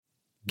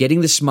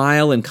Getting the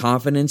smile and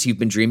confidence you've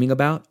been dreaming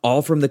about,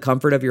 all from the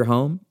comfort of your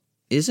home,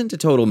 isn't a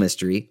total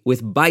mystery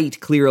with Bite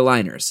Clear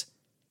Aligners.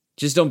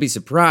 Just don't be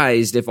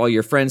surprised if all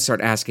your friends start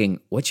asking,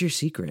 "What's your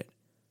secret?"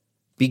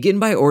 Begin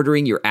by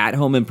ordering your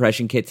at-home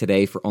impression kit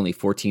today for only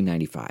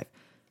 $14.95.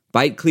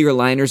 Bite Clear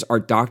Aligners are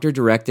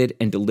doctor-directed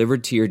and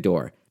delivered to your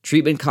door.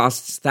 Treatment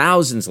costs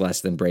thousands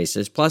less than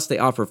braces, plus they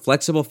offer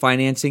flexible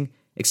financing,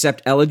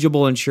 accept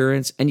eligible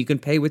insurance, and you can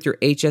pay with your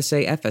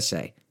HSA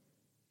FSA.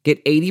 Get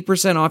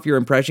 80% off your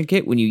impression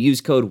kit when you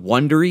use code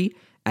WONDERY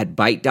at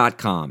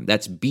Byte.com.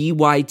 That's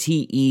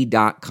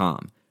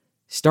BYTE.com.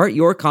 Start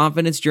your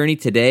confidence journey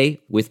today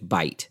with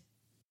Byte.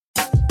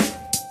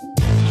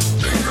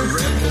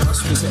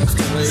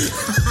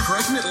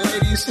 Pregnant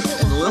ladies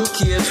and little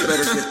kids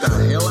better get the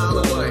hell out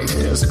of the way,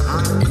 because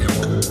I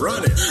am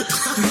running.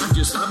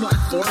 I'm like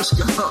Forrest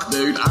Gump,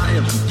 dude. I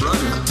am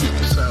running.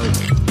 So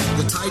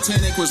the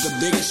Titanic was the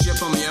biggest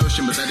ship on the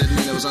ocean, but that didn't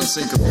mean it was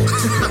unsinkable.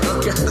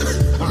 Okay.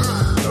 All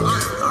right.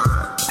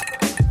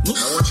 I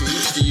want you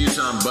each to use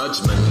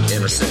ombudsman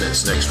in a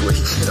sentence next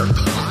week.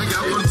 I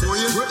got one for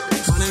you.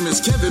 My name is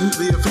Kevin,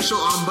 the official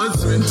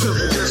ombudsman of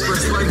the Just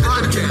Press Play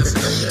podcast.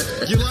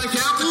 You like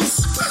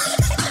apples?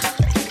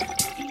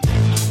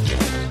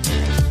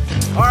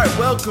 All right,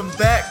 welcome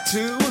back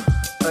to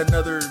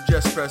another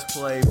Just Press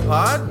Play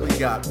pod. We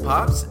got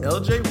Pops,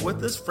 LJ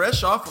with us,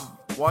 fresh off of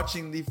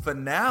watching the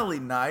finale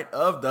night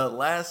of The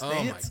Last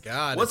Dance. Oh my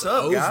God. What's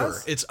up, over.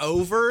 guys? It's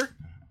over?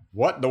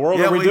 What in the world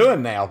are we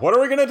doing now? What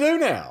are we going to do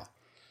now?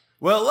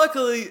 Well,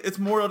 luckily, it's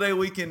Memorial Day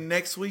weekend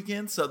next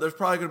weekend, so there's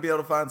probably going to be able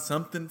to find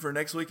something for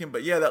next weekend.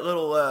 But yeah, that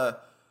little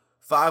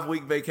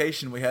 5-week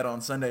vacation we had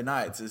on Sunday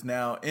nights is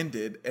now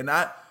ended. And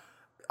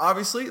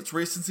obviously, it's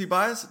recency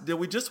bias. Did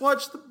we just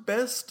watch the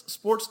best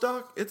sports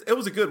doc? It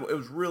was a good one. It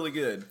was really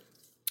good.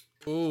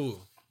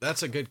 Ooh,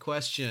 that's a good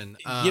question.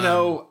 I'm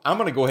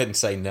going to go ahead and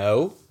say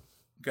no.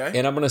 Okay.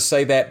 And I'm going to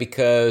say that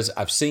because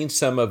I've seen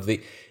some of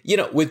the,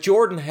 with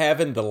Jordan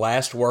having the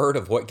last word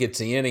of what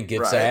gets in and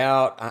gets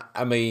out,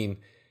 I mean,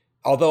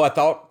 although I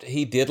thought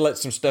he did let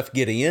some stuff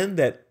get in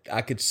that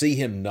I could see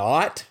him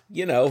not,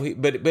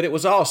 but it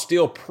was all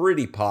still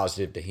pretty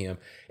positive to him.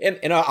 And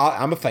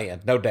I'm a fan,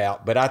 no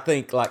doubt. But I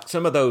think like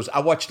some of those, I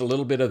watched a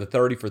little bit of the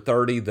 30 for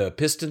 30, the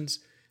Pistons.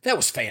 That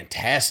was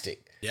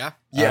fantastic. Yeah.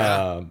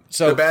 Yeah.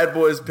 So the Bad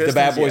Boys Pistons. The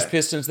Bad Boys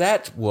Pistons,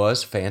 that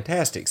was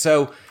fantastic.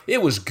 So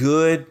it was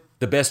good.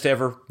 The best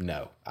ever?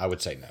 No. I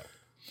would say no.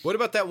 What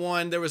about that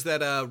one? There was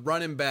that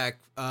running back,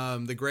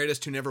 the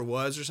greatest who never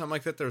was or something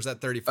like that. There was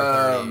that 30 for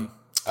 30.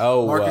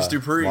 Marcus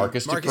Dupree.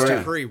 Marcus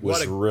Dupree.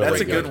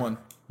 That's a good one.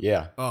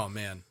 Yeah. Oh,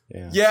 man.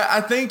 Yeah,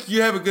 I think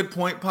you have a good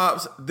point,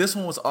 Pops. This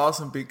one was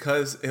awesome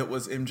because it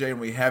was MJ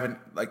and we haven't,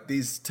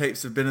 these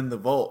tapes have been in the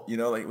vault,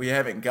 we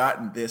haven't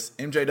gotten this.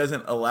 MJ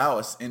doesn't allow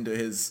us into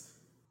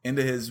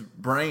his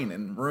brain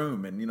and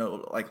room and,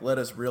 let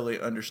us really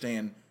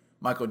understand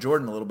Michael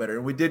Jordan a little better.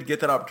 And we did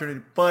get that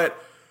opportunity,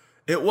 but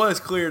it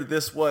was clear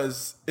this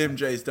was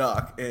MJ's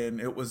doc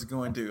and it was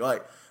going to,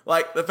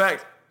 like the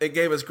fact it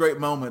gave us great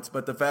moments,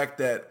 but the fact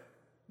that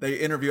they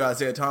interview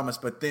Isaiah Thomas,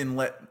 but then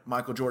let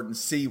Michael Jordan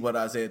see what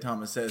Isaiah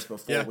Thomas says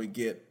before we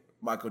get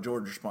Michael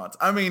Jordan's response.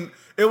 I mean,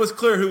 it was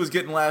clear who was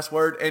getting last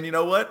word, and you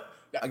know what?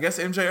 I guess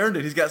MJ earned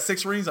it. He's got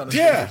 6 rings on his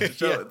fingers to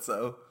show it.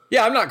 So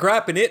yeah, I'm not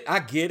grapping it. I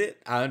get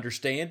it. I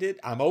understand it.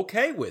 I'm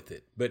okay with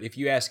it. But if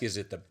you ask, is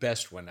it the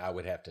best one? I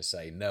would have to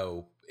say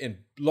no, in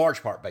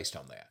large part based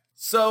on that.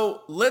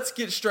 So let's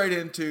get straight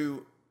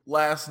into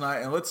last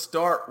night, and let's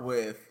start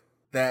with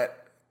that.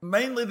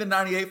 Mainly the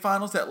 98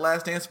 finals, that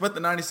last dance, but the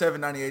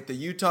 97-98, the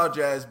Utah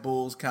Jazz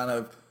Bulls kind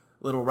of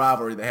little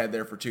rivalry they had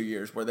there for 2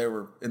 years where they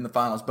were in the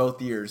finals both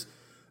years.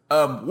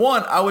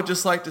 One, I would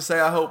just like to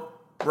say I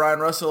hope Brian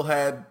Russell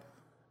had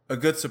a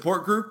good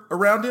support group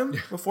around him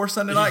before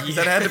Sunday night, because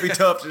that had to be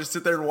tough to just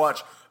sit there and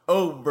watch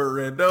over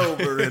and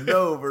over and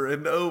over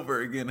and over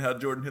again how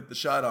Jordan hit the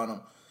shot on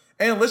him.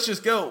 And let's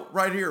just go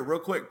right here real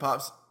quick,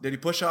 Pops. Did he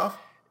push off?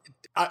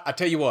 I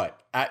tell you what,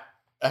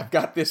 I've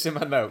got this in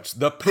my notes.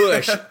 The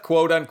push,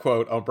 quote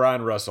unquote, on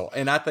Brian Russell.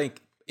 And I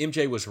think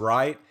MJ was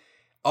right.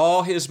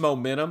 All his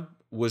momentum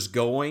was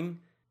going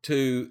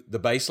to the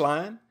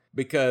baseline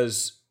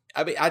because,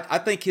 I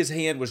think his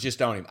hand was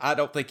just on him. I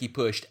don't think he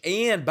pushed.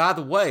 And by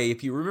the way,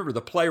 if you remember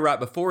the play right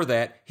before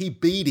that, he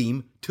beat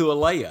him to a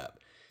layup.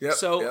 Yep,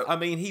 so,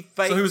 yep. He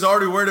faked. So he was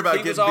already worried about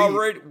getting beat. He was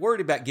already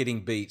worried about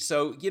getting beat.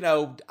 So,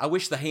 I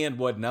wish the hand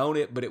wasn't on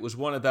it, but it was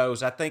one of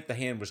those. I think the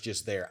hand was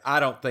just there.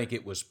 I don't think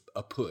it was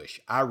a push.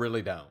 I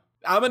really don't.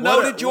 I'm a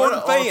noted Jordan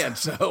fan,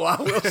 so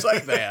I will say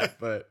that.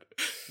 But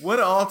what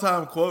an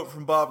all-time quote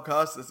from Bob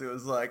Costas. It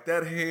was like,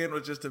 that hand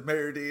was just a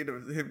parody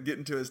of him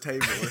getting to his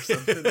table or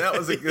something. That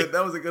was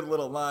a good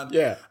little line.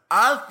 Yeah.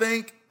 I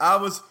think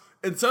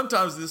and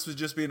sometimes this would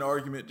just be an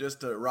argument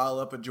just to rile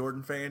up a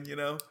Jordan fan,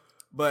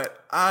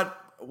 but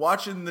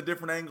watching the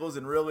different angles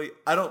and really,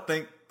 I don't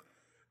think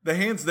the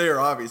hand's there,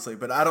 obviously,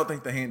 but I don't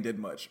think the hand did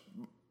much.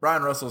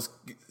 Brian Russell's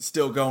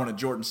still going and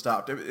Jordan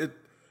stopped.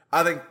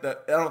 I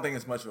don't think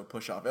it's much of a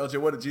push off. LJ,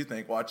 what did you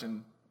think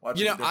watching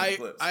watching different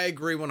clips. I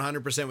agree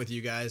 100% with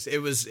you guys.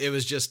 It was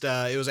just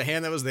it was a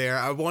hand that was there.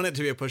 I want it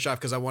to be a push off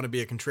because I want to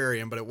be a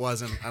contrarian, but it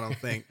wasn't, I don't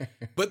think.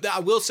 But I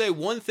will say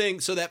one thing.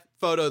 So that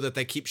photo that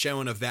they keep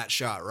showing of that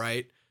shot,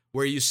 right?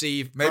 Where you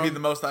see maybe the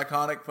most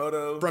iconic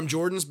photo from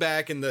Jordan's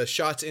back and the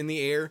shots in the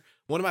air.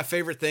 One of my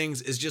favorite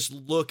things is just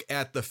look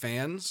at the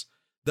fans.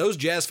 Those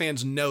Jazz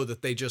fans know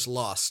that they just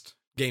lost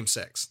Game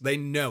 6. They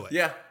know it.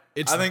 Yeah.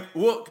 I think,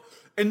 well,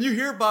 and you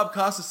hear Bob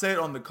Costa say it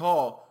on the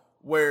call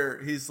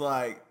where he's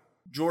like,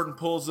 Jordan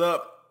pulls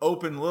up,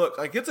 open look.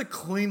 Like, it's a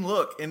clean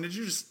look. And did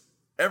you just,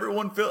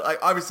 everyone feel, like,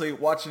 obviously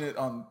watching it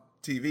on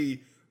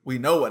TV, we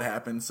know what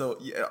happened. So,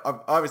 yeah,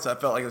 obviously I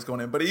felt like it was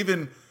going in. But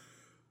even,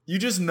 you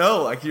just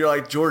know, like, you're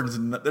like,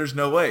 there's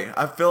no way.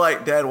 I feel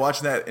like, Dad,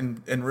 watching that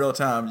in real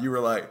time, you were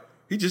like,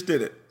 he just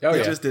did it.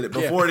 He just did it.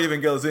 Before it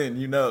even goes in,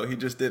 he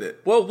just did it.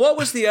 Well, what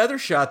was the other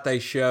shot they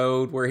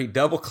showed where he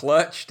double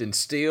clutched and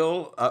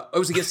still? It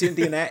was against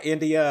Indiana,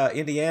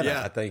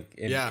 I think,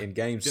 in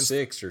Game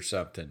 6 or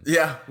something.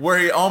 Yeah, where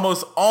he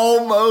almost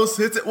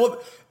hits it.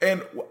 Well,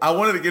 and I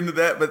wanted to get into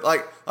that, but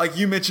like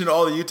you mentioned,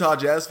 all the Utah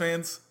Jazz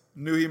fans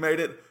knew he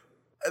made it.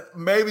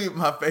 Maybe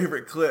my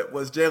favorite clip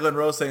was Jalen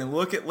Rose saying,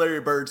 "Look at Larry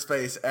Bird's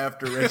face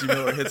after Reggie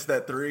Miller hits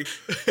that three."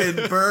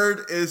 And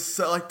Bird is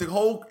so, like, the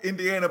whole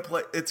Indiana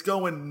play, it's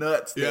going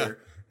nuts there.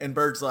 And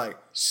Bird's like,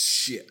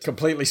 shit.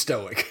 Completely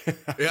stoic.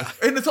 Yeah.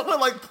 And it's only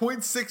like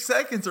 0.6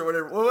 seconds or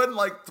whatever. Well, it wasn't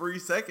like 3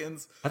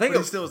 seconds. I think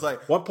it still was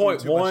like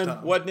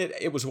 1.1, wasn't it?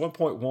 It was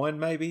 1.1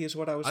 maybe is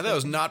what I was I thought it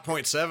was not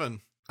 0.7.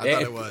 I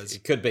thought it was.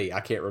 It could be.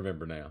 I can't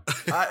remember now.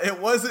 It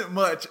wasn't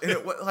much. And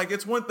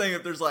it's one thing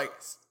if there's like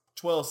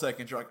 12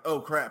 seconds, you're like, oh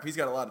crap, he's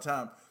got a lot of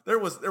time. There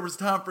was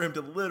time for him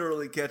to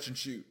literally catch and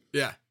shoot.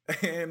 Yeah.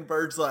 And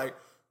Bird's like,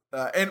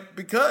 and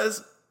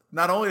because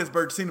not only has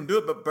Bird seen him do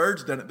it, but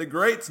Bird's done it. The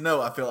greats know,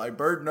 I feel like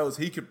Bird knows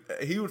he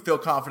would feel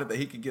confident that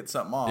he could get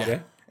something off. Yeah.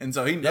 And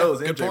so he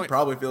knows good MJ point.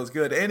 probably feels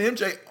good. And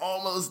MJ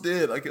almost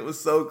did. Like, it was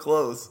so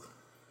close.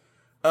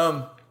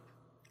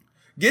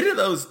 Get into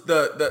those,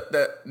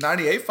 the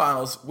 98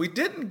 finals,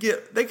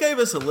 they gave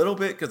us a little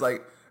bit because,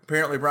 like,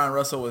 apparently Brian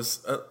Russell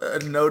was a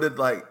noted,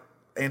 like,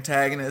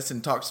 antagonist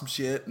and talked some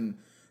shit, and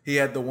he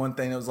had the one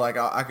thing that was like,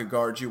 I could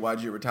guard you,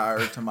 why'd you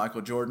retire, to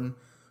Michael Jordan.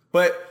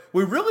 But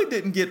we really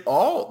didn't get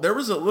there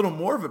was a little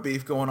more of a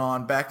beef going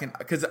on back in,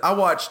 because I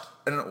watched,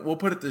 and we'll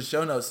put it in the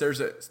show notes, there's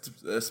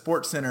a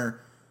Sports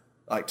Center,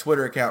 like,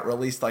 Twitter account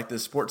released, like,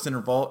 this Sports Center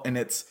vault, and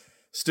it's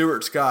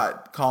Stuart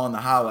Scott calling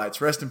the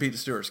highlights. Rest in peace to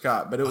Stuart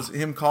Scott. But it was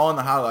him calling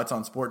the highlights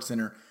on Sports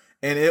Center,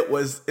 and it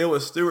was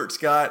Stuart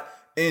Scott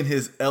in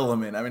his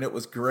element. I mean, it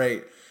was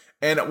great.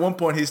 And at one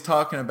point, he's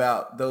talking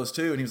about those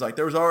two, and he was like,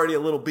 there was already a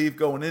little beef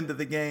going into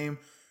the game.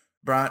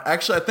 Brian,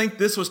 actually, I think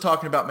this was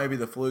talking about maybe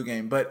the flu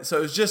game. But so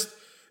it was just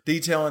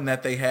detailing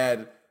that they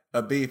had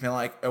a beef. And,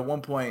 like, at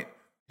one point,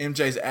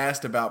 MJ's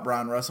asked about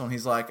Brian Russell, and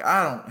he's like,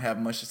 I don't have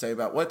much to say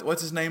about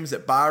what's his name? Is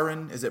it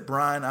Byron? Is it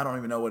Brian? I don't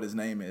even know what his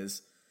name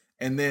is.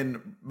 And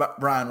then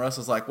Brian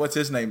Russell's like, what's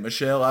his name?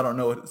 Michelle? I don't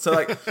know. So,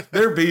 like,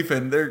 they're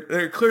beefing.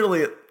 They're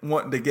clearly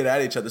wanting to get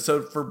at each other.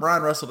 So for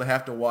Brian Russell to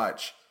have to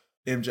watch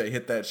MJ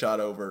hit that shot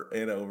over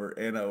and over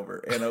and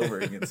over and over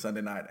again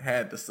Sunday night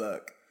had to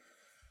suck.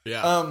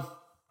 Yeah.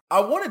 I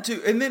wanted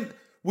to, and then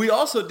we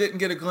also didn't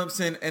get a glimpse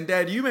in, and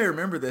Dad, you may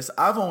remember this.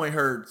 I've only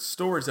heard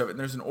stories of it, and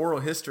there's an oral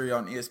history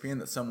on ESPN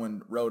that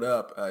someone wrote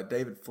up.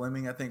 David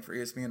Fleming, I think, for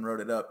ESPN wrote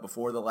it up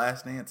before The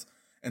Last Dance.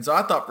 And so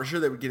I thought for sure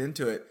they would get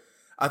into it.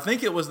 I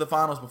think it was the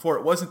finals before.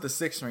 It wasn't the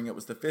 6th ring. It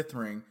was the 5th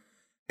ring.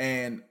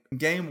 And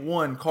game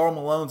 1, Karl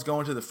Malone's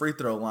going to the free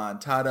throw line,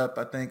 tied up,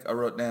 I think I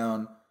wrote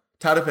down,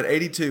 tied up at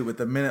 82 with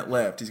a minute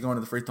left. He's going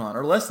to the free throw line.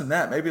 Or less than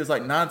that. Maybe it was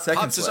like 9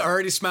 seconds Pops is left.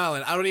 already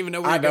smiling. I don't even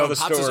know where I you're know going. the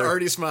Pops is story.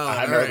 already smiling.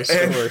 I know the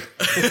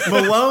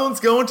story. Malone's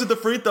going to the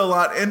free throw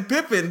line, and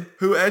Pippen,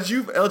 who, as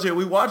LJ,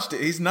 we watched it.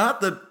 He's not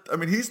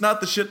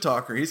the shit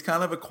talker. He's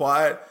kind of a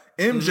quiet.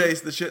 MJ's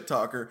the shit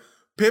talker.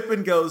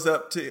 Pippen goes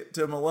up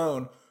to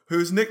Malone,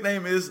 whose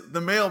nickname is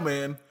the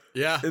Mailman.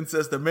 Yeah. And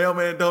says the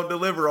mailman don't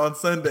deliver on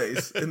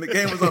Sundays. And the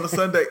game was on a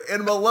Sunday.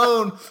 And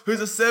Malone,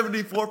 who's a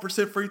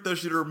 74% free throw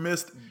shooter,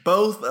 missed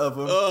both of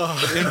them. But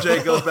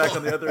MJ goes back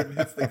on the other and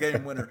hits the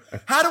game winner.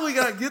 How do we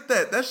not get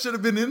that? That should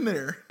have been in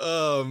there.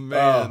 Oh,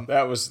 man.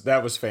 That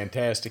was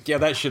fantastic. Yeah,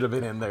 that should have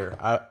been in there.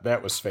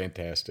 That was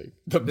fantastic.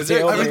 Is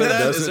there like an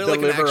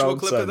actual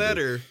clip of that,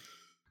 or?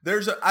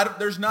 There's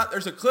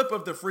a clip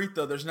of the free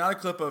throw. There's not a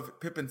clip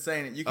of Pippen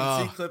saying it. You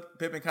can see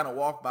Pippen kind of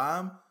walk by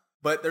him.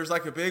 But there's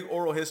like a big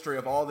oral history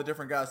of all the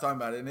different guys talking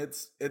about it, and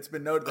it's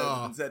been noted that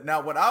it's been said. Now,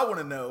 what I want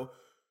to know,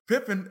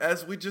 Pippen,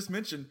 as we just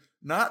mentioned,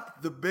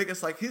 not the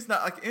biggest, like, he's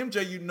not like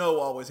MJ,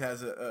 always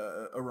has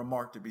a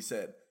remark to be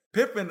said.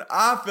 Pippen,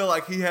 I feel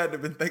like he had to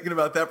have been thinking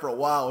about that for a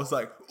while. It's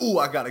like, ooh,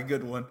 I got a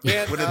good one.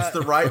 Man, when it's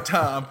the right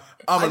time,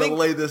 I'm going to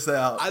lay this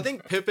out. I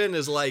think Pippen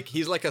is like,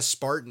 he's like a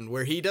Spartan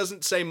where he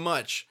doesn't say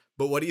much,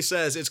 but what he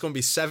says, it's going to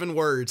be 7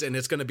 words, and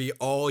it's going to be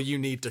all you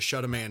need to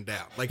shut a man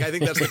down. Like, I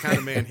think that's the kind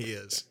of man he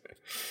is.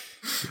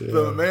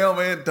 The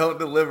mailman don't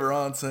deliver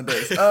on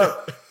Sundays.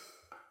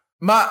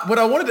 What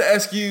I wanted to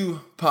ask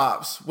you,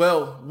 Pops,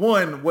 well,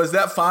 one, was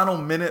that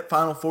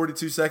final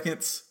 42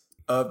 seconds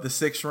of the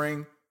sixth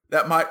ring,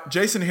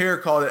 Jason Hare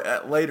called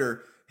it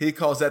later, he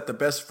calls that the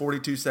best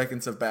 42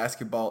 seconds of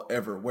basketball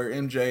ever, where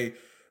MJ,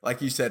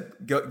 like you said,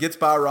 gets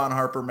by Ron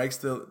Harper, makes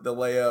the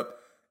layup,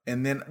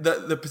 and then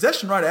the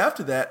possession right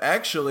after that,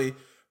 actually,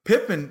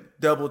 Pippen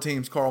double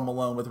teams Karl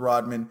Malone with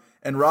Rodman,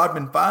 and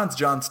Rodman finds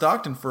John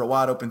Stockton for a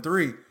wide open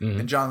three,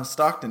 and John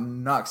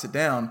Stockton knocks it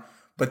down.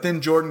 But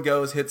then Jordan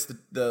goes, hits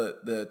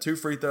the 2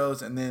 free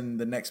throws, and then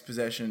the next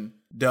possession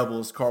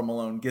doubles. Karl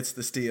Malone gets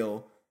the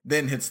steal,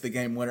 then hits the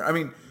game winner. I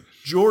mean,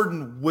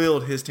 Jordan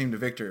willed his team to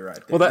victory right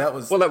there. That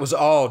was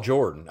all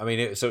Jordan. I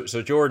mean, so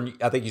Jordan,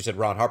 I think you said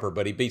Ron Harper,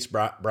 but he beats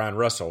Brian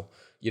Russell,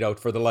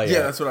 for the layup.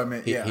 Yeah, that's what I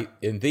meant.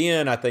 And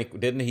then I think,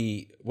 didn't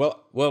he?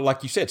 Well,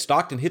 like you said,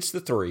 Stockton hits the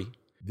 3.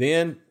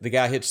 Then the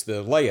guy hits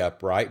the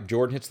layup, right?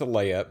 Jordan hits the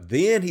layup.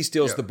 Then he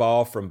steals the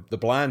ball from the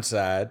blind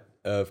side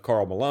of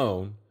Karl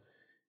Malone.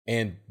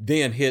 And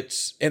then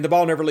hits, and the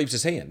ball never leaves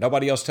his hand.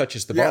 Nobody else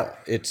touches the ball.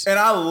 And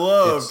I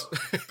loved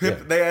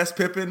Pippen. They asked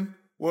Pippen,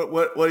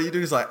 "What do you do?"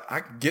 He's like,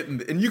 "I get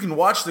in," and you can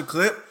watch the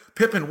clip.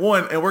 Pippen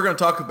won, and we're going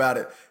to talk about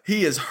it.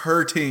 He is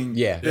hurting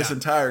this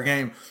entire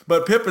game,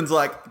 but Pippen's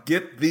like,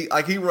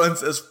 he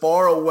runs as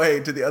far away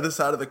to the other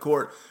side of the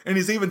court, and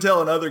he's even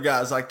telling other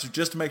guys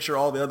just to make sure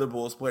all the other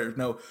Bulls players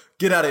know,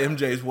 get out of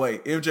MJ's way.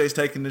 MJ's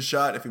taking this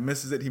shot. If he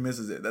misses it, he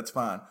misses it. That's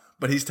fine,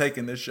 but he's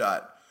taking this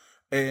shot.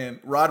 And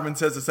Rodman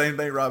says the same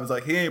thing. Rodman's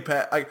like, he ain't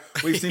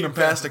we've seen him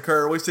pass to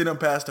Kerr. We've seen him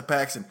pass to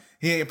Paxson.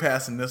 He ain't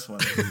passing this one.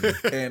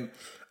 And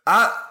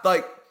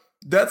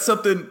that's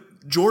something,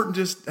 Jordan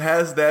just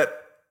has that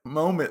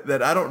moment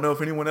that I don't know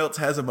if anyone else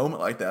has a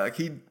moment like that. Like,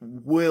 he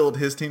willed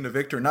his team to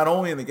victory, not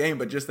only in the game,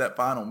 but just that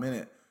final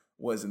minute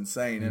was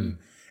insane.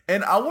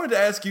 And I wanted to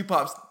ask you,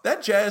 Pops,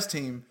 that Jazz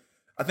team,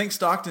 I think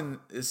Stockton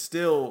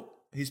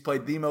he's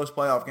played the most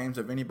playoff games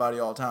of anybody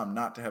all time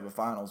not to have a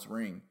finals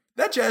ring.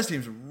 That Jazz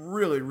team's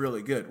really,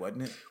 really good,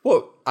 wasn't it?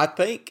 Well, I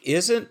think,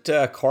 isn't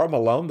Karl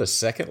Malone the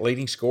second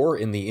leading scorer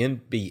in the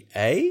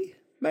NBA,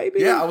 maybe?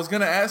 Yeah, I was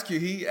going to ask you.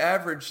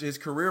 His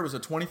career was a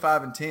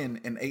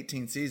 25-10 in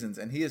 18 seasons,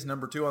 and he is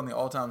number 2 on the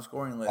all-time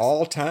scoring list.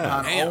 All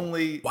time.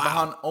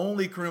 Behind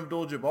only Kareem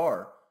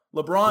Abdul-Jabbar.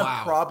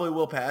 LeBron probably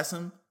will pass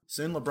him.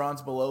 Soon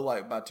LeBron's below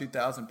by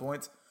 2,000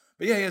 points.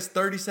 But yeah, he has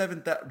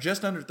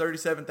just under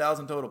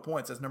 37,000 total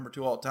points. That's number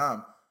 2 all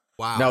time.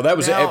 Wow. No, that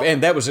was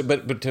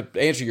but to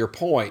answer your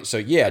point, so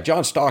yeah,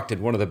 John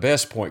Stockton, one of the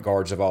best point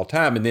guards of all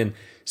time, and then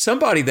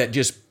somebody that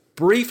just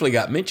briefly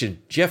got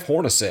mentioned, Jeff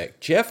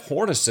Hornacek. Jeff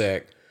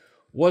Hornacek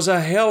was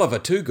a hell of a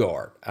 2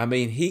 guard. I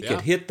mean, he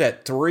could hit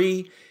that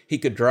 3, he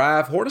could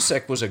drive.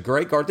 Hornacek was a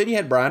great guard. Then you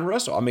had Brian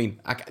Russell. I mean,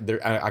 I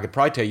could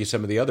probably tell you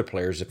some of the other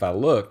players if I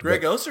looked.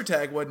 Greg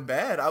Ostertag wasn't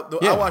bad. I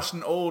watched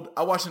an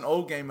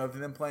old game of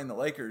them playing the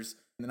Lakers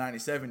in the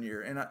 '97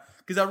 year, and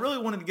because I really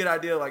wanted to get an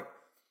idea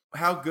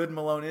how good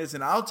Malone is.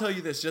 And I'll tell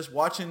you this, just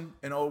watching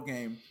an old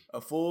game,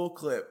 a full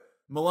clip,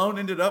 Malone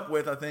ended up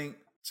with, I think,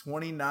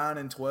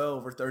 29-12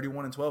 or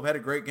 31-12, had a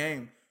great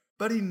game.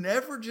 But he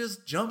never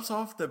just jumps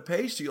off the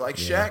page to you.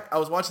 Shaq, I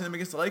was watching them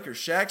against the Lakers.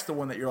 Shaq's the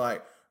one that you're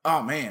like,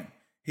 oh man,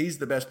 he's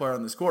the best player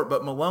on this court.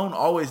 But Malone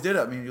always did it.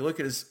 I mean, you look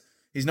at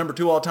he's number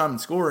 2 all time in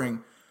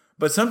scoring,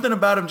 but something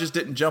about him just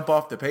didn't jump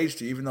off the page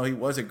to you, even though he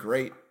was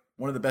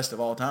one of the best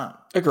of all time.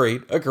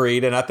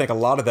 Agreed. And I think a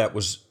lot of that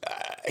was,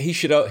 he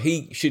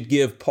should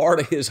give part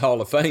of his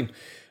Hall of Fame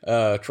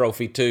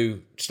trophy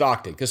to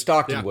Stockton, because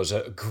Stockton was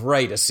a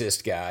great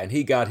assist guy, and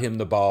he got him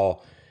the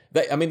ball.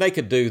 They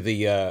could do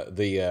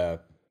the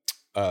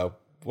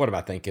what am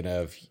I thinking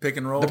of? Pick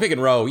and roll. The pick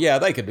and roll. Yeah,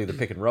 they could do the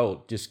pick and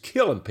roll, just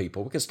killing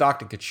people, because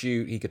Stockton could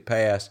shoot, he could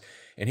pass,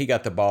 and he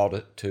got the ball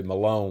to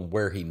Malone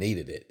where he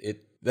needed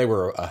it. They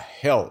were a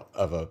hell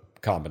of a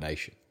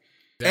combination.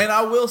 And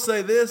I will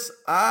say this,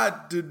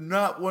 I did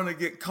not want to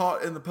get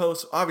caught in the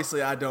post.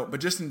 Obviously, I don't, but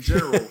just in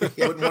general,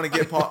 wouldn't want to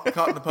get caught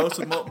in the post.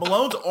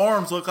 Malone's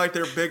arms look like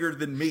they're bigger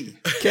than me.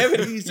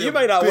 Kevin, you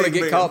may not want to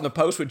get caught in the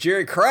post with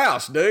Jerry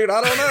Krause, dude.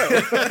 I don't know.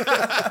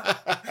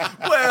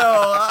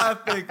 Well, I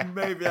think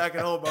maybe I can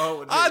hold my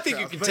own with Jerry I think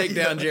Krause, you can take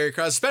down Jerry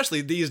Krause,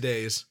 especially these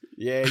days.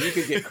 Yeah, you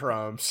could get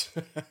crumbs.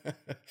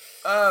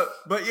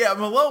 But yeah,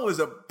 Malone was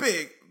a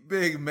big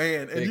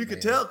man, and you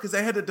could tell because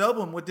they had to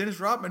double him with Dennis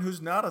Rodman,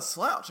 who's not a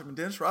slouch. I mean,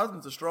 Dennis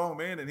Rodman's a strong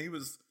man, and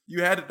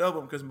you had to double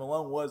him because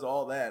Malone was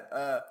all that.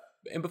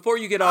 And before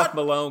you get off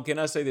Malone, can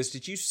I say this?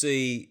 Did you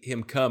see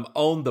him come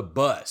on the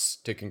bus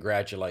to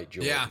congratulate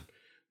Jordan? Yeah.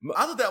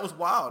 I thought that was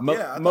wild.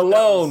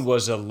 Malone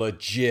was a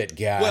legit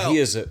guy. Well,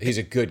 he's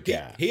a good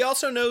guy. He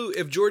also knew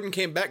if Jordan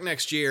came back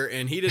next year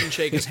and he didn't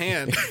shake his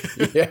hand.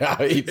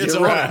 Yeah, you're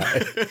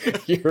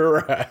right.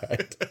 You're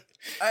right.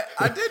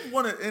 I did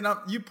want to, and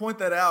you point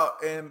that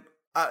out, and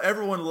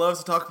everyone loves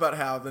to talk about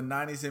how the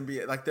 90s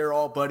NBA, they're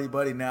all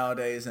buddy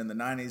nowadays, and the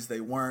 90s they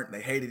weren't.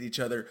 They hated each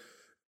other.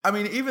 I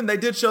mean, even they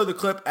did show the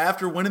clip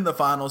after winning the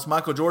finals.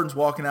 Michael Jordan's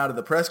walking out of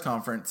the press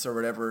conference or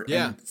whatever.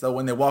 Yeah. And so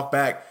when they walk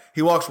back,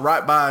 he walks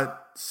right by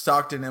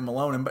Stockton and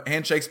Malone and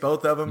handshakes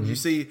both of them. Mm-hmm. You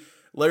see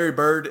Larry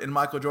Bird and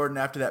Michael Jordan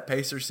after that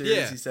Pacers series.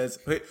 Yeah. He says,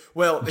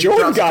 well, he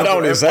Jordan drops a got couple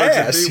on his F-words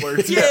and ass.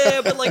 B-words.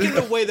 Yeah, but like in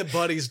the way that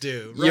buddies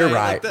do. Right? You're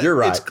right. Like that, You're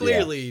right. It's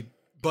clearly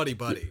buddy.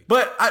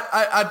 But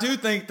I do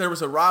think there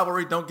was a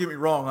rivalry. Don't get me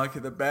wrong. Like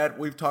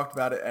we've talked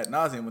about it ad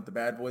nauseum with the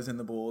Bad Boys and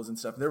the Bulls and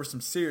stuff. There were some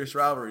serious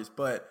rivalries,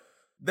 but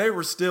they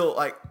were still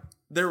like,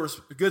 there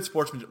was good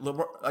sportsmanship.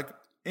 Like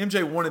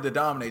MJ wanted to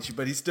dominate you,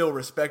 but he still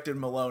respected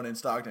Malone and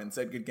Stockton and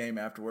said good game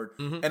afterward.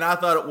 Mm-hmm. And I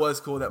thought it was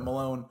cool that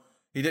Malone,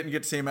 he didn't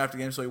get to see him after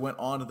the game, so he went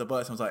on to the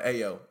bus and was like, hey,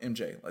 yo,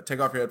 MJ, like, take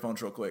off your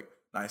headphones real quick.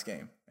 Nice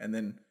game. And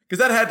then,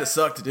 because that had to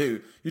suck to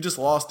do. You just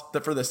lost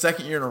for the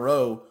second year in a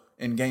row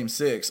in game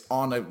 6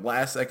 on a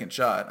last second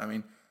shot. I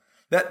mean,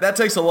 that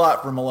takes a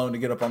lot for Malone to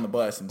get up on the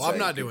bus and say, I'm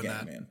not good doing game,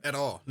 that man. at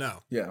all.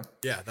 No. Yeah.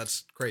 Yeah,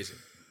 that's crazy.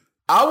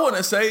 I want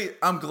to say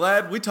I'm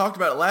glad we talked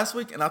about it last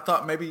week, and I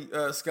thought maybe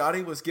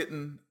Scotty was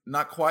getting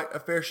not quite a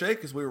fair shake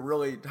because we were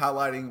really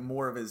highlighting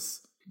more of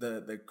his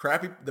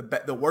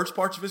the worst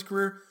parts of his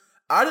career.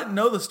 I didn't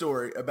know the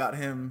story about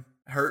him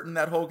hurting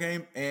that whole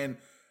game, and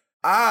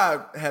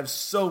I have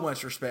so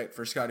much respect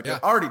for Scotty. Yeah.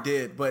 I already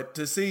did, but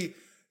to see,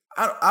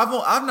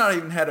 I've not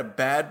even had a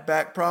bad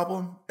back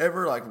problem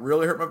ever, like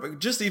really hurt my back,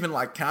 just even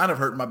like kind of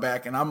hurting my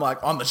back, and I'm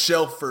like on the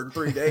shelf for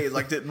 3 days,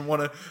 like didn't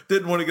want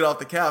to get off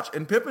the couch.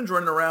 And Pippen's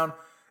running around,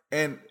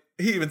 and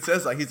he even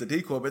says like he's a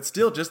decoy, but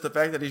still just the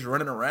fact that he's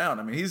running around.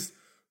 I mean, he's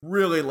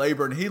really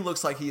laboring. He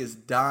looks like he is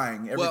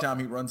dying every time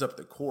he runs up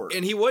the court.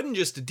 And he wasn't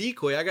just a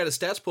decoy. I got his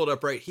stats pulled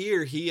up right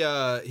here.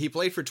 He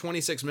played for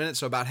 26 minutes,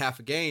 so about half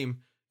a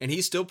game, and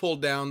he still pulled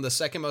down the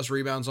second most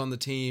rebounds on the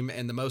team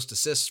and the most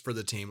assists for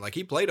the team. Like,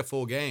 he played a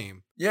full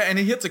game. Yeah, and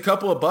he hits a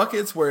couple of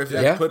buckets where if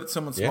they put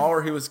someone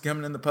smaller, he was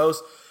coming in the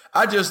post.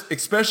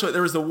 Especially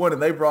there was the one,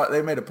 and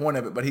they made a point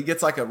of it, but he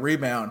gets like a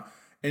rebound,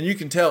 and you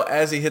can tell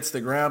as he hits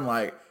the ground,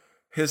 like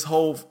his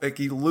whole, like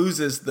he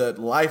loses the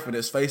life in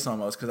his face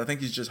almost, because I think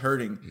he's just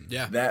hurting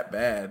that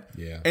bad.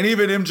 Yeah. And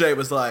even MJ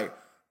was like,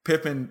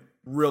 Pippen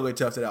really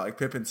toughed it out. Like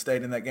Pippen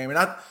stayed in that game. And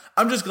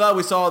I'm just glad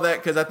we saw that,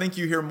 because I think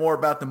you hear more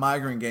about the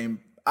migraine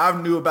game. I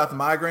knew about the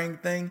migraine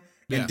thing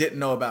and didn't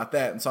know about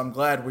that. And so I'm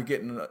glad we're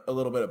getting a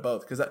little bit of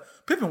both, because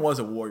Pippen was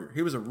a warrior.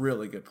 He was a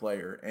really good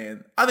player.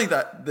 And I think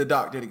that the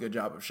doc did a good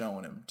job of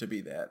showing him to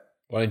be that.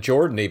 Well, and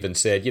Jordan even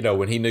said,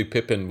 when he knew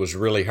Pippen was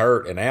really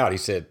hurt and out, he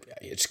said,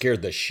 it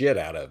scared the shit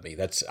out of me.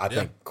 That's, I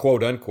think,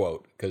 quote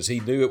unquote, because he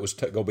knew it was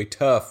going to be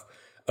tough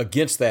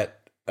against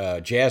that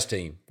Jazz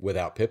team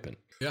without Pippen.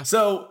 Yeah.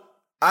 So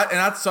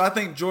I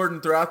think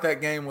Jordan throughout that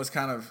game was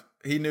kind of,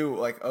 he knew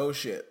like, oh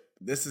shit,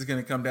 this is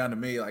going to come down to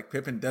me. Like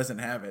Pippen doesn't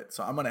have it.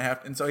 So I'm going to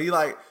have to, and so he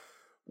like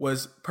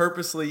was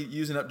purposely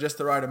using up just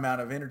the right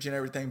amount of energy and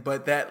everything.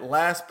 But that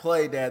last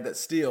play, Dad, that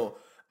steal,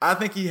 I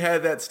think he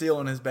had that steal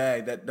in his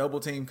bag, that double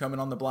team coming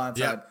on the blind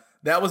side.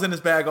 That was in his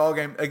bag all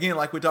game. Again,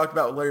 like we talked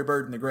about with Larry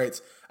Bird and the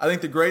greats. I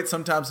think the greats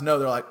sometimes know,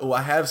 they're like, oh,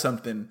 I have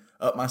something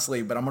up my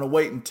sleeve, but I'm going to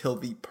wait until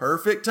the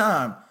perfect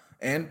time.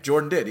 And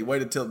Jordan did. He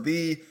waited till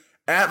the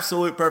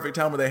absolute perfect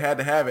time where they had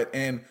to have it.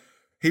 And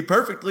he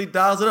perfectly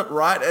dials it up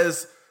right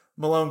as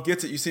Malone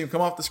gets it. You see him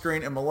come off the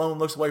screen, and Malone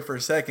looks away for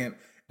a second.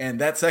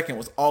 And that second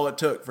was all it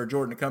took for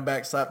Jordan to come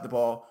back, slap the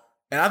ball.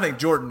 And I think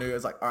Jordan knew. It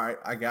was like, all right,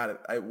 I got it.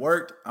 It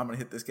worked. I'm going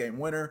to hit this game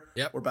winner.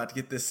 Yep. We're about to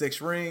get this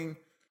 6th ring.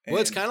 Well,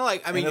 it's kind of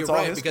like, I mean, you're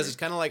right, because it's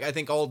kind of like, I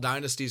think all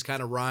dynasties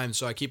kind of rhyme,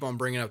 so I keep on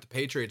bringing up the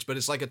Patriots, but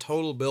it's like a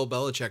total Bill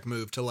Belichick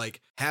move to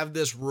like have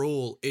this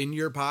rule in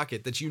your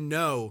pocket that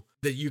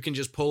that you can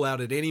just pull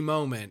out at any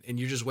moment, and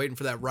you're just waiting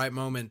for that right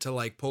moment to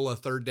like pull a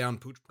third down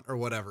pooch or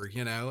whatever,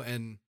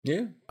 and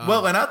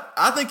well, and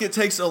I think it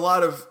takes a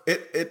lot of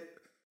it.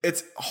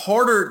 It's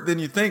harder than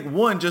you think.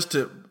 One, just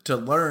to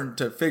learn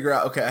to figure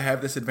out, okay, I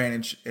have this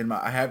advantage in my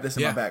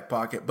back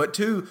pocket, but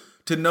two,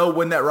 to know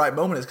when that right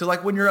moment is, because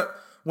like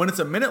when it's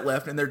a minute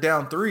left and they're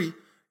down 3,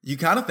 you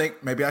kind of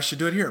think, maybe I should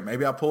do it here.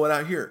 Maybe I'll pull it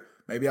out here.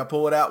 Maybe I'll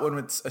pull it out when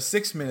it's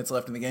 6 minutes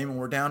left in the game and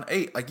we're down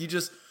 8. Like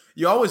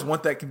you always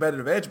want that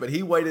competitive edge, but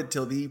he waited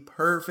till the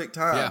perfect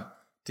time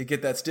to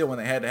get that steal when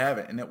they had to have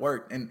it, and it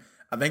worked. And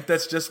I think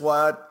that's just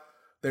why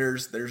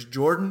there's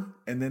Jordan,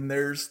 and then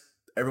there's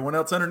everyone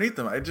else underneath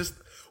them. I just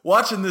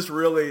watching this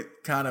really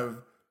kind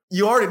of,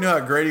 you already knew how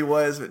great he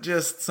was, but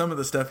just some of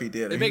the stuff he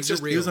did. It makes it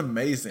real. He was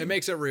amazing. It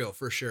makes it real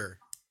for sure.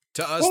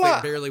 To us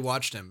that barely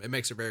watched him, it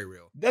makes it very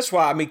real. That's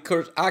why, I mean,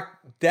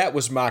 that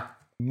was my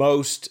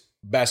most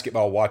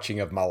basketball watching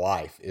of my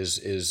life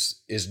is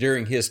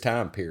during his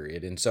time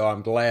period. And so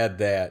I'm glad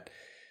that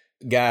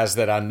guys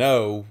that I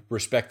know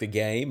respect the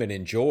game and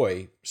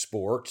enjoy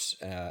sports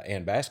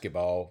and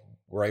basketball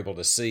were able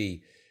to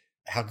see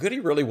how good he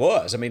really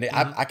was. I mean,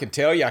 I can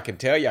tell you, I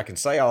can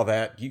say all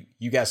that.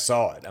 You guys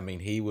saw it. I mean,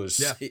 he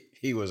was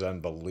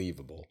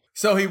unbelievable.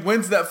 So he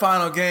wins that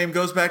final game,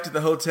 goes back to the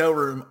hotel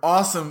room.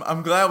 Awesome.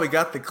 I'm glad we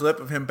got the clip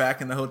of him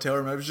back in the hotel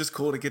room. It was just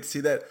cool to get to see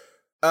that.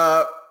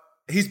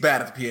 He's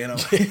bad at the piano.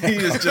 He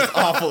is just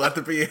awful at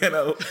the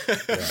piano.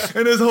 Yeah.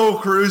 And his whole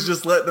crew's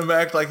just letting him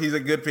act like he's a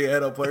good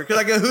piano player. Because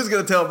I guess who's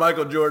going to tell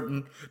Michael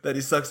Jordan that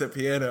he sucks at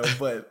piano?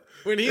 But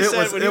When he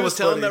was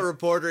telling that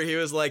reporter, he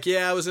was like,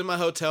 "Yeah, I was in my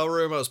hotel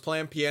room. I was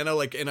playing piano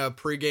like in a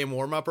pregame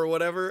warm up or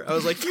whatever." I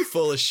was like, "You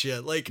full of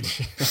shit!" Like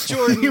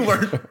Jordan, You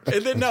weren't.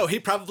 And then no, he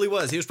probably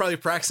was. He was probably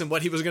practicing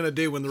what he was gonna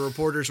do when the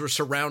reporters were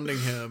surrounding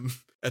him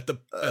at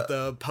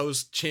the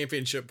post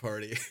championship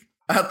party.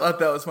 I thought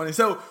that was funny.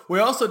 So we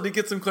also did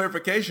get some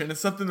clarification. It's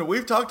something that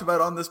we've talked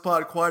about on this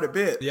pod quite a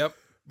bit. Yep.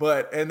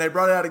 And they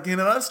brought it out again,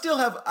 and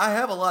I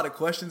have a lot of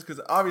questions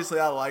because obviously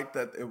I like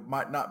that it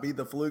might not be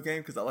the flu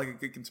game because I like a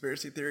good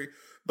conspiracy theory,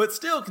 but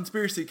still,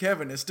 conspiracy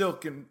Kevin is still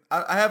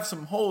I have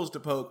some holes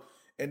to poke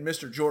in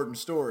Mr. Jordan's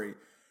story.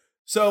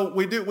 So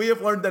we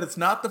have learned that it's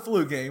not the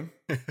flu game,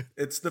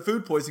 it's the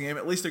food poisoning game,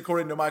 at least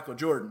according to Michael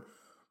Jordan.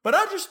 But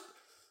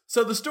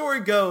so the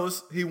story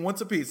goes, he wants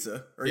a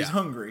pizza, or he's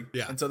hungry,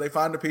 and so they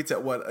find a pizza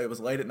at it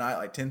was late at night,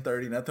 like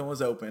 10:30. Nothing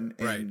was open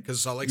in because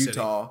it's Salt Lake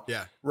Utah. City.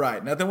 Yeah,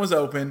 right. Nothing was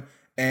open.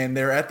 And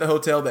they're at the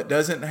hotel that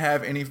doesn't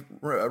have any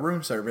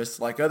room service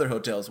like other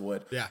hotels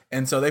would. Yeah.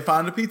 And so they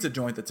find a pizza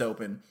joint that's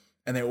open,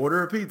 and they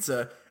order a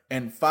pizza,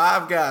 and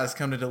 5 guys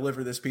come to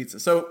deliver this pizza.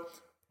 So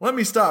let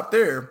me stop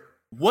there.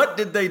 What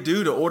did they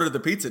do to order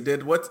the pizza?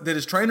 Did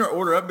his trainer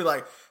order up and be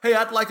like, "Hey,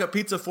 I'd like a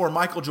pizza for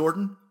Michael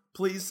Jordan,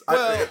 please"?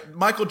 Well,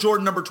 Michael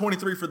Jordan, number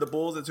 23 for the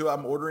Bulls. That's who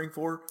I'm ordering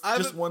for.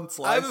 Just one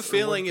slice. I have a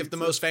feeling if the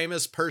most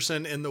famous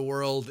person in the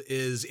world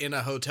is in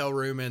a hotel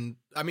room, and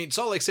I mean,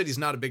 Salt Lake City's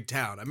not a big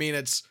town. I mean,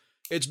 it's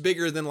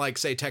bigger than like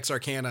say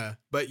Texarkana,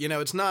 but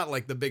it's not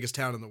like the biggest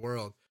town in the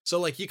world. So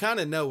like you kind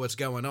of know what's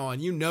going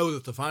on. You know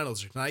that the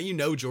finals are tonight. You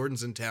know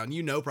Jordan's in town.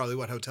 You know probably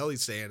what hotel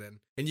he's staying in.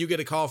 And you get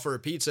a call for a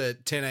pizza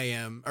at 10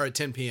 a.m. or at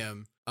 10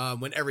 p.m.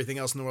 When everything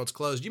else in the world's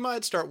closed. You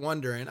might start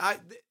wondering.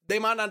 They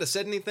might not have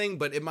said anything,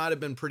 but it might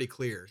have been pretty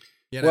clear.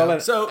 Well,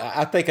 so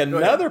I think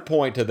another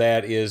point to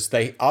that is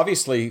they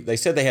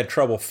said they had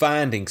trouble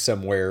finding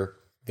somewhere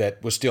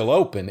that was still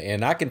open.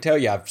 And I can tell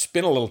you, I've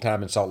spent a little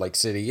time in Salt Lake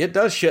City. It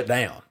does shut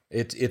down.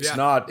 It's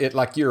not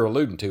like you're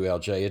alluding to,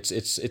 LJ.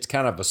 It's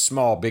kind of a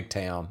small big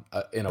town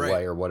in a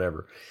way or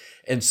whatever,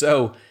 and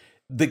so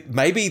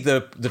maybe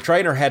the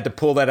trainer had to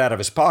pull that out of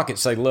his pocket,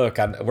 say, "Look,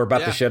 we're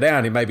about to shut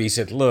down." And maybe he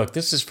said, "Look,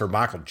 this is for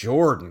Michael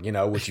Jordan.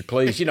 Would you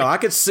please?" I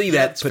could see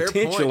that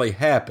potentially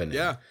happening.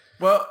 Yeah.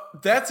 Well,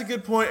 that's a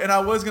good point, and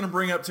I was going to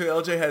bring up too.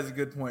 LJ has a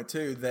good point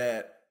too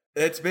that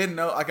it's been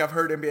like I've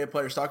heard NBA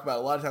players talk about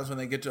a lot of times when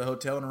they get to a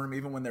hotel room,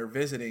 even when they're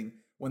visiting.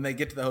 When they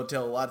get to the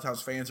hotel, a lot of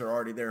times fans are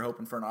already there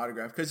hoping for an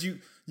autograph because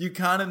you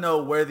kind of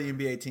know where the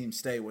NBA teams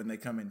stay when they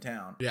come in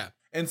town. Yeah.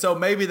 And so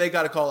maybe they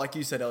got a call, like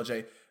you said,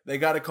 LJ. They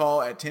got a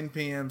call at 10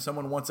 p.m.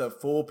 Someone wants a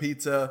full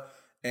pizza,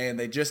 and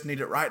they just need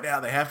it right now.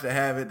 They have to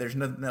have it. There's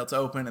nothing else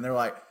open. And they're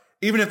like,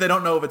 even if they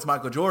don't know if it's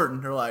Michael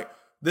Jordan, they're like,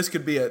 this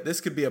could be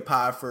a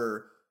pie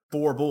for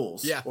 4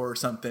 Bulls or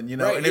something,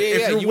 Right. And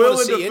if you're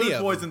willing to food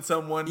poison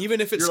someone,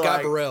 even if it's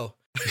Scott Burrell.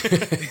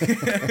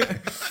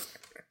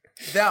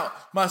 Now,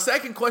 my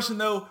second question,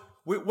 though,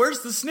 where's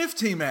the sniff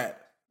team at?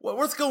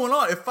 What's going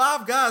on? If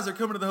 5 guys are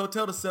coming to the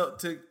hotel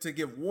to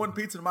give 1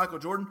 pizza to Michael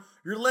Jordan,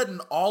 you're letting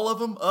all of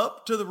them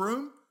up to the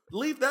room?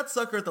 Leave that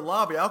sucker at the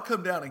lobby. I'll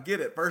come down and get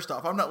it. First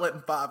off, I'm not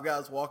letting 5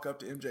 guys walk up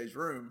to MJ's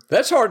room.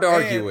 That's hard to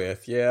argue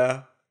with.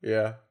 Yeah.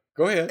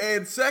 Go ahead.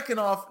 And second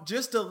off,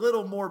 just a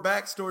little more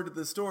backstory to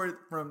the story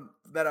from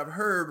that I've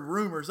heard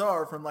rumors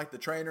are from like the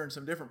trainer and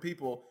some different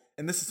people.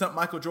 And this is something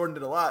Michael Jordan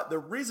did a lot. The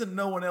reason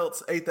no one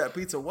else ate that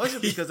pizza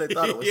wasn't because they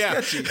thought it was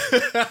sketchy.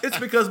 It's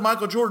because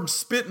Michael Jordan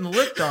spit and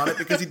licked on it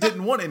because he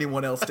didn't want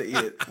anyone else to eat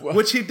it,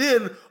 which he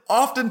did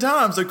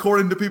oftentimes,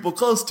 according to people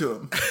close to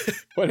him.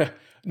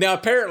 Now,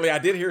 apparently, I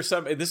did hear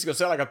something. This is going to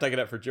sound like I'm taking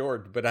up for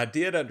Jordan, but I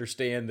did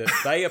understand that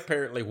they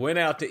apparently went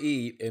out to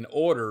eat and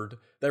ordered.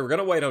 They were going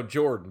to wait on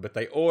Jordan, but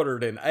they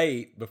ordered and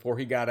ate before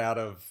he got out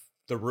of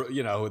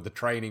the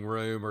training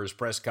room or his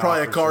press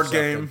conference. Probably a card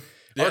game.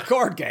 Or a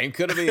card game,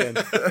 could have been.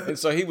 And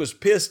so he was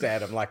pissed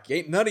at him, like,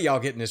 ain't none of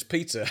y'all getting this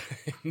pizza.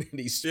 And then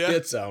he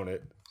spits on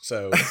it.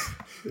 So,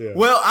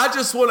 Well, I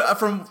just want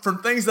to,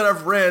 from things that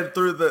I've read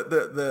through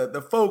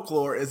the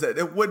folklore, is that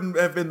it wouldn't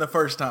have been the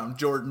first time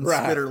Jordan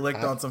spit or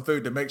licked on some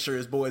food to make sure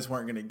his boys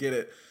weren't going to get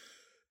it.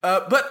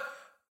 But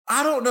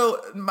I don't know.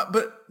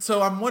 But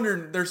so I'm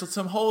wondering, there's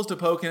some holes to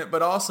poke in it,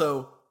 but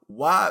also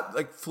why,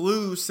 like,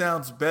 flu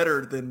sounds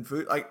better than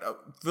food. Like,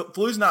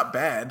 flu's not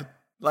bad.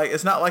 Like,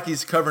 it's not like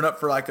he's covering up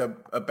for like a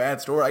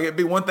bad story. Like, it'd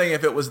be one thing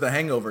if it was the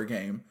Hangover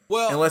game.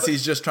 Well, unless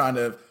he's just trying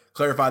to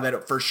clarify that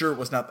it for sure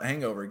was not the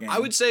Hangover game. I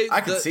would say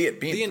I can see it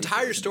being the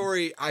entire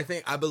story. I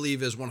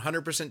believe is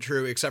 100%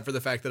 true, except for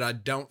the fact that I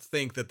don't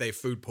think that they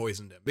food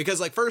poisoned him. Because,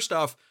 like, first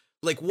off,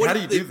 like, how do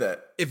you do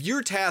that? If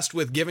you're tasked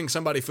with giving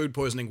somebody food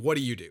poisoning, what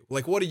do you do?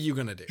 Like, what are you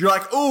gonna do? You're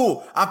like,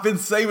 oh, I've been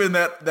saving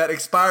that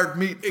expired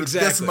meat for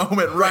this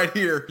moment right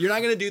here. You're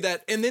not gonna do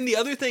that. And then the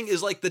other thing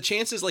is, like, the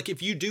chances, like,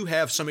 if you do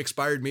have some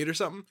expired meat or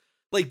something,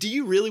 like, do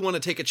you really want to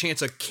take a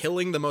chance of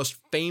killing the most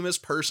famous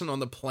person on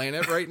the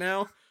planet right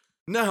now?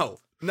 No.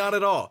 Not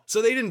at all.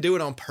 So they didn't do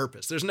it on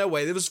purpose. There's no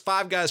way. There was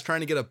 5 guys trying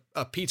to get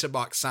a pizza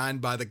box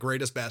signed by the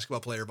greatest basketball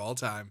player of all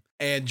time.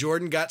 And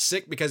Jordan got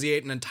sick because he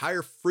ate an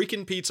entire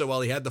freaking pizza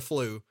while he had the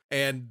flu.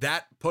 And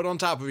that put on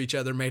top of each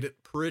other made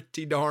it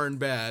pretty darn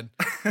bad.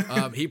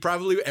 He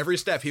probably, every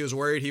step, he was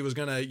worried he was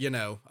going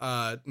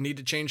to, need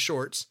to change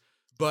shorts.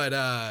 But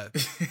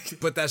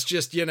that's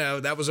just,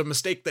 that was a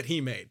mistake that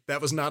he made. That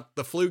was not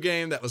the flu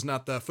game. That was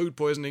not the food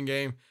poisoning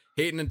game.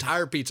 He ate an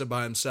entire pizza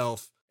by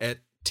himself at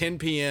 10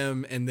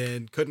 p.m. and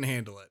then couldn't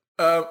handle it.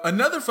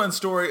 Another fun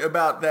story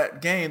about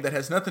that game that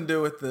has nothing to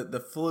do with the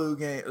flu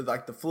game,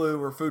 like the flu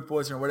or food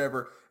poisoning or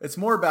whatever. It's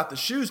more about the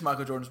shoes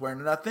Michael Jordan's wearing.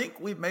 And I think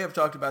we may have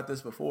talked about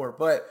this before,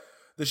 but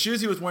the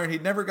shoes he was wearing, he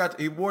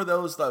wore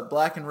those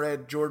black and red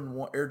Air Jordan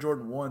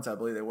 1s, I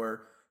believe they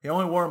were. He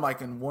only wore them like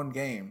in one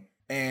game.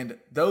 And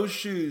those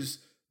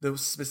shoes, the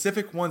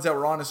specific ones that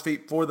were on his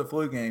feet for the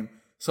flu game,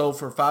 sold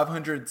for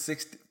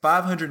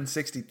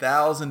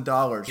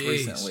 $560,000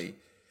 recently.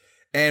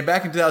 And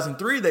back in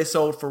 2003, they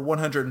sold for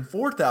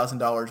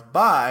 $104,000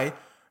 by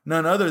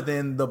none other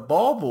than the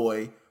ball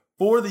boy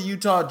for the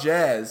Utah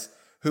Jazz,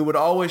 who would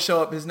always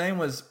show up. His name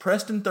was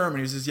Preston Thurman.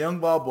 He was this young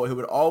ball boy who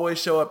would always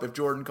show up if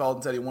Jordan called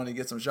and said he wanted to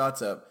get some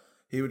shots up.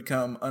 He would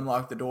come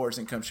unlock the doors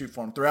and come shoot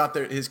for him throughout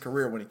his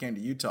career when he came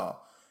to Utah.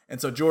 And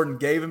so Jordan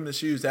gave him the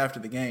shoes after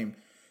the game.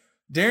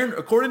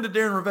 According to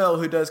Darren Ravel,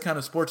 who does kind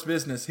of sports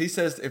business, he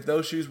says if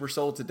those shoes were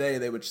sold today,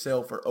 they would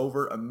sell for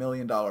over $1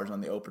 million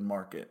on the open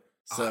market.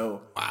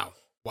 So Wow.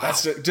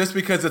 That's just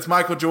because it's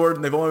Michael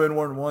Jordan. They've only been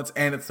worn once,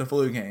 and it's the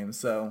flu game.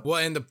 So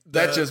and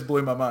that just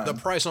blew my mind. The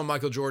price on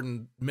Michael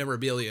Jordan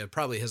memorabilia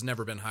probably has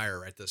never been higher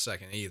right this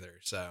second either.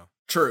 So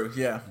true,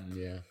 yeah.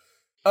 Yeah.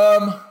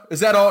 Is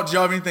that all? Do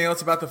y'all have anything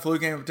else about the flu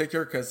game in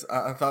particular? Because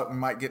I thought we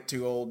might get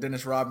to old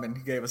Dennis Rodman.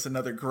 He gave us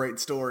another great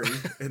story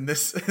in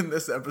this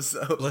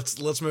episode.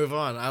 Let's move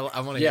on. I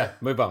want to. Yeah,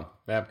 move on.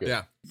 Yeah, good.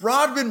 Yeah.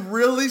 Rodman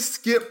really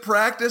skipped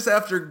practice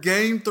after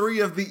Game 3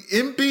 of the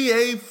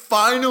NBA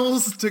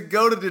Finals to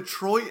go to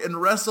Detroit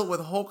and wrestle with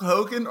Hulk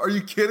Hogan. Are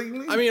you kidding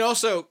me? I mean,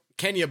 also,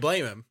 can you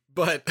blame him?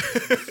 But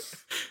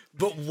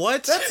but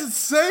what? That's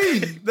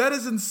insane. That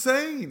is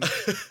insane.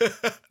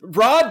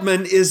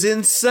 Rodman is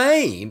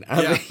insane.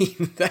 I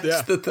mean,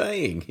 that's the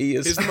thing.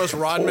 He's the most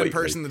Rodman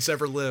person that's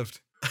ever lived.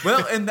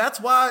 Well, and that's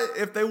why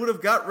if they would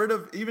have got rid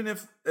of, even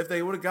if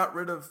they would have got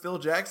rid of Phil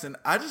Jackson,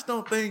 I just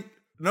don't think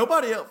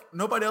nobody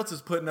else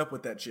is putting up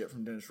with that shit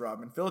from Dennis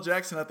Rodman. Phil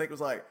Jackson, I think,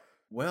 was like,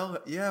 well,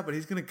 yeah, but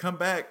he's going to come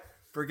back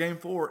for Game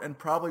 4 and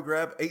probably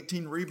grab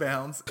 18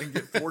 rebounds and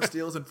get 4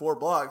 steals and 4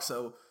 blocks.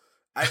 So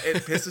it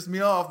pisses me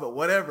off, but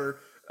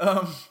whatever.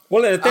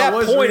 Well, at that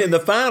point in the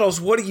finals,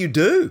 what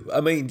do?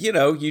 I mean, you're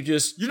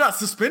not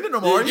suspending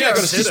them, are you? You're not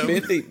going to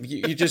suspend him.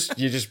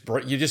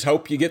 You just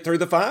hope you get through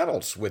the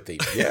finals with him.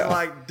 Yeah,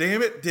 like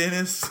damn it,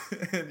 Dennis,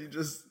 and you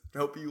just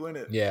hope you win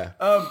it. Yeah.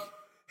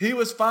 He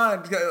was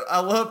fine. I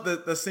love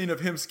the scene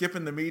of him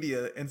skipping the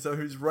media, and so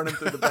he's running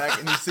through the back,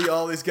 and you see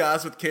all these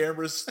guys with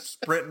cameras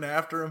sprinting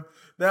after him.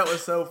 That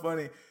was so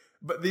funny.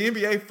 But the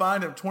NBA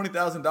fined him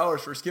 $20,000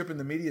 for skipping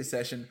the media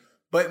session,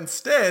 but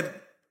instead,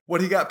 what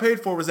he got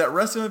paid for was that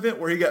wrestling event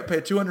where he got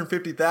paid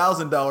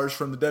 $250,000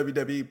 from the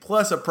WWE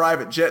plus a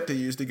private jet to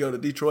use to go to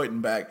Detroit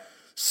and back.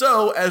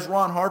 So, as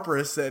Ron Harper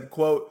has said,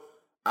 quote,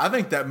 I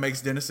think that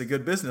makes Dennis a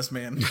good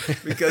businessman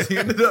because he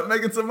ended up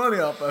making some money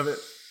off of it.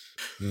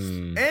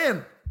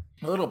 And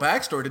a little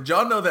backstory. Did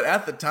y'all know that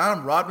at the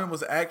time, Rodman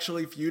was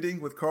actually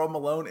feuding with Karl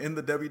Malone in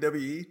the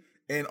WWE?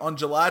 And on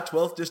July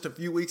 12th, just a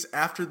few weeks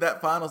after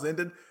that finals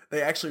ended,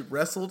 they actually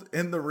wrestled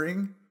in the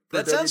ring.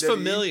 That sounds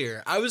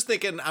familiar. I was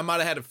thinking I might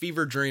have had a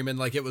fever dream and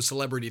like it was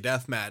Celebrity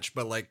Deathmatch,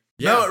 but like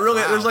no,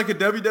 really, there's like a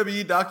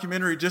WWE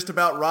documentary just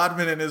about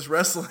Rodman and his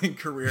wrestling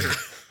career,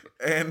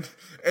 and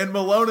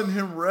Malone and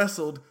him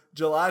wrestled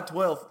July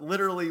 12th,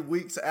 literally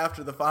weeks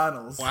after the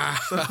finals. Wow,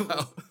 so,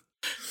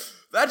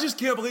 I just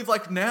can't believe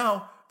like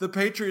now the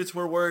Patriots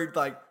were worried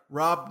like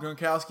Rob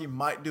Gronkowski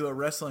might do a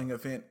wrestling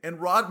event,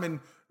 and Rodman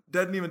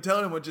doesn't even tell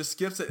anyone, just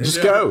skips it and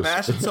just goes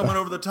bashing someone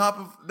over the top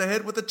of the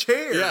head with a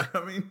chair. Yeah.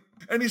 I mean,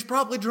 and he's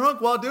probably drunk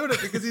while doing it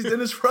because he's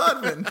Dennis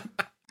Rodman.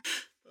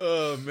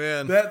 Oh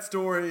man, that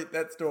story,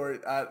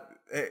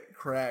 it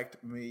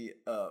cracked me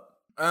up.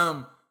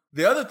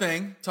 The other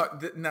thing,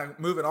 now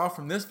moving off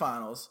from this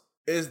finals,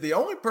 is the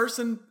only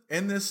person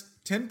in this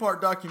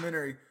 10-part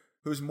documentary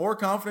who's more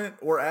confident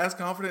or as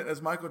confident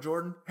as Michael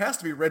Jordan has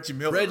to be Reggie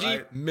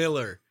Miller.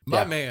 Miller,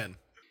 my man.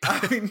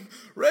 I mean,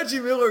 Reggie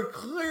Miller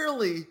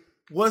clearly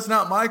was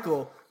not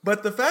Michael,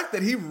 but the fact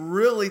that he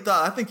really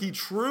thought, I think he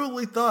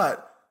truly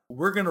thought,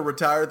 we're going to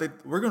retire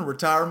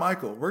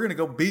Michael. We're going to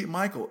go beat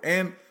Michael.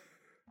 And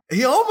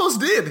he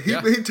almost did. He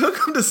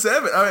took him to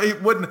 7. I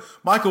mean,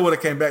 Michael would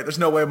have came back. There's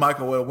no way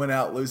Michael would have went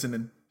out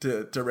losing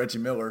to Reggie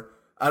Miller.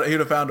 He'd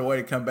have found a way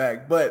to come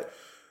back. But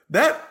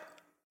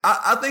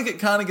I think it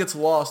kind of gets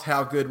lost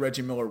how good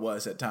Reggie Miller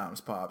was at times,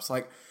 Pops.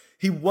 Like,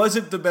 he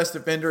wasn't the best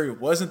defender. He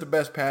wasn't the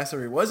best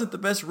passer. He wasn't the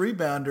best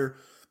rebounder.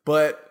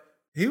 But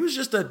he was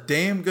just a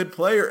damn good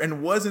player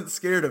and wasn't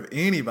scared of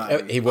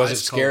anybody. He wasn't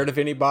scared of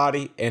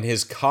anybody, and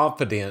his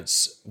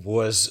confidence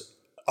was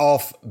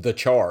off the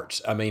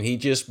charts. I mean, he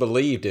just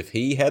believed if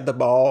he had the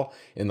ball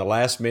in the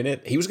last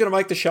minute, he was going to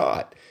make the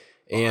shot.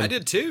 And I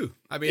did too.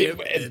 I mean,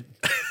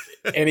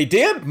 and he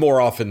did more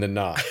often than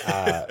not.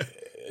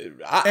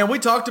 And we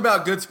talked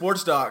about good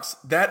sports docs.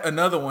 That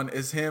another one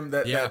is him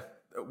that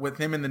with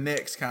him in the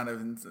Knicks kind of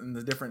and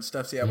the different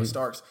stuff he had with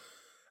Starks.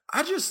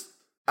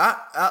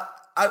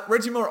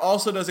 Reggie Miller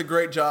also does a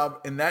great job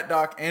in that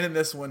doc and in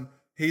this one.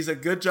 He's a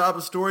good job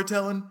of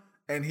storytelling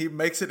and he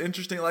makes it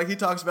interesting like he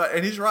talks about.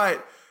 And he's right.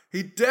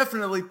 He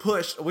definitely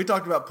pushed. We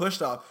talked about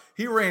pushed off.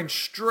 He ran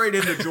straight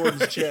into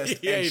Jordan's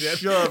chest and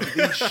shoved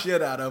the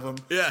shit out of him.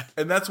 Yeah.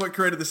 And that's what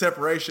created the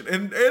separation.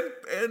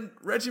 And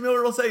Reggie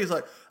Miller will say, he's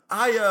like,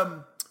 I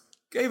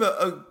gave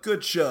a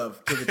good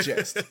shove to the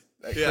chest.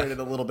 That created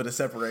a little bit of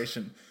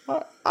separation.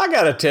 I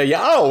got to tell you,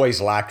 I always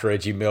liked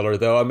Reggie Miller,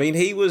 though. I mean,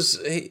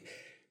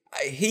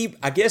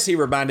 I guess he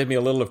reminded me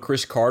a little of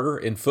Chris Carter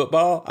in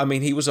football. I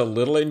mean, he was a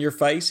little in your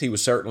face. He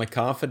was certainly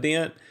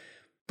confident.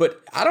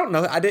 But I don't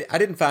know. I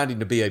didn't find him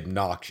to be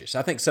obnoxious.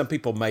 I think some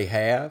people may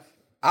have.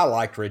 I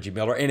liked Reggie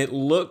Miller, and it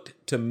looked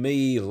to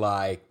me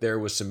like there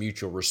was some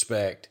mutual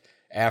respect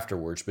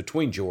afterwards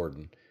between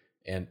Jordan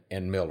and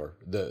Miller.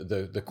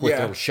 The quick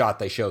little shot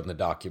they showed in the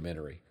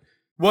documentary.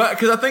 Well,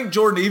 because I think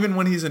Jordan, even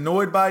when he's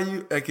annoyed by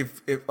you, like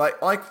if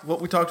like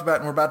what we talked about,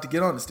 and we're about to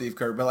get on to Steve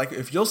Kerr, but like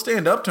if you'll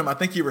stand up to him, I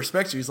think he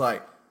respects you. He's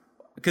like,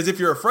 because if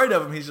you're afraid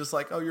of him, he's just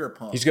like, oh, you're a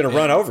punk. He's going to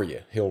run over you.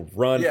 He'll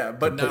run. Yeah,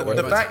 but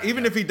the fact,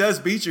 even if he does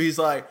beat you, he's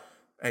like,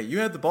 hey, you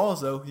had the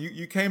balls though.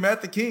 You came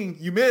at the king.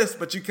 You missed,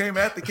 but you came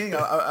at the king.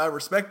 I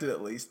respect it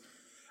at least.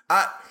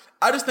 I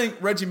just think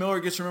Reggie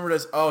Miller gets remembered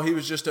as, oh, he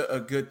was just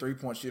a good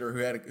 3-point shooter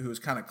who was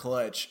kind of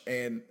clutch.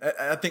 And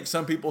I think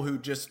some people who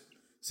just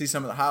see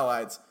some of the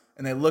highlights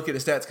and they look at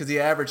his stats because he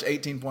averaged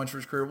 18 points for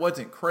his career,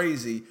 wasn't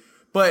crazy.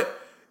 But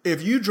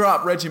if you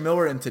drop Reggie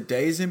Miller in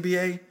today's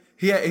NBA,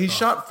 he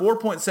shot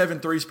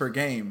 4.7 threes per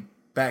game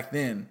back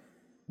then.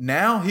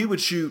 Now he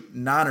would shoot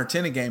 9 or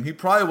 10 a game. He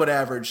probably would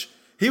average.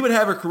 He would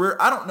have a career.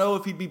 I don't know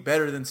if he'd be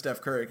better than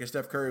Steph Curry because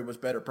Steph Curry was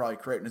better probably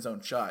creating his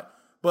own shot.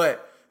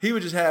 But he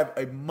would just have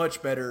a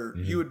much better.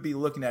 You would be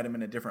looking at him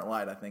in a different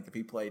light, I think, if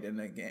he played in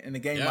a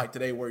game like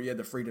today where you had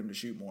the freedom to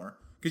shoot more.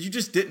 Because you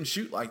just didn't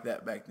shoot like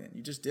that back then.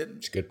 You just didn't.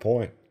 It's a good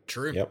point.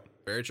 True. Yep.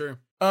 Very true.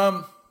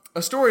 A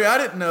story I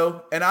didn't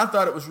know, and I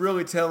thought it was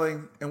really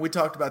telling, and we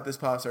talked about this,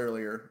 Pops,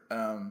 earlier.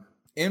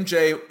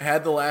 MJ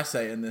had the last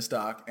say in this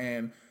doc,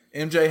 and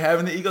MJ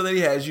having the ego that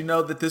he has, you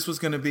know that this was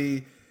going to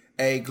be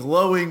a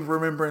glowing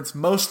remembrance,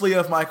 mostly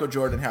of Michael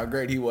Jordan, how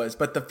great he was.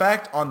 But the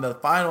fact on the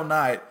final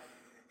night,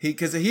 he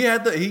got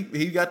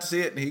to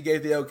see it, and he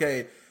gave the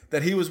okay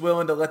that he was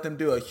willing to let them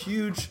do a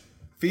huge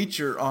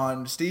feature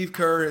on Steve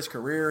Kerr, his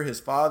career, his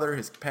father,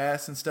 his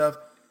past and stuff,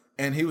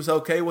 and he was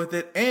okay with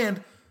it.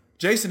 And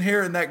Jason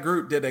Hare and that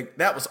group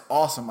that was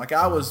awesome. Like,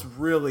 I was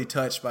really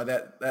touched by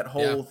that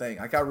whole thing.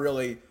 Like, I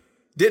really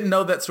didn't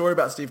know that story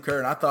about Steve Kerr,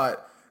 and I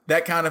thought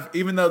that kind of,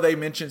 even though they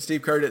mentioned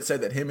Steve Kerr that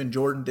said that him and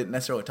Jordan didn't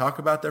necessarily talk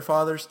about their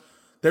fathers,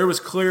 there was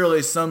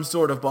clearly some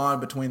sort of bond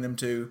between them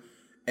two.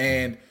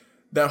 And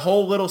that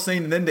whole little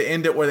scene, and then to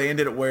end it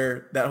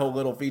where that whole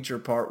little feature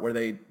part where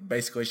they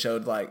basically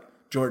showed, like,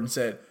 Jordan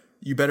said,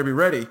 you better be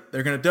ready.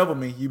 They're going to double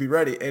me. You be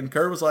ready. And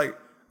Kerr was like,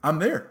 I'm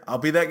there. I'll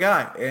be that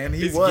guy. And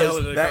he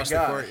was that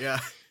guy. Court,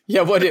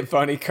 Yeah, wasn't it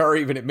funny? Kerr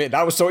even admitted,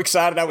 I was so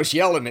excited I was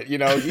yelling it. You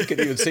know, you could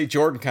even see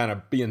Jordan kind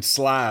of being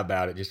sly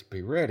about it. Just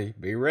be ready,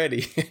 be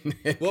ready.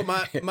 Well,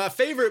 my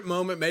favorite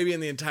moment maybe in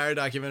the entire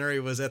documentary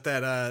was at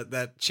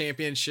that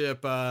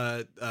championship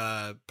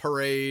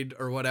parade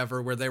or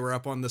whatever, where they were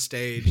up on the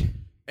stage,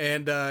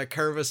 and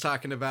Kerr was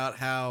talking about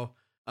how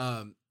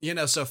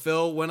so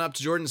Phil went up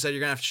to Jordan and said, you're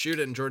gonna have to shoot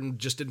it, and Jordan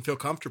just didn't feel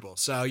comfortable.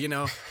 So,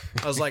 I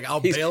was like,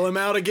 I'll bail him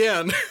out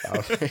again.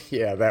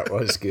 Yeah, that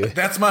was good.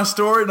 That's my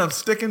story, and I'm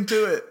sticking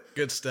to it.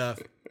 Good stuff.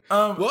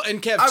 Well,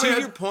 and Kev, to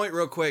your point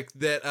real quick,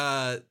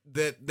 that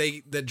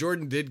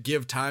Jordan did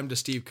give time to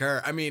Steve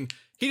Kerr. I mean,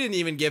 he didn't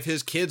even give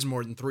his kids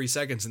more than 3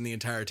 seconds in the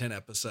entire 10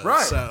 episodes.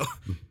 Right. So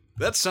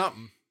that's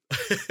something.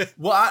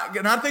 Well,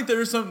 I think there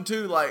is something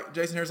too. Like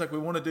Jason Harris, like, we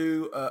want to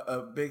do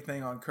a big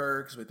thing on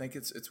Kerr because we think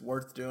it's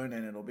worth doing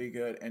and it'll be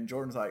good. And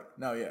Jordan's like,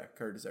 no, yeah,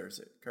 Kerr deserves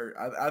it. Kerr,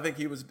 I think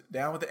he was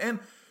down with it. And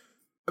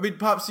I mean,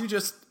 Pops,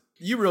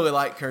 you really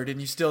like Kerr, didn't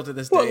you? Still to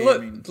this day.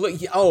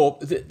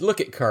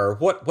 Look at Kerr.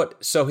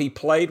 What? So he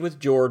played with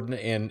Jordan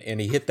and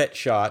he hit that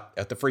shot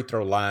at the free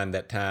throw line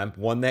that time,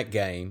 won that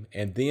game,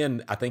 and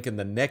then I think in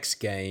the next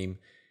game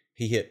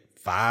he hit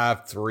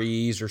 5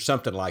 threes or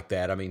something like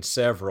that. I mean,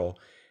 several.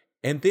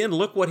 And then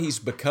look what he's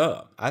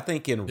become. I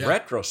think in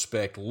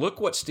retrospect,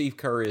 look what Steve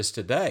Kerr is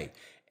today.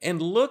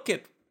 And look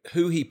at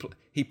who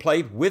he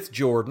played with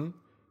Jordan,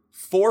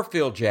 for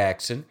Phil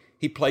Jackson.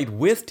 He played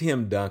with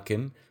Tim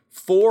Duncan,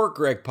 for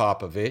Greg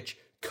Popovich,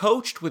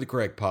 coached with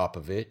Greg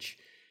Popovich,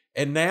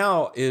 and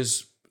now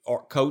is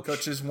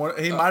coaches one.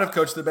 He might have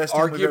coached the best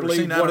team we've ever arguably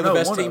seen. one of the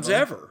best teams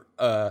ever.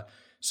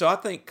 So I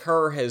think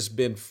Kerr has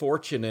been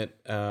fortunate.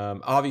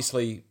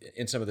 Obviously,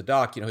 in some of the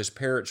doc, his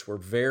parents were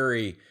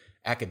very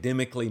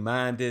academically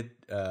minded,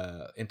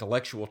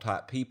 intellectual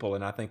type people.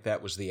 And I think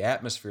that was the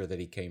atmosphere that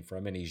he came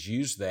from. And he's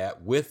used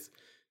that with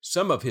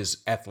some of his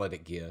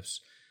athletic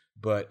gifts.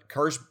 But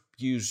Kerr's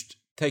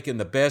taken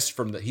the best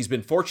from he's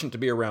been fortunate to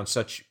be around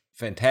such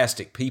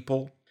fantastic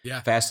people,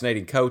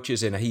 fascinating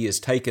coaches. And he has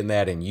taken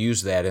that and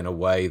used that in a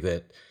way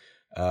that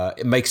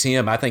it makes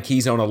him, I think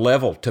he's on a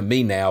level to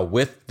me now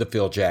with the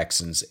Phil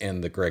Jacksons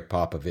and the Greg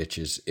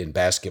Popoviches in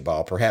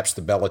basketball, perhaps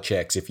the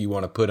Belichicks, if you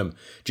want to put them,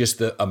 just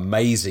the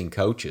amazing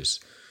coaches.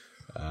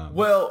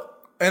 Well,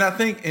 and I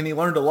think, and he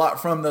learned a lot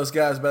from those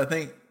guys, but I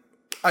think,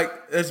 like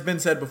it's been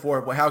said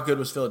before, well, how good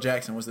was Phil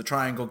Jackson? Was the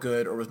triangle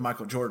good or was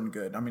Michael Jordan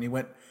good? I mean,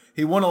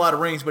 he won a lot of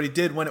rings, but he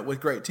did win it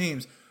with great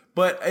teams.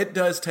 But it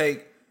does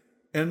take,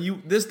 and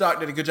this doc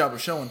did a good job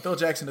of showing, Phil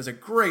Jackson does a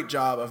great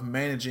job of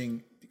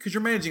managing, because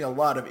you're managing a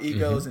lot of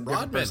egos and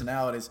different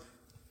personalities.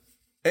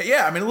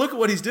 Yeah, I mean, look at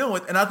what he's dealing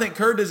with. And I think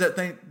Kerr did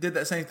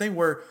that same thing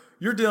where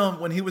you're dealing,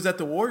 when he was at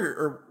the Warriors,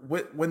 or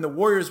when the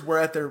Warriors were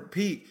at their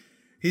peak,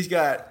 he's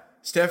got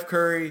Steph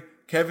Curry,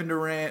 Kevin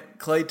Durant,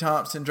 Klay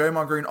Thompson,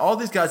 Draymond Green. All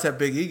these guys have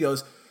big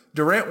egos.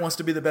 Durant wants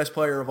to be the best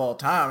player of all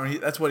time.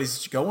 And that's what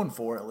he's going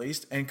for, at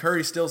least. And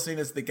Curry's still seen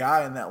as the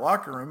guy in that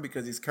locker room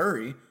because he's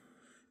Curry.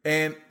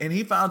 And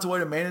he finds a way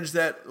to manage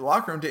that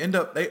locker room to end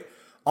up, they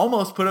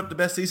almost put up the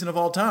best season of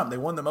all time. They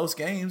won the most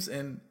games,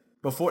 and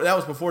that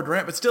was before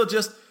Durant, but still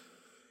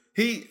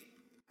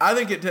I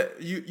think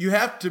you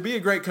have to be a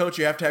great coach,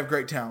 you have to have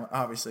great talent,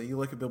 obviously. You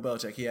look at Bill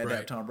Belichick, he had to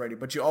have Tom Brady,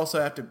 but you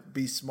also have to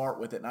be smart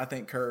with it. And I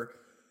think Kerr,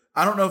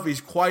 I don't know if he's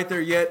quite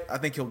there yet. I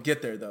think he'll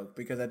get there, though,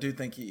 because I do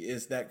think he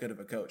is that good of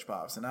a coach,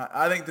 Pops. And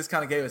I think this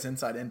kind of gave us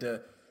insight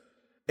into,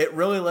 it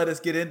really let us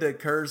get into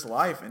Kerr's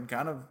life and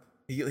kind of,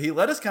 he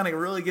let us kind of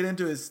really get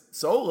into his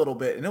soul a little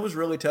bit, and it was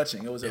really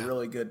touching. It was a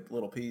really good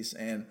little piece.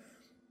 And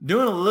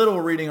doing a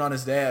little reading on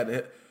his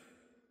dad,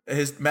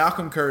 his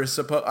Malcolm Kerr is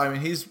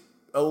he's,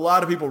 a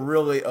lot of people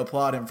really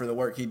applaud him for the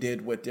work he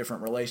did with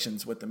different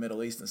relations with the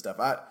Middle East and stuff.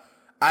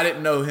 I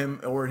didn't know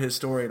him or his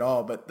story at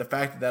all, but the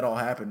fact that all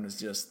happened was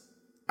just,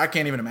 I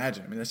can't even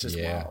imagine. I mean, that's just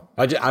wild.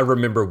 I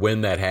remember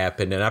when that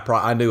happened, and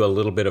I knew a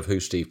little bit of who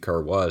Steve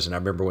Kerr was, and I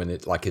remember when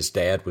his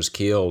dad was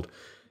killed,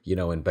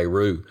 in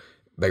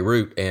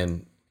Beirut,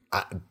 and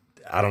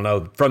I don't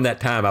know, from that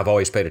time I've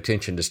always paid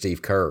attention to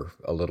Steve Kerr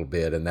a little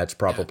bit, and that's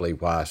probably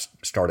why I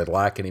started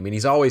liking him. And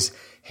he's always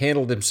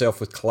handled himself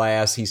with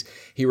class.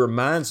 He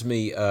reminds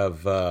me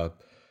of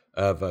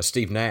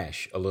Steve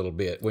Nash a little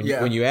bit. When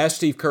you ask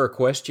Steve Kerr a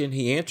question,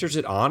 he answers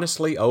it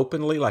honestly,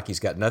 openly, like he's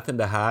got nothing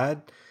to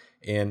hide.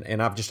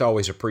 And I've just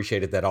always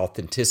appreciated that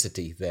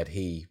authenticity that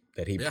he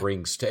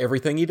brings to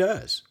everything he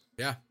does.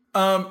 Yeah.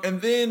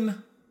 And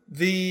then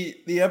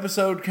the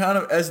episode kind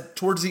of, as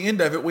towards the end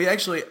of it, we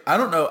actually, I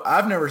don't know,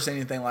 I've never seen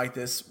anything like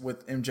this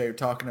with MJ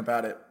talking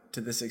about it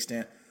to this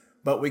extent,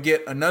 but we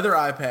get another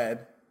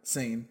iPad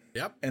scene.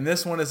 Yep. And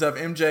this one is of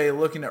MJ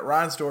looking at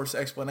Reinsdorf's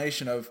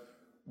explanation of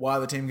why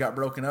the team got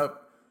broken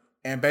up.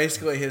 And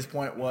basically his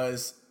point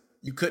was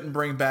you couldn't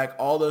bring back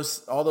all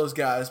those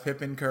guys,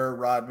 Pippen, Kerr,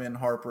 Rodman,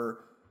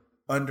 Harper,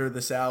 under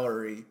the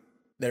salary.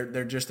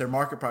 They're just, their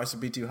market price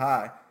would be too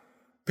high.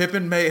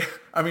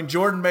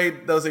 Jordan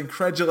made those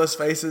incredulous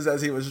faces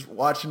as he was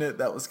watching it.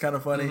 That was kind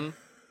of funny. Mm-hmm.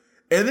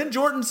 And then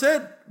Jordan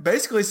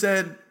basically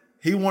said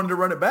he wanted to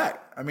run it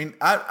back. I mean,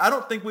 I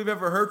don't think we've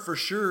ever heard for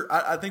sure.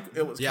 I think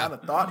it was kind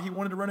of thought he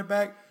wanted to run it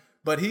back,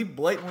 but he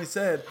blatantly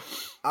said,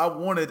 I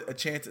wanted a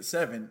chance at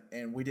 7,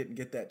 and we didn't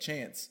get that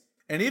chance.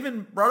 And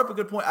even brought up a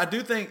good point. I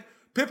do think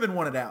Pippen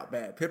wanted out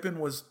bad. Pippen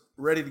was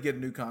ready to get a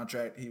new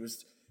contract.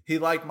 He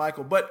liked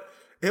Michael, but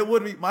it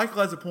would be,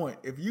 Michael has a point.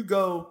 If you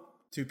go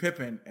to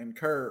Pippen and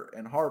Kerr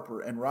and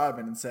Harper and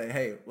Rodman and say,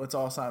 hey, let's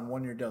all sign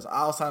 1-year deals.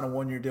 I'll sign a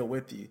 1-year deal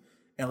with you,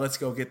 and let's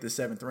go get the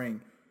 7th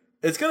ring.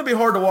 It's going to be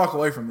hard to walk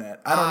away from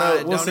that.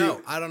 I don't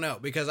know. I don't know,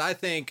 because I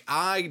think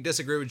I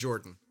disagree with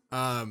Jordan.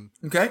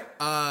 Okay.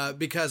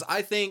 Because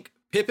I think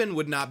Pippen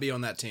would not be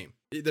on that team.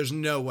 There's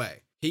no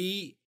way.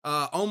 He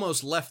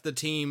almost left the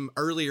team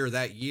earlier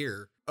that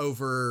year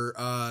over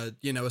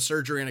a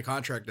surgery and a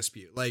contract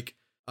dispute. Like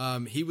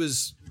he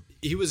was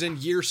in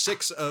year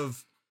 6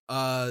 of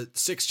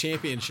 6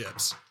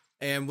 championships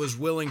and was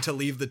willing to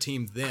leave the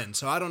team then.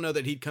 So I don't know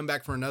that he'd come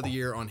back for another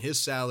year on his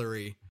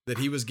salary that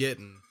he was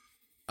getting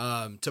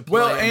to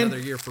play another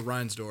year for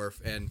Reinsdorf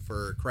and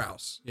for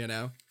Krause,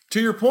 To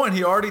your point,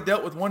 he already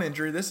dealt with one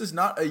injury. This is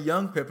not a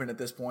young Pippen at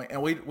this point.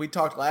 And we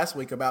talked last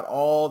week about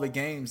all the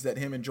games that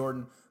him and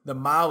Jordan, the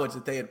mileage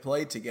that they had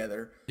played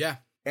together. Yeah.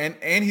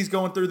 And he's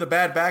going through the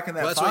bad back in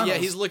that finals.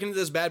 He's looking at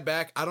this bad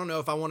back. I don't know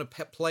if I want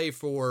to play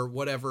for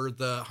whatever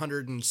the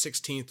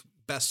 116th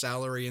best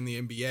salary in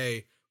the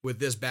NBA with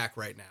this back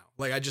right now.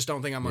 Like, I just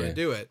don't think I'm going to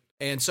do it.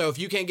 And so if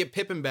you can't get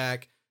Pippen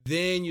back,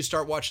 then you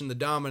start watching the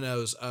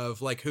dominoes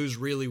of like who's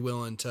really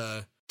willing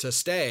to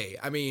stay.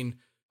 I mean,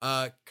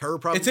 Kerr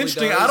probably It's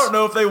interesting. does. I don't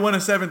know if they win a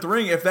 7th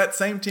ring if that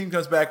same team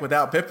comes back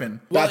without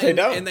Pippen. Well, they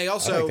don't. And they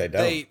also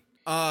they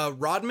don't.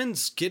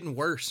 Rodman's getting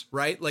worse,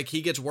 right? Like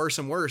he gets worse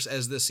and worse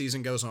as this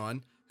season goes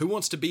on. who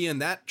wants to be in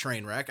that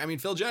train wreck? I mean,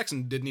 Phil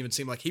Jackson didn't even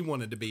seem like he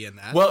wanted to be in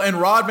that. Well, and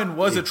Rodman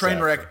was a train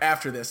wreck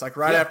after this. Like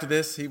after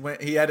this,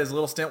 he had his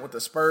little stint with the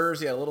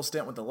Spurs. He had a little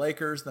stint with the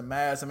Lakers, the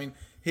Mavs. I mean,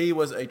 he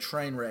was a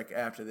train wreck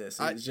after this.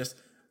 It was just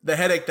the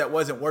headache that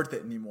wasn't worth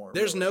it anymore.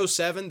 There's no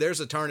 7. There's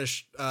a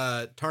tarnished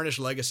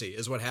legacy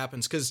is what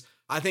happens, because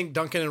I think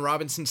Duncan and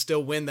Robinson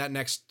still win that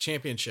next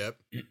championship.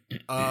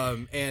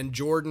 And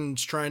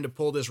Jordan's trying to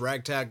pull this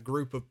ragtag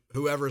group of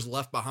whoever's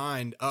left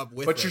behind up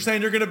with But you're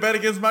saying you're going to bet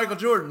against Michael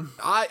Jordan.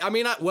 I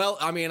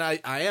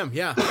am.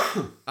 Yeah,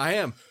 I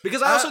am.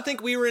 Because I also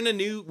think we were in a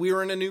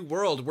new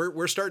world.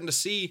 We're starting to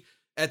see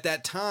at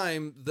that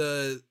time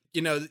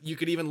you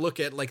could even look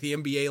at like the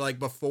NBA like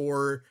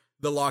before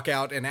the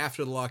lockout and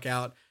after the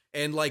lockout,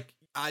 and like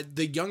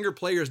the younger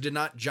players did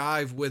not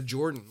jive with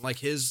Jordan. Like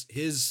his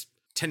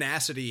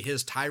tenacity,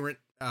 his tyrant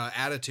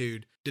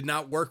attitude did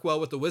not work well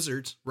with the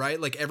Wizards, right?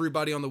 Like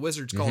everybody on the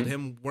Wizards called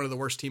him one of the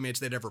worst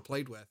teammates they'd ever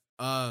played with.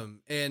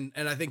 And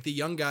I think the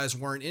young guys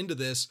weren't into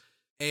this.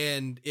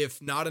 And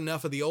if not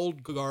enough of the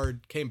old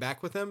guard came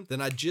back with him, then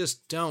I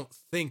just don't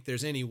think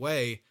there's any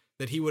way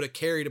that he would have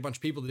carried a bunch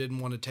of people that didn't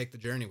want to take the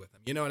journey with him.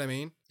 You know what I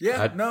mean?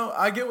 Yeah,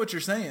 I get what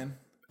you're saying.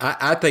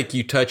 I think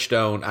you touched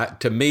on,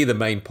 to me, the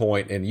main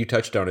point, and you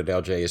touched on it,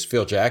 LJ, is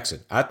Phil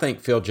Jackson. I think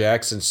Phil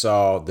Jackson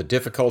saw the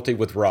difficulty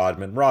with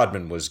Rodman.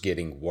 Rodman was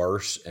getting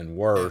worse and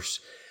worse.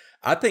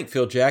 I think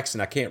Phil Jackson,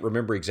 I can't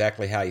remember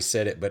exactly how he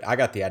said it, but I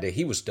got the idea.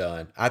 He was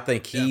done. I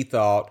think he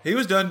thought... He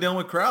was done dealing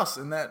with Krause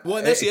in that... Well,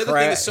 and that's the other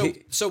thing is,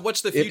 so what's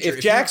the future? If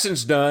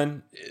Jackson's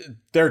done,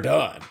 they're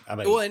done. I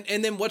mean... Well,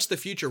 and then what's the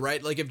future,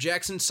 right? Like if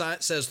Jackson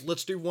says,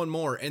 let's do one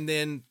more, and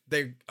then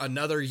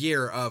another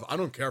year of, I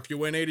don't care if you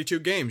win 82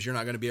 games, you're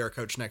not going to be our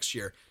coach next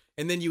year.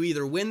 And then you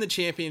either win the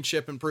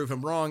championship and prove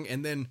him wrong,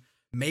 and then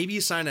maybe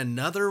sign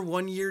another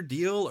 1-year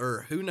deal,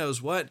 or who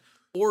knows what,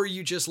 or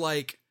you just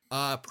like...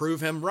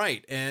 prove him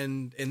right,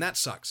 and that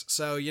sucks.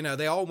 So,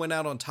 they all went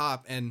out on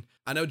top, and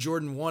I know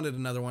Jordan wanted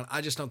another one. I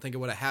just don't think it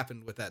would have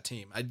happened with that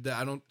team. I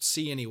don't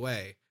see any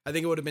way. I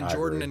think it would have been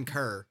Jordan and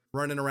Kerr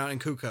running around,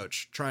 and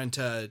Kukoc trying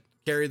to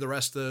carry the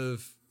rest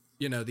of,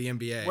 the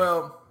NBA.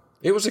 Well,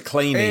 it was a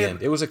clean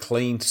end. It was a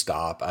clean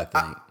stop, I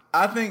think.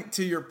 I think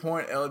to your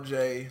point,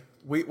 LJ,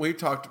 we've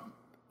talked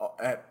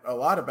a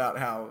lot about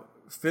how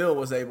Phil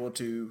was able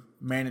to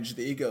manage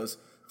the egos.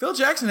 Phil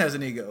Jackson has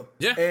an ego.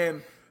 Yeah.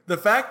 And the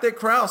fact that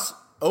Krause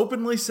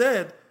openly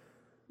said,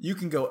 you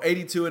can go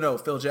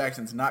 82-0, Phil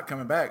Jackson's not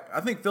coming back. I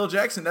think Phil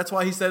Jackson, that's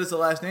why he said it's the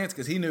last dance,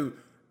 because he knew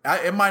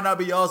it might not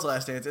be y'all's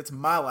last dance. It's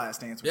my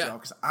last dance with y'all,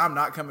 because I'm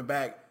not coming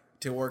back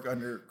to work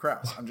under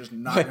Krause. I'm just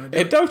not going to do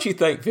it. And don't you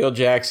think Phil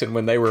Jackson,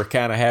 when they were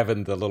kind of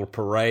having the little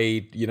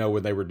parade,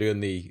 when they were doing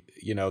the,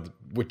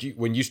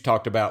 when you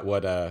talked about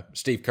what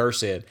Steve Kerr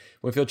said,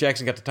 when Phil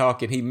Jackson got to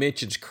talking, he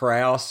mentions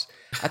Krause.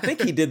 I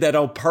think he did that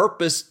on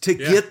purpose to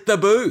get the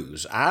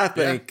booze. I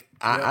think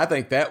I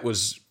think that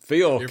was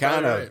Phil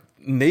kind of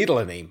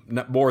needling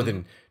him more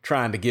than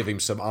trying to give him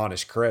some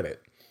honest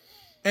credit.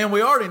 And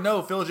we already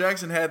know Phil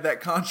Jackson had that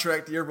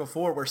contract the year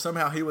before where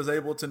somehow he was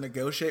able to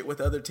negotiate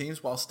with other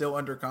teams while still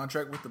under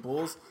contract with the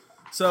Bulls.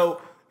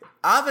 So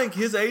I think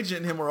his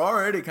agent and him were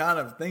already kind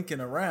of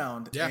thinking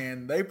around,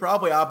 and they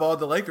probably eyeballed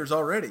the Lakers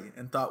already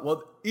and thought,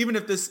 well, even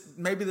if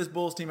maybe this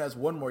Bulls team has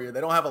one more year,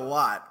 they don't have a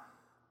lot,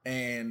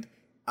 and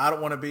I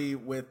don't want to be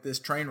with this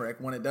train wreck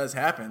when it does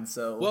happen.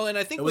 So, well, and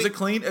I think it was a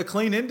clean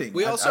ending.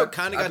 We also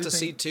kind of got to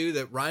see too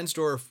that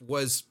Reinsdorf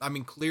was,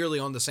 clearly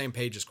on the same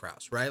page as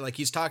Krause, right? Like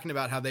he's talking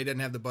about how they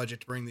didn't have the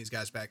budget to bring these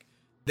guys back.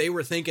 They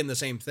were thinking the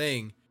same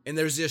thing, and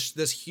there's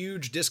this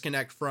huge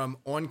disconnect from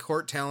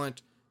on-court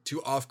talent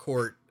to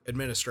off-court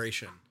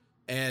administration,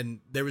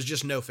 and there was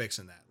just no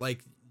fixing that.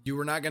 Like you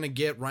were not going to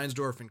get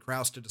Reinsdorf and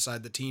Krause to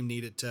decide the team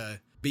needed to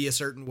be a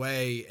certain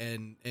way,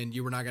 and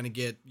you were not going to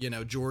get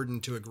Jordan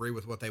to agree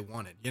with what they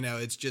wanted.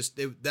 It's just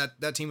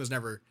that team was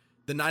never,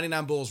 the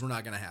 99 Bulls were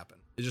not going to happen.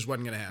 It just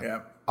wasn't going to happen.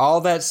 Yeah. All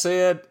that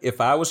said,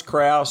 if I was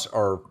Krause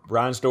or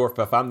Reinsdorf,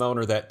 if I'm the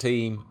owner of that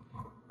team,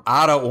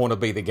 I don't want to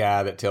be the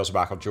guy that tells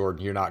Michael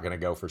Jordan you're not going to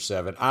go for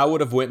 7. I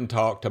would have went and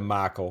talked to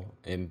Michael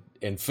and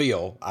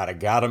Phil. I'd have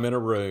got them in a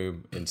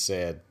room and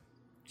said,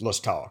 let's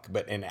talk.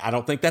 And I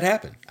don't think that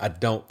happened. I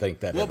don't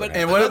think that happened.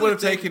 And what it would have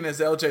taken is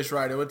LJ's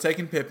right. It would have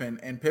taken Pippen,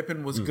 and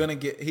Pippen was going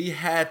to he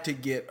had to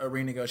get a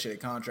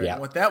renegotiated contract. Yeah.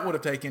 And what that would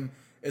have taken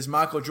is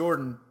Michael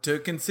Jordan to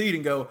concede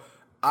and go,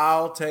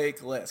 I'll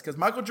take less. Because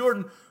Michael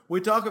Jordan,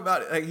 we talk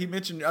about it, like he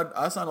mentioned,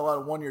 I signed a lot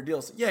of 1-year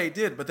deals. Yeah, he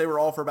did, but they were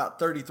all for about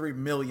 $33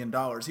 million.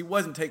 He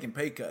wasn't taking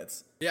pay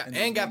cuts. Yeah,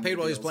 and got paid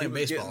while he was playing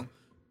baseball.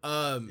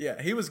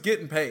 He was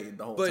getting paid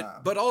the whole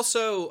time. But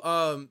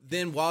also,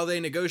 then while they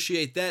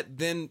negotiate that,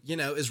 then,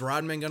 is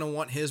Rodman going to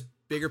want his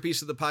bigger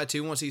piece of the pie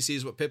too once he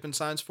sees what Pippen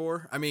signs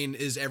for? I mean,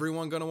 is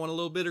everyone going to want a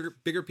little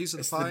bigger piece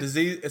of the pie?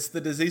 It's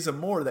the disease of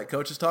more that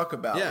coaches talk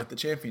about with the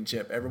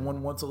championship.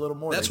 Everyone wants a little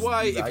more. That's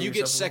why if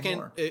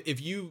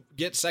you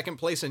get second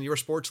place in your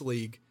sports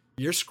league,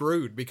 you're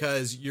screwed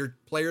because your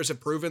players have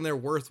proven they're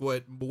worth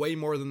way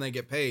more than they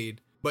get paid,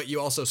 but you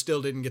also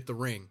still didn't get the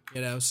ring,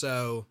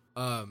 So,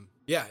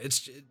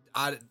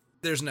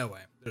 there's no way.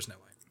 There's no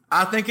way.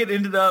 I think it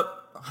ended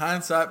up,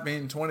 hindsight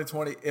being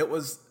 2020, it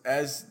was,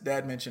 as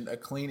Dad mentioned, a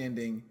clean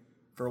ending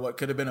for what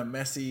could have been a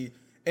messy.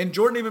 And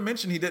Jordan even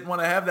mentioned he didn't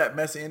want to have that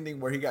messy ending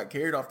where he got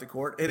carried off the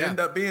court. It ended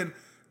up being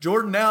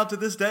Jordan now to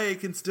this day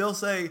can still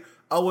say,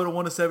 I would have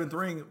won a 7th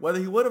ring, whether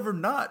he would have or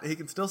not. He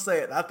can still say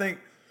it. I think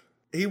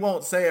he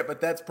won't say it, but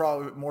that's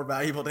probably more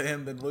valuable to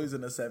him than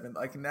losing a 7th.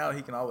 Like now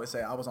he can always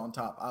say, I was on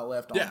top. I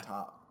left on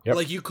top. Yep.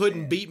 Like you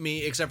couldn't beat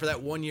me except for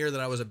that 1 year that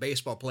I was a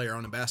baseball player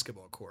on a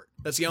basketball court.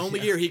 That's the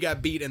only year he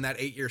got beat in that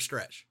 8-year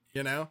stretch,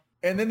 you know?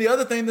 And then the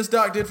other thing this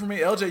doc did for me,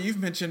 LJ, you've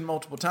mentioned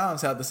multiple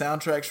times how the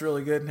soundtrack's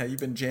really good and how you've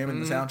been jamming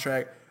the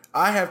soundtrack.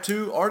 I have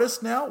 2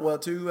 artists now.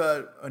 Well,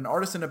 an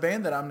artist in a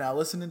band that I'm now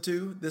listening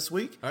to this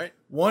week. All right.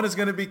 One is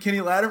going to be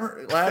Kenny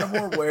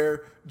Lattimore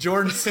where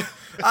Jordan's.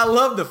 I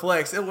love the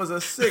flex. It was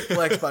a sick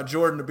flex by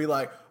Jordan to be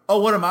like,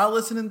 oh, what am I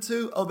listening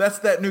to? Oh, that's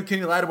that new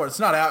Kenny Lattimore. It's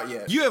not out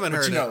yet. You haven't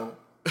heard it.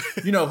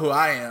 You know who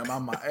I am.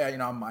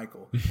 I'm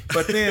Michael.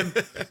 But then,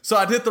 so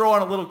I did throw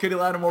on a little Kenny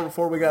Lattimore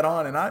before we got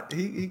on, and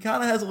he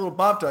kind of has a little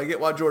bop to it. I get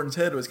why Jordan's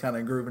head was kind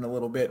of grooving a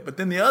little bit. But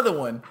then the other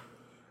one,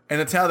 and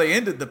it's how they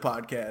ended the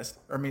podcast.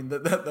 I mean,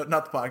 not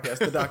the podcast,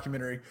 the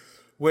documentary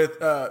with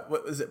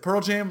what is it?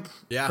 Pearl Jam.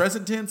 Yeah.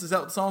 Present tense. Is that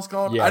what the song's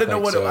called? Yeah, I didn't know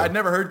what so. I'd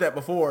never heard that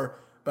before.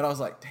 But I was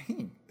like,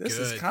 dang, this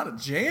is kind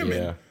of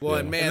jamming. Yeah. Well,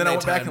 and man, and then I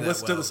went back and timed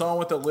listened that to the song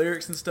with the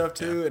lyrics and stuff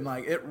too, and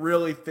like it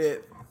really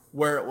fit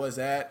where it was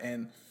at.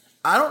 And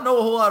I don't know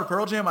a whole lot of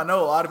Pearl Jam. I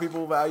know a lot of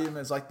people value him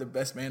as like the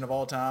best band of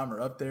all time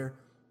or up there.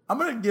 I'm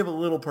gonna give a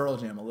little Pearl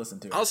Jam a listen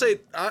to. I'll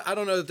say I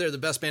don't know that they're the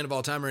best band of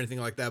all time or anything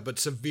like that, but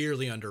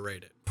severely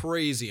underrated,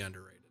 crazy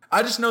underrated.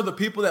 I just know the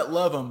people that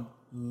love them.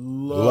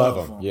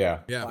 Love them.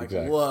 Yeah, like,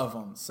 exactly. love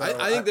them. So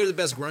I think they're the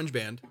best grunge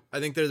band. I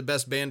think they're the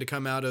best band to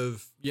come out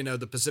of, you know,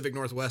 the Pacific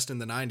Northwest in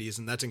the 90s,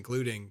 and that's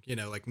including, you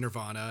know, like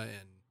Nirvana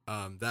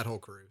and that whole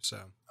crew. So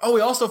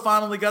we also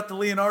finally got the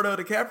Leonardo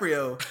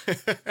DiCaprio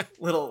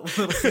little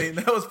scene.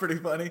 That was pretty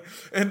funny.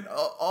 And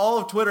all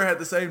of Twitter had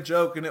the same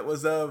joke, and it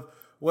was of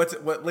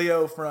what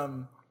Leo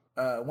from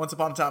Once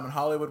Upon a Time in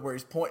Hollywood, where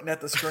he's pointing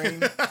at the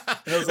screen. And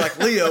it was like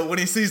Leo when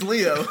he sees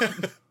Leo.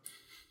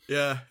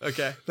 yeah,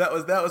 okay. That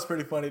was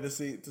pretty funny to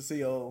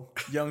see old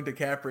young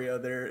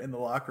DiCaprio there in the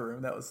locker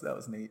room. That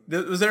was neat.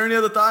 Was there any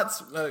other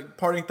thoughts,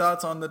 parting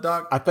thoughts on the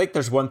doc? I think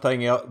there's one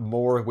thing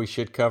more we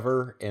should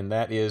cover, and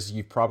that is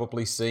you've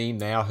probably seen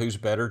now who's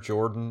better,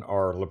 Jordan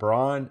or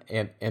LeBron.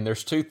 And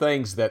there's 2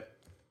 things that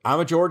I'm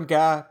a Jordan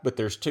guy, but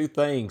there's 2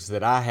 things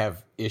that I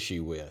have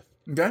issue with.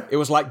 Okay. It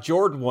was like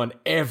Jordan won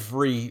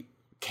every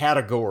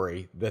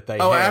category that they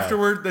had.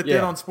 Afterward they did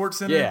on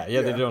SportsCenter? Yeah,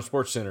 they did on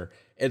SportsCenter.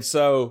 And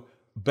so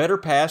better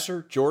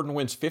passer, Jordan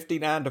wins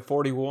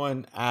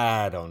 59-41.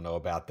 I don't know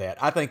about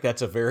that. I think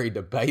that's a very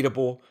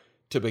debatable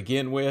to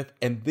begin with.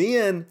 And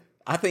then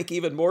I think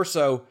even more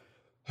so,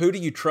 who do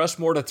you trust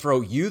more to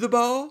throw you the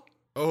ball?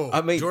 Oh,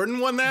 I mean, Jordan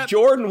won that?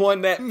 Jordan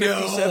won that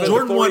 57-43.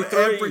 Jordan won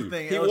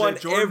everything. He LJ. won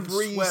Jordan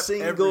every swept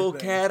single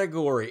everything.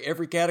 category,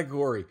 every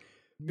category.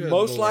 Good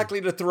Most Lord.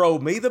 likely to throw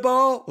me the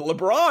ball?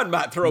 LeBron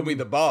might throw me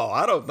the ball.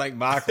 I don't think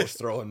Michael's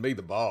throwing me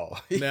the ball.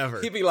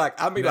 Never. He'd be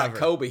like, I'd be like Never.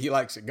 Kobe. He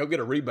likes to go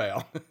get a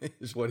rebound,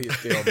 is what he'd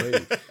tell me.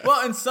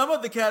 Well, in some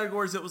of the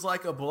categories, it was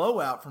like a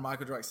blowout for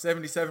Michael Jordan, like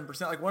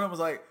 77%. Like one of them was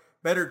like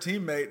better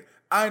teammate.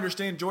 I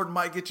understand Jordan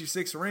might get you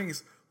 6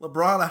 rings.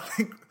 LeBron, I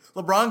think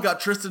LeBron got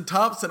Tristan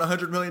Thompson a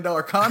 $100 million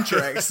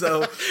contract.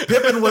 So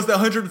Pippen was the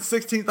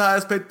 116th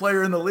highest paid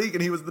player in the league,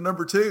 and he was the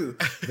number 2.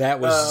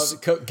 That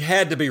was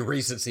had to be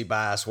recency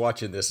bias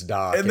watching this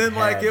doc. And then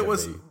like had it to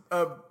was be.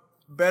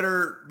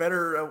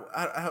 better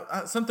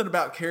something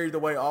about carry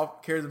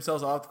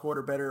themselves off the court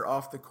or better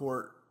off the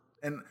court.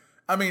 And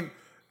I mean,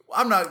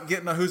 I'm not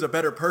getting a who's a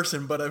better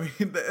person, but I mean,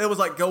 it was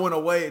like going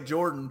away at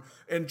Jordan,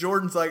 and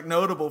Jordan's like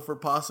notable for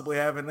possibly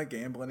having a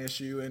gambling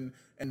issue and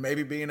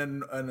maybe being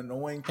an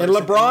annoying person.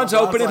 And LeBron's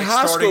opening like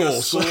high starting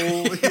a schools.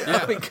 school.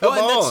 Yeah. I mean, come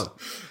on.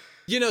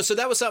 You know, so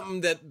that was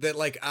something that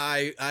like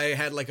I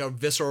had like a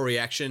visceral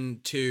reaction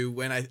to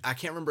when I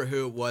can't remember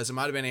who it was. It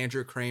might have been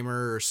Andrew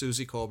Kramer or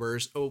Susie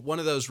Kolbers. One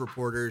of those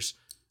reporters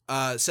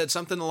said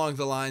something along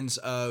the lines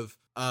of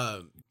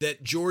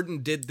that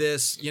Jordan did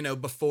this, you know,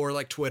 before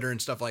like Twitter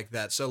and stuff like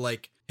that. So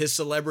like his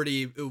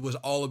celebrity, it was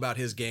all about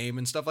his game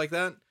and stuff like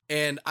that.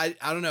 And I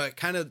don't know, it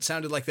kind of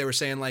sounded like they were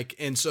saying like,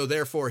 and so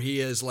therefore he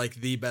is like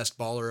the best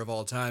baller of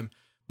all time.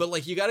 But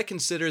like, you got to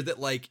consider that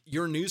like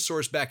your news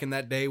source back in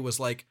that day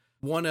was like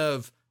one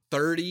of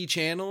 30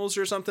 channels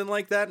or something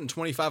like that. And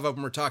 25 of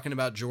them were talking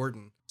about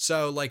Jordan.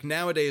 So like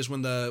nowadays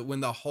when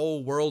the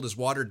whole world is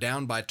watered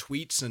down by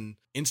tweets and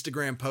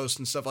Instagram posts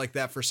and stuff like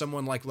that, for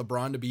someone like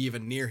LeBron to be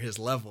even near his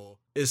level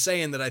is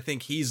saying that I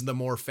think he's the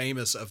more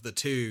famous of the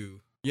two.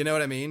 You know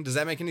what I mean? Does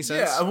that make any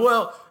sense? Yeah,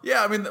 well,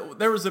 yeah, I mean,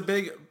 there was a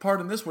big part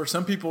in this where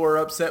some people were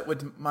upset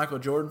with Michael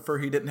Jordan for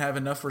he didn't have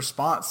enough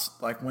response,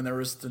 like when there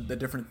was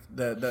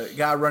the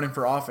guy running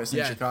for office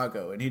in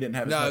Chicago, and he didn't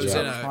have as much it was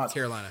in response.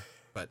 Carolina,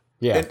 but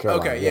Yeah.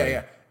 Carolina,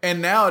 yeah.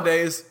 And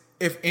nowadays,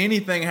 if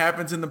anything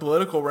happens in the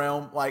political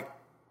realm, like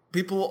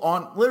people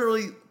on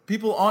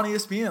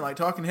ESPN, like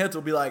talking heads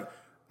will be like,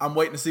 I'm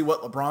waiting to see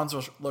what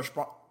LeBron's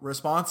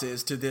response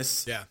is to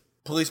this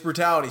police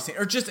brutality scene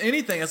or just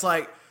anything. It's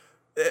like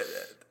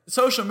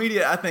social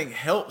media, I think,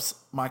 helps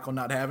Michael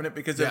not having it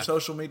because if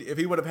social media, if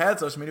he would have had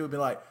social media, we'd be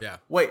like,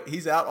 wait,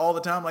 he's out all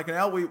the time. Like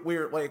now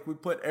we're like, we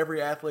put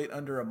every athlete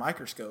under a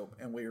microscope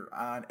and we're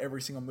on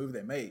every single move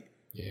they make.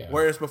 Yeah.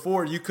 Whereas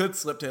before you could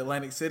slip to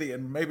Atlantic City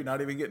and maybe not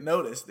even get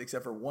noticed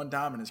except for one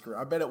time in his career.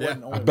 I bet it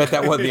wasn't. I bet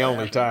that wasn't the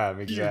only time.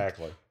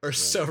 Exactly. Or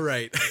so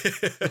right.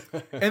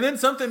 And then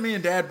something me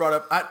and Dad brought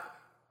up.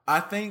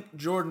 I think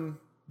Jordan.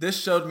 This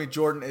showed me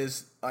Jordan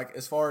is like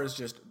as far as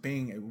just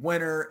being a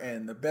winner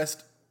and the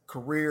best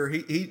career.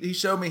 He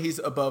showed me he's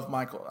above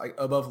Michael, like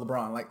above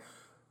LeBron. Like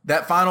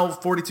that final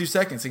 42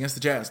 seconds against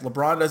the Jazz.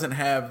 LeBron doesn't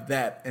have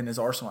that in his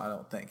arsenal. I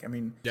don't think. I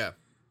mean,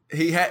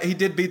 He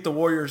did beat the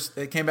Warriors.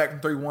 They came back from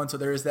 3-1, so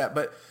there is that.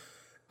 But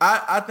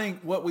I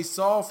think what we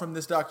saw from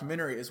this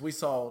documentary is we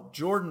saw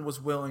Jordan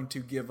was willing to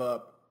give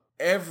up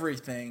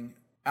everything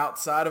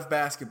outside of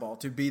basketball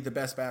to be the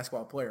best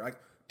basketball player. Like,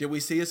 did we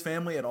see his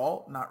family at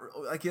all? Not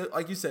like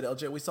you said,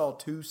 LJ. We saw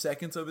 2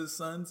 seconds of his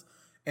sons,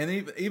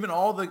 and even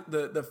all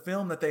the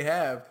film that they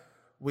have,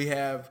 we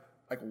have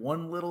like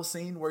one little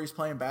scene where he's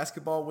playing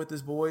basketball with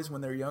his boys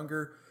when they're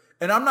younger.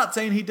 And I'm not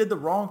saying he did the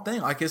wrong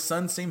thing. Like his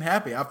sons seem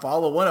happy. I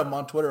follow one of them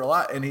on Twitter a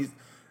lot, and he's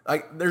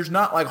like, there's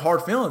not like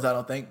hard feelings, I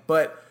don't think.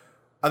 But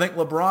I think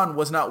LeBron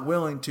was not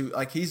willing to,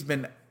 like, he's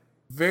been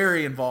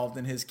very involved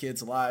in his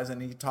kids' lives,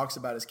 and he talks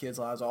about his kids'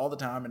 lives all the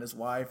time and his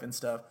wife and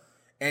stuff.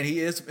 And he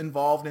is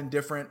involved in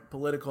different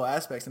political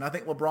aspects. And I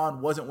think LeBron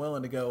wasn't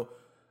willing to go,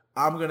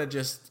 I'm going to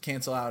just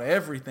cancel out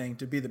everything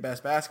to be the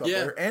best basketball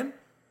player. And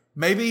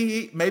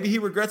maybe he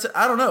regrets it.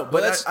 I don't know.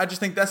 But I just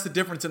think that's the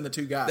difference in the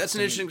two guys. That's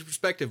an interesting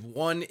perspective.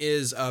 One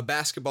is a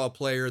basketball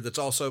player that's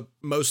also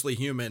mostly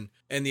human,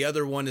 and the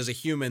other one is a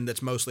human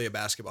that's mostly a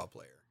basketball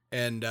player.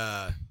 And,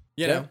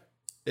 you know,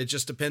 it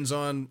just depends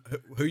on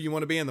who you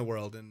want to be in the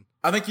world. And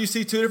I think you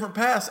see 2 different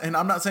paths, and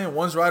I'm not saying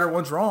one's right or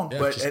one's wrong,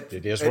 but it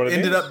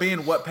ended up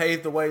being what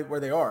paved the way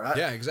where they are.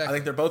 Exactly. I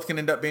think they're both going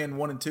to end up being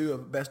 1 and 2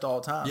 of best all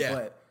time. Yeah.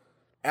 But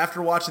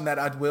after watching that,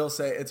 I will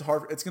say it's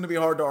hard. It's going to be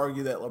hard to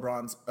argue that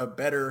LeBron's a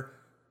better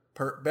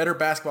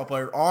basketball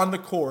player on the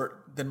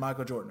court than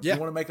Michael Jordan. If you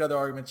want to make other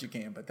arguments, you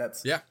can, but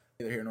that's neither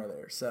here nor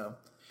there. So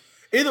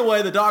either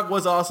way, the doc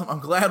was awesome. I'm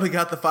glad we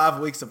got the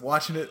 5 weeks of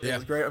watching it. It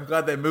was great. I'm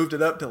glad they moved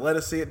it up to let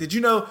us see it. Did you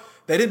know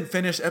they didn't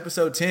finish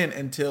episode 10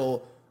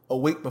 until a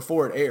week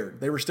before it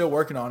aired? They were still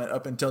working on it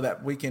up until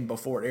that weekend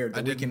before it aired.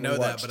 I didn't know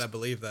that, but I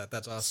believe that.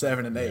 That's awesome.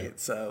 7 and 8.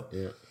 So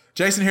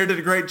Jason here did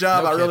a great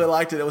job. I really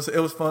liked it. It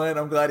was fun.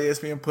 I'm glad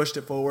ESPN pushed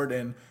it forward,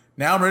 and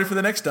now I'm ready for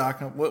the next doc.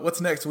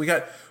 What's next? If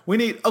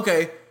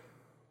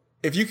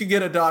you could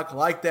get a doc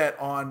like that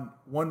on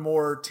one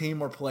more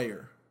team or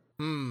player,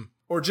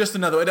 or just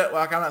another,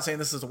 like I'm not saying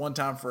this is a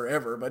one-time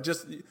forever, but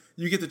just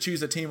you get to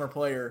choose a team or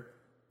player.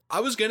 I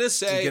was going to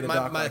say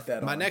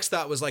my next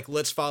thought was like,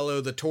 let's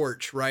follow the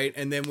torch, right?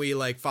 And then we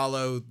like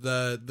follow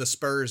the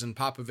Spurs and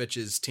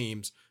Popovich's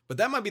teams. But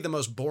that might be the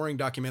most boring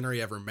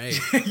documentary ever made.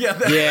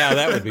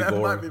 That would be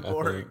boring. Might be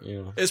boring.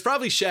 Think, It's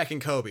probably Shaq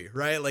and Kobe,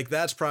 right? Like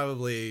that's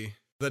probably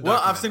the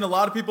Well, I've seen a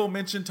lot of people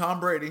mention Tom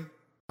Brady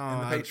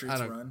and the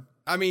Patriots run.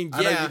 I mean,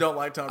 I know you don't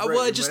like Tom Brady.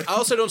 Well, I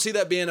also don't see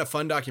that being a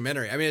fun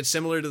documentary. I mean, it's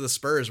similar to the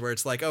Spurs where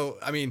it's like,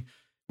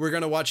 we're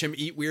going to watch him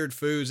eat weird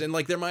foods. And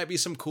like, there might be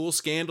some cool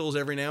scandals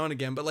every now and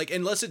again, but like,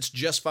 unless it's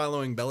just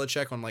following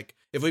Belichick on like,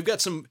 if we've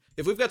got some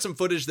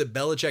footage that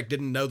Belichick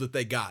didn't know that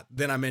they got,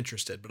 then I'm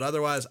interested. But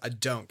otherwise I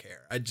don't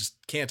care. I just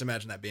can't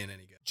imagine that being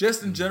any good.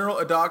 Just in general,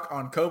 a doc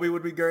on Kobe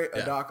would be great.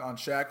 A doc on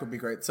Shaq would be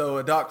great. So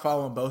a doc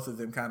following both of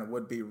them kind of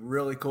would be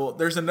really cool.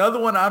 There's another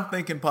one I'm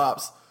thinking,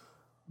 Pops,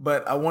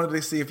 but I wanted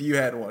to see if you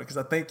had one because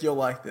I think you'll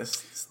like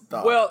this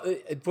doc. Well,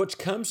 what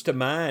comes to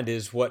mind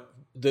is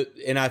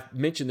and I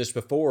mentioned this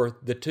before,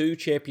 the 2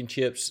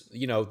 championships,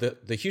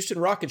 the Houston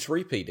Rockets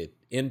repeated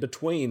in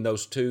between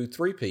those 2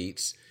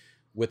 three-peats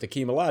with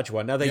Akeem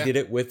Olajuwon. Now they did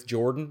it with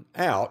Jordan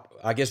out.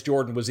 I guess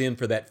Jordan was in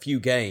for that few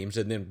games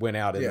and then went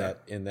out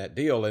in that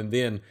deal, and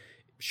then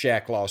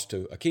Shaq lost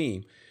to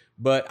Akeem.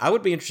 But I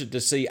would be interested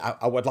to see,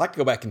 I would like to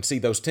go back and see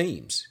those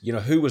teams,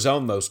 who was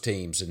on those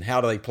teams and how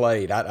they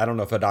played. I don't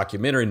know if a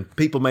documentary, and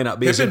people may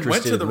not be as interested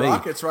went to the as me.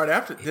 Rockets right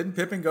after. Didn't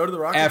Pippen go to the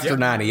Rockets? After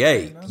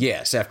 98.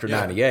 Yes, after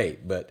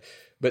 98.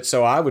 But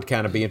so I would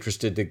kind of be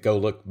interested to go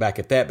look back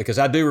at that because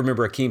I do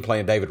remember Akeem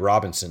playing David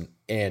Robinson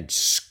and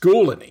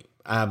schooling him.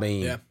 I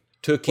mean,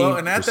 took him. Well,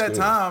 and at that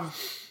time,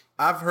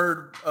 I've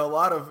heard a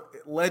lot of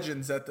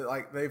legends that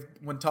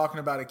when talking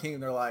about Akeem,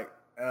 they're like,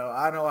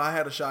 I know I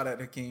had a shot at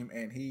Hakeem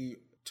and he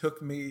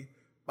took me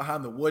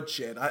behind the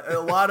woodshed. A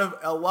lot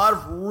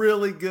of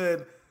really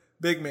good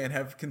big men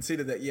have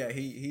conceded that. Yeah,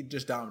 he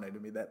just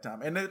dominated me that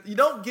time. And you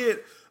don't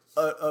get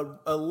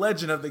a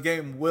legend of the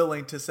game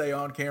willing to say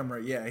on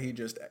camera, yeah, he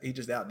just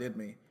outdid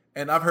me.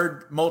 And I've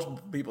heard multiple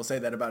people say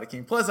that about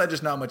Hakeem. Plus, I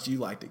just know how much you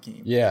liked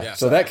Hakeem. Yeah.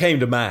 So that came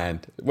to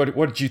mind. What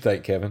did you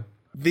think, Kevin?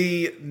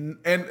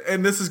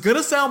 And this is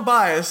gonna sound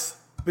biased,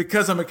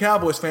 because I'm a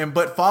Cowboys fan,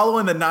 but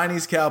following the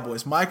 90s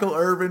Cowboys, Michael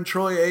Irvin,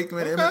 Troy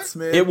Aikman, Emmitt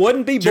Smith. It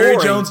wouldn't be Jerry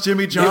boring. Jones,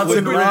 Jimmy Johnson.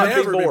 It would not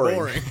be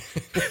boring.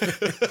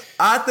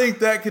 I think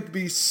that could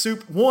be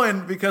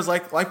one, because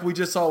like we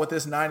just saw with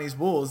this 90s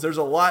Bulls, there's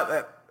a lot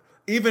that,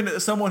 even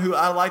as someone who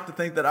I like to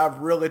think that I've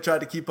really tried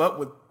to keep up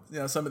with,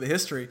 some of the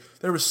history,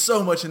 there was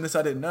so much in this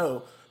I didn't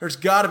know. There's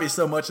got to be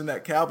so much in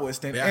that Cowboys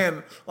team. Yeah.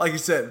 And like you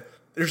said,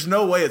 there's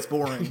no way it's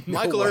boring.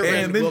 Michael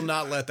Irvin will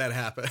not let that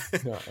happen.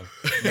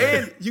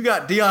 And you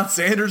got Deion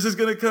Sanders is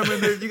going to come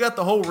in there. You got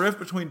the whole rift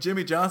between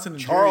Jimmy Johnson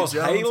and Charles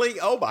Jerry Jones. Haley.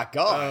 Oh my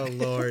God. Oh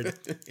Lord.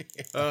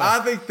 I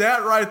think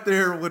that right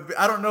there would be,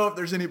 I don't know if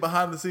there's any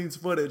behind the scenes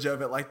footage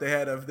of it like they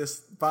had of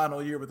this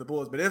final year with the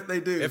Bulls, but if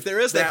they do, If there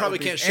is, they that probably would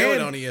be- can't show it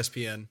and- on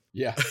ESPN.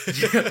 Yeah.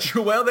 Yeah,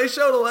 true. Well, they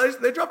showed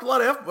they dropped a lot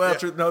of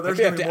no, there's That'd going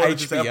be to up be to more than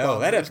just HBO.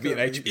 F-bombs. That'd have to be an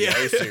There's HBO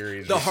gonna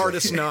series. The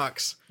hardest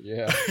knocks.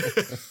 Yeah.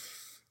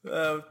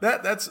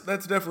 That's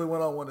definitely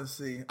one I want to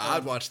see.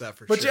 I'd watch that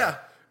for But sure. yeah,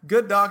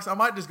 good docs. I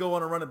might just go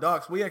on a run of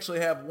docs. We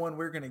actually have one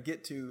we're going to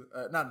get to.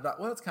 Not a doc,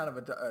 well, it's kind of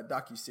a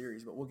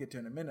docu-series, but we'll get to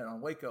in a minute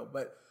on Waco.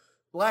 But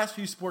the last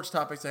few sports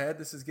topics I had,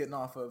 this is getting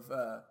off of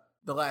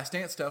the Last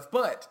Dance stuff.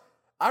 But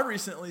I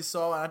recently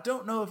saw, and I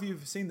don't know if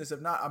you've seen this.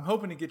 If not, I'm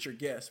hoping to get your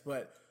guess.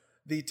 But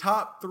the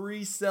top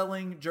 3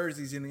 selling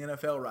jerseys in the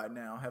NFL right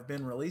now have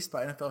been released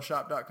by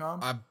NFLShop.com.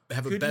 I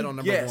have a Could bet you on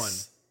number guess? one.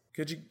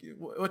 Could you?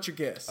 What's your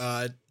guess?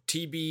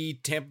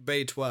 TB Tampa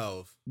Bay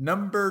 12.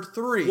 Number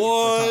 3.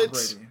 What?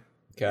 For Tom Brady.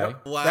 Okay.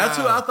 Wow. That's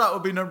who I thought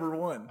would be number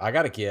 1. I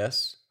got a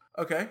guess.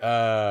 Okay.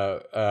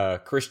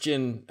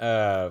 Christian,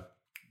 the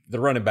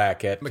running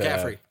back at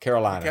McCaffrey.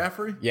 Carolina.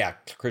 McCaffrey? Yeah,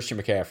 Christian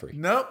McCaffrey.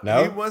 Nope.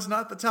 No? He was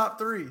not the top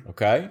 3.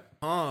 Okay.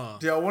 Huh.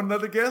 Do y'all want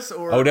another guess?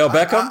 Or Odell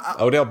Beckham? I-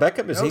 Odell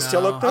Beckham? Is he Nope.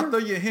 still up I'll there? throw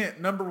you a hint.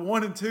 Number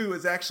 1 and 2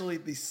 is actually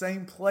the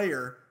same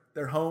player,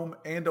 their home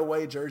and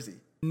away jersey.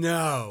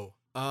 No.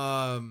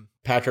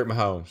 Patrick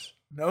Mahomes.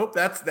 Nope,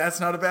 that's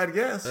not a bad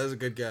guess. That was a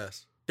good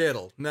guess.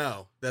 Kittle.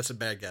 No, that's a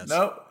bad guess.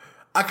 Nope.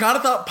 I kind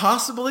of thought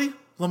possibly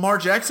Lamar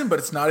Jackson, but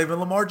it's not even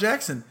Lamar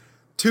Jackson.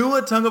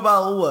 Tua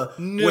Tagovailoa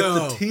No.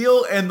 with the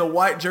teal and the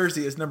white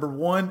jersey is number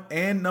 1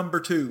 and number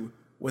 2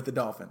 with the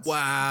Dolphins.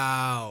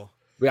 Wow.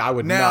 Yeah, I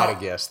would Now- not have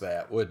guessed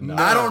that. Would not.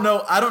 I don't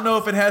know. I don't know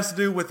if it has to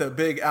do with a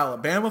big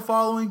Alabama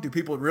following. Do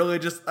people really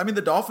just? I mean,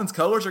 the Dolphins'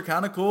 colors are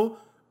kind of cool.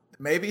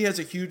 Maybe he has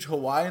a huge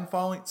Hawaiian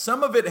following.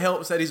 Some of it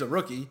helps that he's a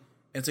rookie,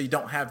 and so you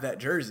don't have that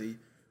jersey.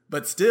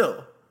 But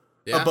still,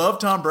 Yeah. above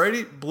Tom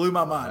Brady blew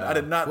my mind. I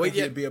did not Well, think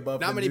yeah, he'd be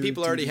above. not the many new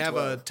people already have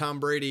a TB12. Tom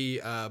Brady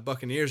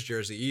Buccaneers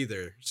jersey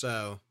either.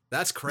 So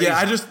that's crazy.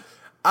 Yeah,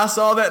 I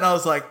saw that and I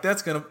was like,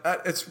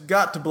 it's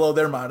got to blow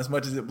their mind as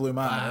much as it blew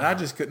mine, and I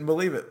just couldn't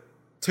believe it.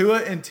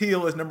 Tua in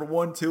teal is number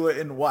 1. Tua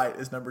in white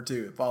is number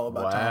 2, followed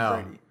by Tom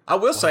Wow. Brady. I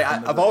will say,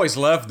 I've always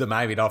loved the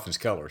Miami Dolphins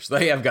colors.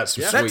 They have got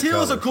some That sweet teal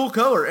colors. is a cool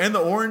color, and the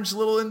orange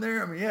little in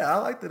there. I mean, yeah, I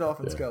like the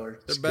Dolphins color.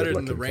 They're better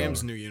than the good-looking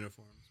Rams' color. new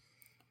uniforms.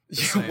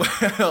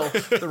 Well,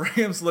 the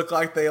Rams look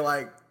like they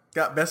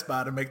got Best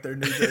Buy to make their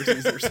new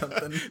jerseys or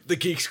something. The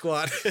Geek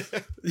Squad.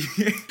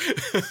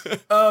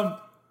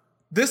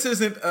 This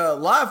isn't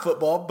live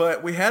football,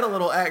 but we had a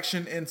little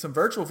action in some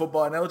virtual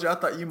football. And LJ, I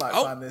thought you might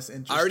find this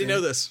interesting. I already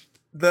know this.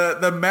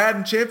 The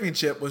Madden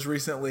Championship was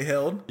recently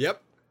held,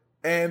 Yep.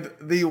 and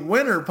the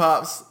winner,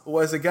 Pops,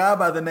 was a guy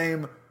by the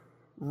name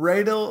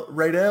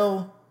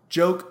Radel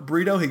Joke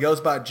Brito. He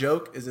goes by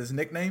Joke is his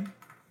nickname.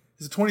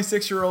 He's a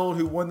 26-year-old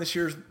who won this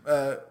year's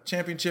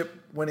championship,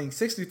 winning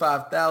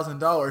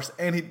 $65,000,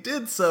 and he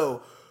did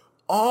so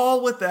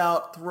all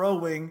without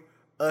throwing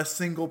a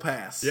single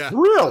pass. Yeah.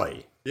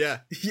 Really? Yeah.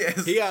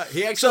 Yes. He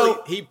actually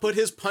So- he put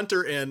his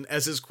punter in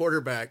as his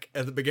quarterback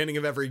at the beginning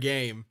of every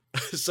game.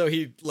 So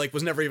he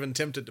was never even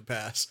tempted to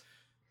pass.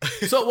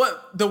 So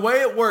the way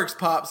it works,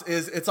 Pops,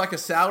 is it's like a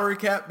salary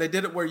cap. They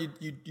did it where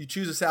you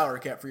choose a salary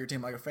cap for your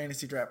team, like a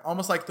fantasy draft,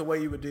 almost like the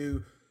way you would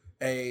do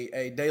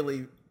a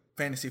daily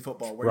fantasy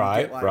football, where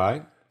you get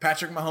Right.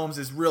 Patrick Mahomes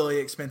is really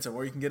expensive,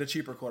 where you can get a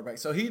cheaper quarterback.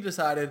 So he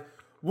decided,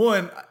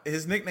 one,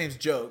 his nickname's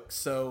Joke,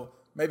 so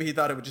maybe he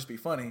thought it would just be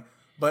funny.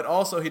 But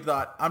also he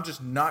thought, I'm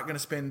just not going to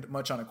spend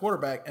much on a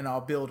quarterback, and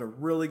I'll build a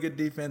really good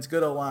defense,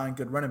 good O-line,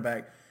 good running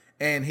back.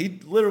 And he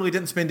literally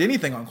didn't spend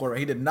anything on quarterback.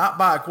 He did not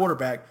buy a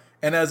quarterback.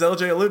 And as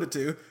LJ alluded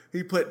to,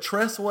 he put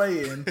Tress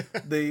Way in,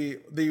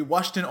 the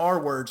Washington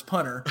R-Words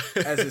punter,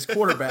 as his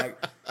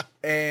quarterback,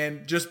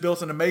 and just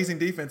built an amazing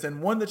defense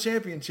and won the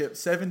championship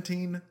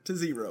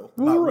 17-0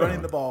 by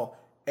running the ball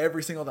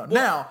every single time.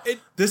 Now,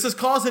 this is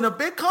causing a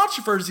big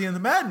controversy in the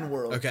Madden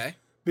world. Okay.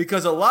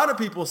 Because a lot of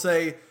people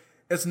say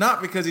it's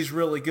not because he's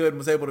really good and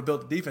was able to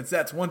build the defense.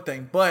 That's one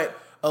thing. But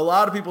a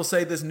lot of people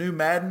say this new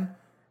Madden,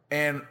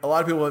 and a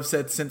lot of people have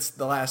said since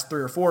the last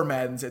 3 or 4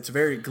 Maddens, it's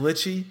very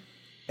glitchy.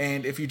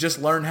 And if you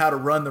just learn how to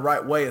run the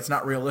right way, it's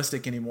not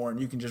realistic anymore. And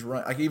you can just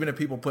run. Like, even if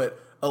people put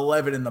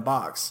 11 in the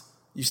box,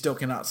 you still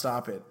cannot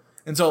stop it.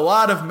 And so a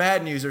lot of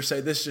Madden users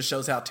say this just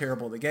shows how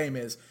terrible the game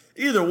is.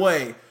 Either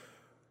way,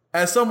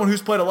 as someone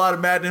who's played a lot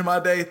of Madden in my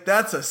day,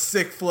 that's a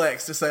sick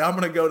flex to say I'm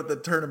going to go to the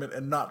tournament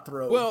and not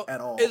throw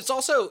at all. It's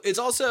also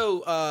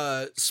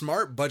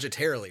smart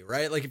budgetarily,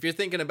 right? Like if you're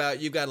thinking about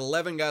you've got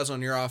 11 guys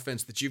on your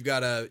offense that you got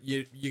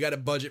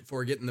to budget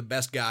for getting the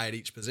best guy at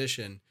each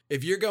position.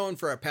 If you're going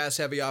for a pass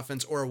heavy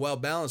offense or a well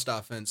balanced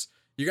offense,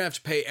 you're gonna have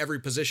to pay every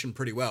position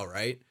pretty well,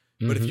 right?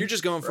 Mm-hmm. But if you're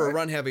just going for a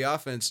run heavy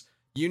offense,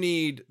 you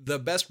need the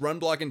best run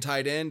blocking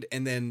tight end,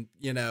 and then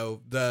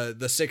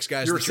the 6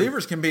 guys. Your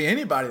receivers can be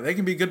anybody; they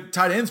can be good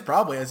tight ends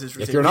probably as his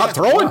receivers. If you're not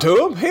throwing to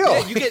them,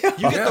 hell,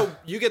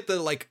 you get the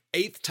like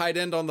 8th tight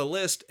end on the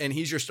list, and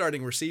he's your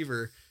starting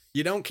receiver.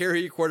 You don't care who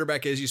your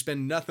quarterback is; you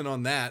spend nothing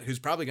on that. Who's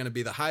probably going to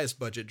be the highest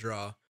budget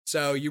draw.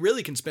 So you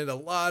really can spend a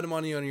lot of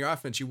money on your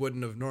offense you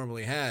wouldn't have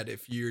normally had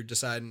if you're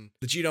deciding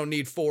that you don't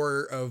need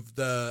 4 of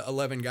the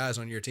 11 guys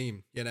on your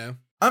team.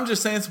 I'm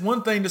just saying it's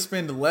one thing to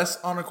spend less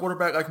on a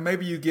quarterback. Like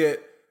maybe you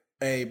get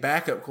a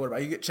backup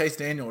quarterback. You get Chase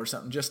Daniel or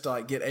something just to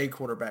like get a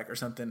quarterback or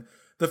something.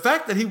 The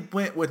fact that he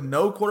went with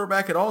no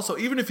quarterback at all, so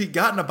even if he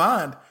got in a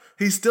bind,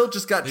 he still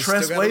just got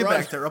Tress Way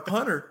back there, a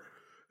punter.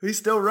 He's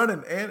still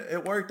running, and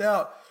it worked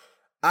out.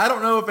 I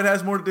don't know if it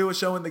has more to do with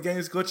showing the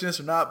game's glitchiness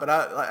or not, but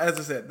as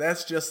I said,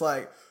 that's just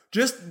like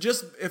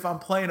just if I'm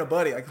playing a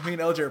buddy, like if me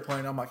and LJ are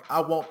playing, I'm like,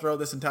 I won't throw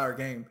this entire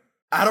game.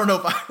 I don't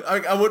know if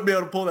I wouldn't be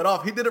able to pull that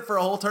off. He did it for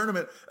a whole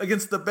tournament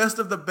against the best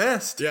of the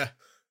best. Yeah.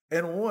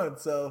 And won.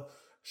 So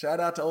shout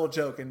out to Old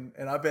Joke. And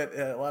I bet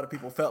a lot of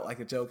people felt like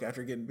a joke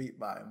after getting beat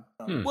by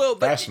him. Well,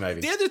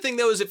 fascinating. The other thing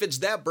though is if it's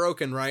that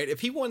broken, right?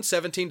 If he won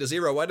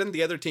 17-0, why didn't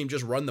the other team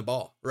just run the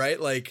ball, right?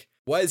 Like,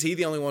 why is he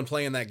the only one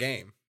playing that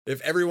game? If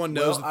everyone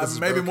knows that this is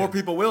maybe broken. more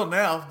people will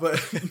now,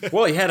 but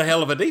well, he had a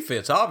hell of a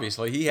defense.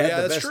 Obviously, he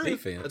had the best true.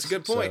 defense. That's a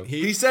good point. So.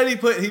 He said he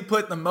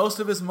put the most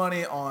of his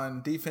money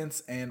on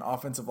defense and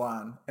offensive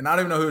line, and I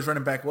don't even know who his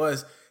running back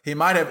was. He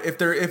might have,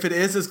 if it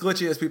is as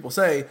glitchy as people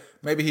say,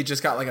 maybe he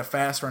just got like a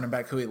fast running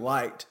back who he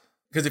liked.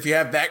 Because if you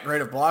have that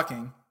great of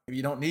blocking,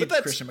 you don't need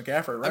Christian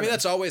McCaffrey. Right? I mean,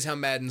 that's always how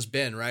Madden's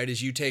been, right?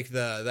 Is you take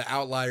the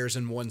outliers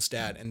in one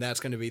stat, and that's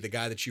going to be the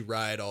guy that you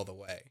ride all the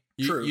way.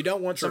 You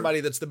don't want somebody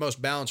that's the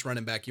most balanced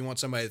running back. You want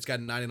somebody that's got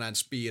a 99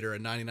 speed or a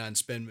 99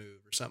 spin move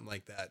or something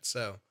like that.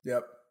 So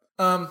yep.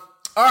 All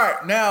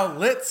right, now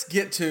let's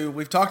get to.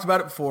 We've talked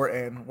about it before,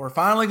 and we're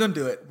finally going to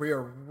do it. We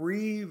are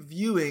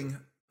reviewing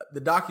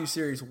the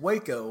docuseries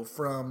Waco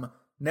from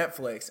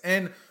Netflix,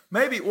 and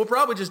maybe we'll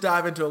probably just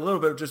dive into a little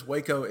bit of just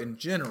Waco in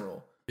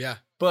general. Yeah,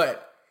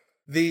 but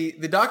the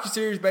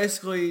docuseries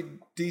basically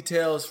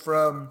details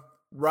from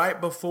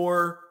right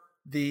before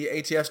the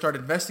ATF started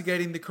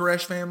investigating the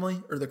Koresh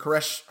family, or the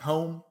Koresh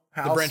home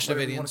house, the Branch whatever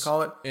Davidians, you want to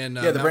call it.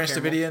 the Branch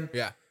Carmel. Davidian.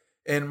 Yeah.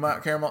 In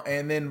Mount Carmel,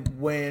 and then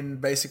when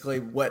basically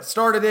what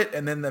started it,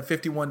 and then the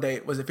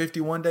 51-day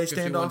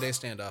standoff? 51-day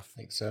standoff. I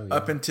think so. Yeah.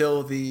 Up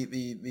until the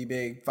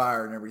big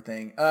fire and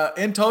everything.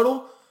 In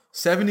total,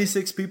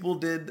 76 people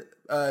did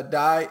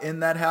die in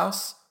that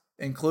house,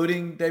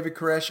 including David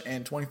Koresh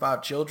and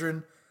 25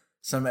 children.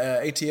 Some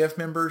ATF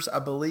members, I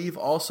believe,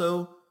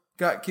 also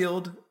got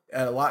killed.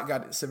 A lot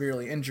got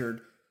severely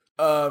injured.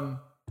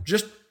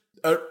 Just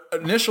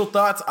initial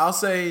thoughts. I'll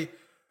say,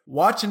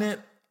 watching it,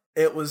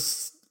 it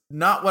was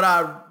not what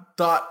I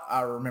thought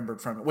I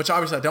remembered from it, which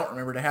obviously I don't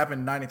remember. It happened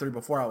in 93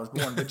 before I was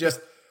born, but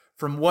just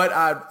from what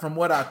I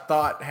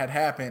thought had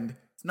happened,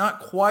 it's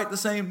not quite the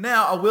same.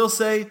 Now, I will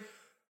say,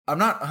 I'm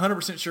not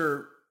 100%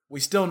 sure we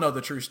still know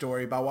the true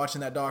story by watching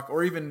that doc,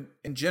 or even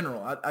in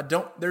general.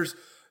 There's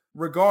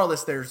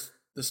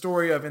the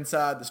story of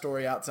inside, the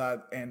story outside,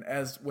 and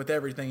as with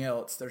everything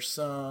else, there's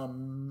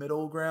some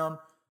middle ground.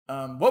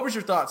 What was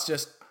your thoughts?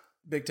 Just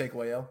big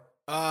takeaway, El.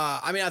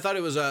 I mean, I thought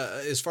it was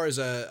as far as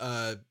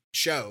a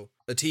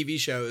TV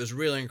show, it was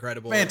really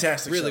incredible.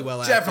 Fantastic, really show.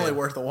 well acted. Definitely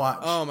worth a watch.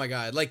 Oh my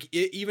god! Like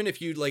even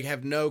if you like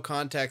have no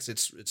context,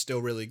 it's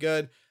still really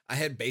good. I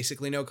had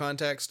basically no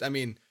context. I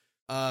mean,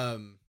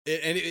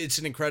 it's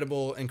an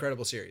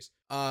incredible series.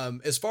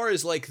 As far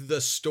as like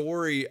the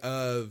story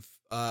of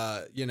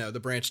the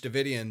Branch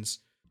Davidians,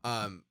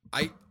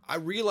 I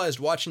realized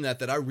watching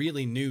that I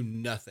really knew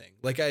nothing.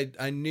 Like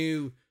I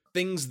knew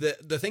things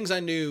that the things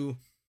I knew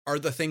are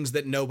the things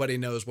that nobody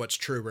knows what's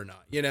true or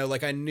not.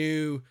 Like I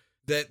knew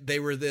that they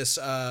were this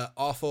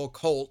awful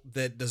cult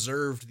that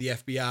deserved the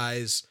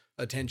FBI's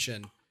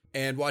attention.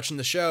 And watching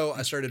the show,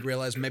 I started to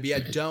realize maybe I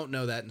don't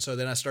know that. And so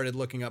then I started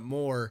looking up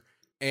more.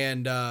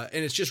 And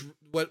it's just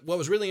what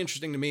was really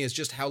interesting to me is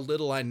just how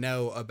little I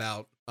know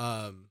about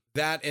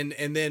that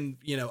and then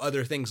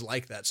other things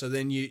like that. So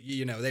then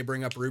they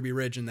bring up Ruby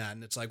Ridge and that,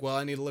 and it's like, well,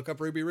 I need to look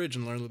up Ruby Ridge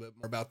and learn a little bit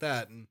more about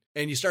that.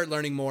 And you start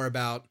learning more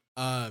about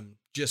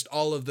just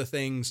all of the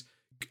things.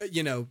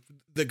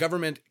 The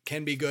government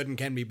can be good and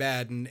can be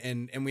bad,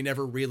 and we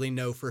never really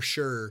know for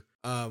sure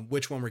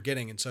which one we're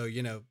getting. And so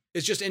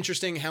it's just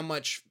interesting how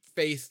much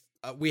faith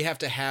we have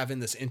to have in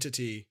this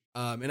entity.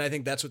 And I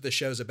think that's what the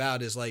show's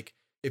about, is like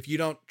if you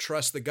don't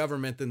trust the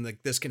government, then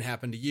this can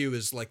happen to you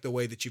is like the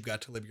way that you've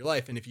got to live your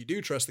life. And if you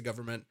do trust the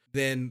government,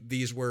 then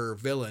these were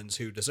villains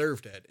who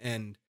deserved it.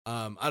 And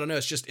I don't know.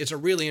 It's a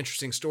really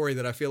interesting story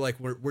that I feel like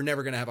we're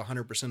never going to have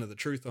 100% of the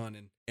truth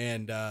on.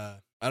 And I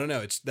don't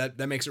know. It's that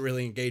makes it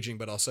really engaging,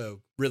 but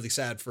also really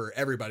sad for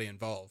everybody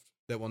involved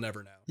that we'll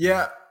never know.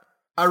 Yeah.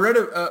 I read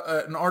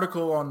an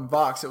article on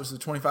Vox. It was the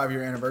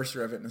 25-year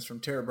anniversary of it, and it's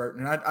from Tara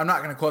Burton. And I'm not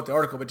going to quote the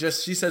article, but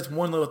just she says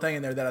one little thing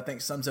in there that I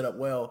think sums it up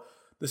well.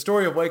 The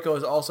story of Waco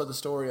is also the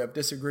story of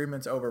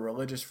disagreements over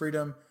religious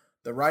freedom,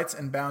 the rights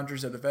and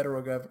boundaries of the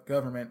federal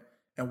government,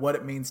 and what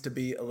it means to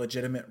be a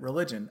legitimate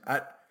religion.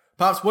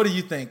 Pops, what do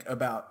you think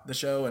about the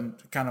show and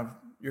kind of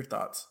your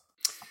thoughts?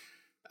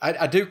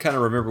 I do kind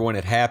of remember when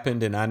it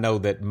happened, and I know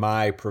that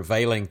my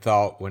prevailing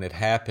thought when it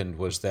happened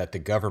was that the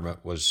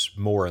government was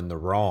more in the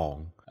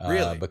wrong.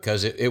 Really?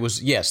 Because it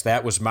was, yes,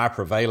 that was my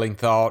prevailing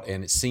thought,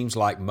 and it seems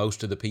like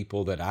most of the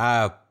people that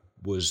I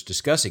was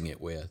discussing it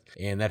with,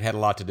 and that had a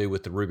lot to do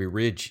with the Ruby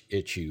Ridge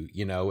issue,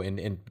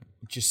 and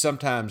just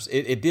sometimes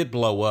it did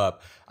blow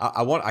up.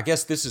 I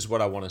guess this is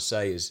what I want to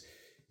say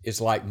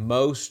is like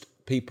most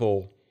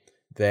people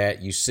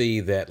that you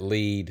see that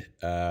lead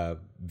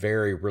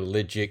very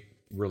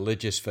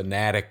religious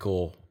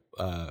fanatical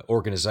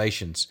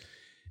organizations.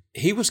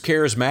 He was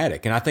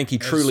charismatic, and I think he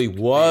truly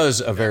was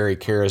a very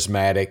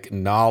charismatic,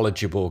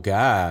 knowledgeable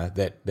guy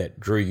that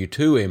drew you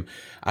to him.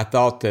 I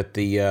thought that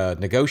the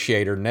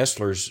negotiator,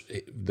 Nestler's,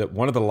 that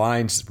one of the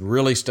lines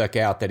really stuck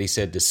out that he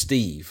said to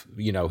Steve,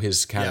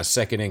 his kind of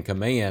second in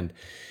command.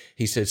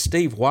 He said,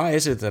 "Steve, why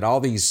is it that all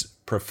these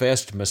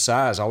professed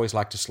messiahs always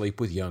like to sleep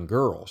with young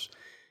girls?"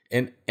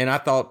 And I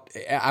thought,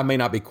 I may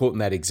not be quoting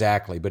that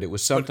exactly, but it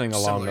was something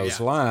along those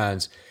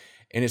lines.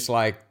 And it's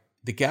like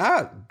the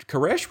guy,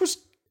 Koresh, was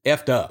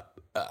effed up,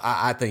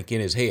 I think, in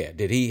his head.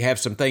 Did he have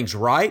some things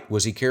right?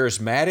 Was he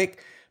charismatic?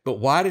 But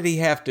why did he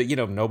have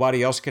to,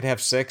 nobody else could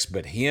have sex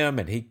but him?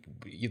 And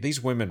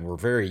these women were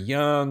very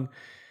young.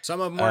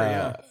 Some of them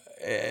were,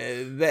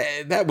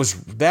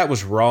 That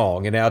was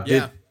wrong. And now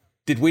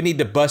did we need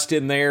to bust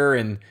in there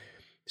and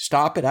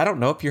stop it? I don't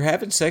know. If you're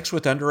having sex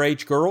with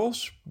underage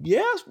girls,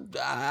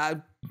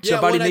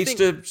 somebody needs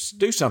to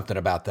do something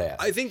about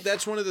that. I think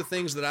that's one of the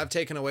things that I've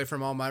taken away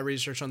from all my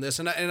research on this.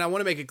 And I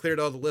want to make it clear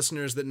to all the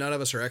listeners that none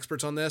of us are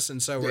experts on this.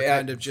 And so we're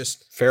kind of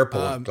just... Fair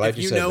point. Glad if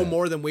you know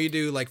more than we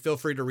do, like, feel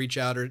free to reach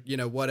out or,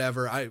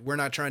 whatever. We're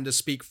not trying to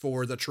speak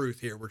for the truth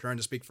here. We're trying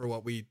to speak for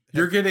what we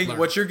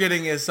What you're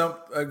getting is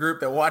a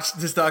group that watched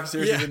this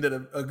docuseries and did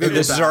a good...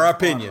 This is our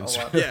opinions.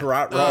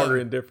 Right, wrong, or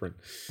indifferent.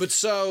 But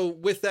so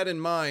with that in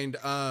mind,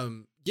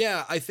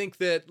 I think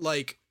that,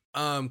 like,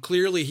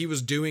 clearly he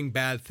was doing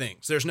bad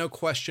things. There's no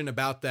question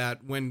about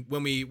that when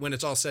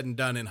it's all said and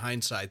done in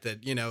hindsight that,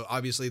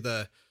 obviously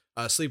the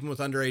sleeping with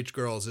underage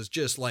girls is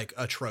just like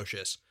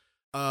atrocious.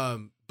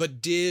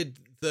 But did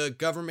the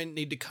government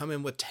need to come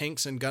in with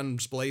tanks and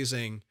guns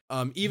blazing?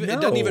 It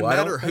doesn't even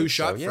matter who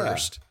shot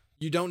first.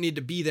 You don't need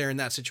to be there in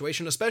that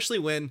situation, especially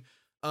when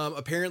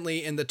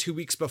apparently in the 2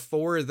 weeks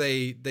before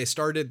they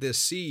started this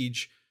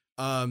siege,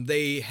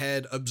 they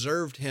had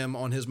observed him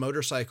on his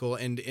motorcycle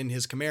and in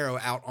his Camaro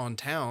out on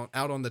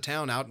the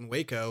town, out in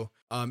Waco,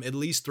 at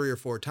least 3 or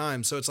 4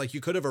 times. So it's like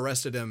you could have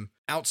arrested him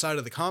outside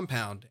of the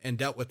compound and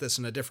dealt with this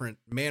in a different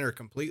manner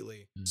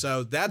completely.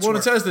 So that's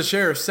it says the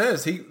sheriff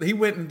says he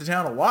went into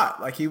town a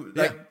lot. Like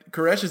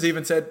Koresh has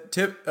even said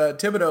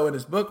Thibodeau in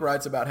his book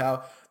writes about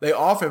how they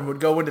often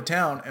would go into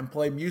town and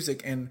play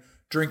music and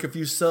drink a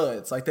few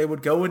suds. Like they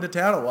would go into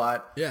town a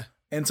lot. Yeah.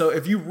 And so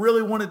if you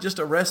really wanted just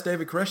to arrest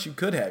David Koresh, you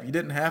could have. You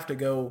didn't have to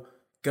go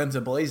guns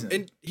a-blazing.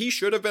 And he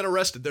should have been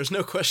arrested. There's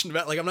no question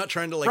about I'm not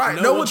trying to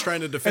no one's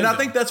trying to defend him. And I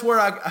think that's where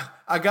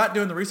I got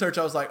doing the research.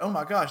 I was like, oh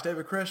my gosh,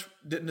 David Koresh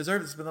didn't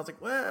deserve this. But I was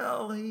like,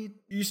 well,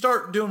 you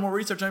start doing more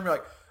research and you're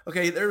like,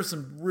 okay, there were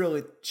some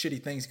really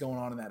shitty things going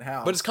on in that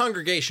house. But his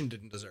congregation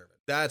didn't deserve it.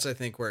 That's, I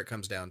think, where it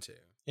comes down to.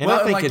 And I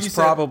think like it's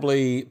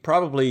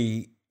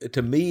probably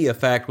to me, a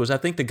fact was I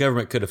think the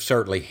government could have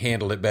certainly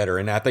handled it better.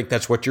 And I think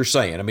that's what you're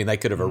saying. I mean, they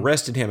could have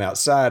arrested him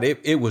outside.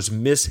 It was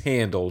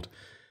mishandled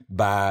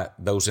by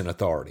those in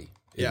authority.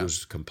 It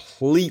was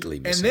completely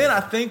mishandled. And then I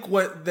think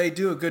what they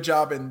do a good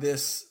job in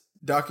this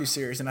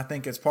docuseries, and I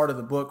think it's part of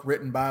the book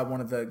written by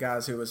one of the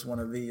guys who was one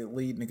of the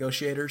lead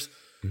negotiators.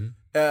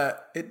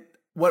 Mm-hmm.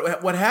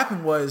 What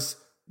happened was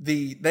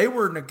they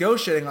were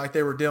negotiating like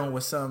they were dealing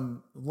with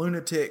some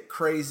lunatic,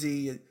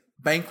 crazy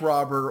bank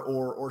robber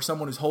or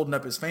someone who's holding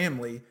up his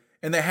family,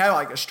 and they had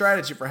like a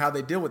strategy for how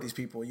they deal with these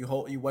people.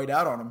 You wait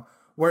out on them.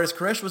 Whereas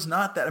Koresh was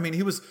not that. I mean,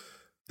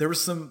 there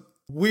was some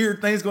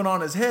weird things going on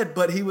in his head,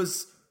 but he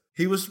was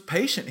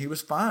patient. He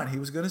was fine. He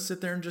was going to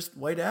sit there and just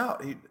wait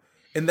out.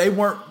 And they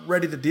weren't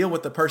ready to deal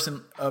with the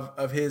person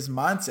of his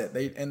mindset.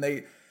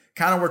 They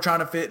kind of were trying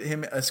to fit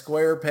him a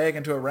square peg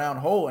into a round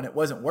hole, and it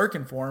wasn't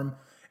working for him.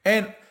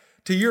 And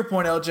to your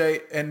point,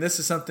 LJ, and this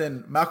is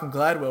something Malcolm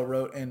Gladwell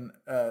wrote in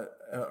an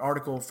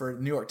article for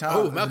the New York Times.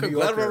 Oh, Malcolm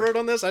Gladwell wrote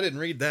on this? I didn't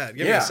read that.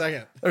 Give me a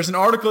second. There's an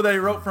article that he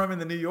wrote from in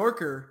the New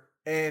Yorker,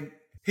 and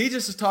He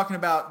just is talking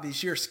about the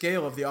sheer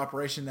scale of the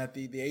operation that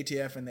the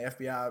ATF and the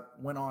FBI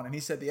went on. And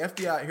he said the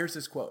FBI, here's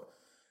his quote,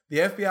 "The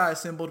FBI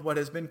assembled what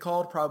has been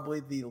called probably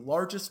the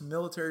largest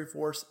military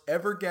force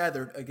ever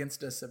gathered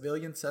against a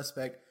civilian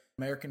suspect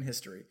in American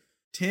history.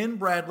 10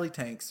 Bradley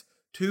tanks,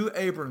 2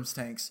 Abrams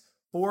tanks,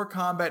 4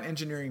 combat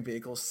engineering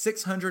vehicles,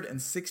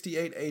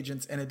 668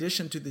 agents in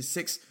addition to the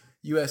 6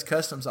 U.S.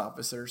 Customs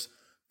officers,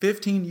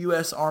 15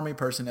 U.S. Army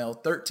personnel,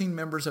 13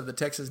 members of the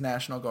Texas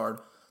National Guard,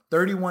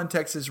 31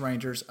 Texas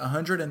Rangers,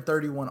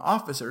 131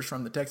 officers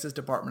from the Texas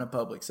Department of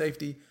Public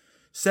Safety,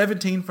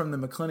 17 from the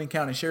McLennan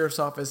County Sheriff's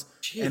Office,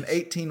 and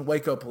 18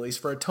 Waco Police,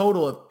 for a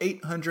total of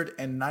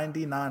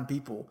 899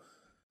 people.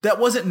 That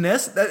wasn't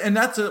necessary, and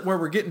that's where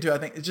we're getting to. I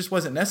think it just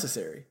wasn't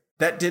necessary.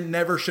 That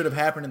never should have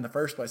happened in the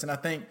first place. And I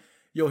think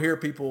you'll hear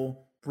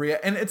people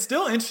react, and it's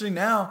still interesting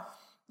now.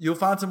 You'll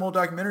find some old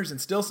documentaries,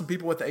 and still some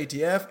people with the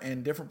ATF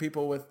and different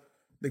people with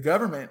the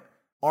government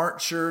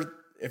aren't sure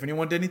if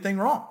anyone did anything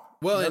wrong.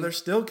 Well, they're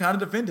still kind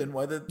of defending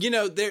whether,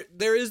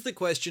 there is the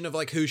question of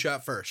like who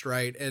shot first,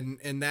 right?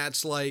 And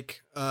that's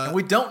like, and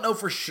we don't know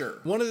for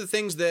sure. One of the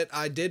things that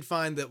I did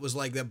find that was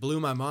like that blew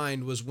my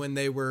mind was when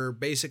they were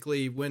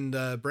basically when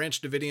the Branch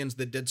Davidians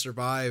that did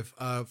survive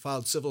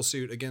filed civil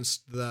suit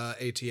against the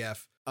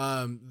ATF.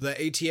 The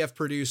ATF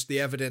produced the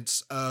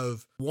evidence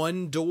of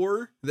one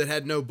door that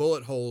had no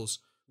bullet holes.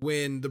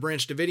 When the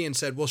Branch Davidians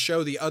said, "We'll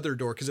show the other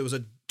door," because it was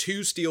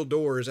 2 steel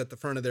doors at the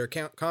front of their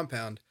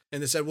compound.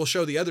 And they said, "We'll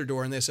show the other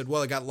door." And they said,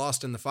 "Well, it got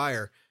lost in the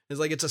fire." It's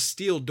like, it's a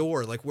steel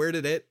door. Like, where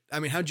did it?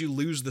 I mean, how'd you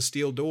lose the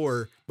steel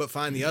door, but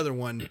find the other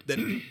one that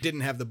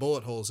didn't have the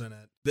bullet holes in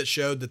it that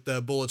showed that the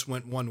bullets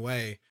went one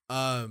way?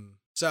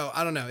 So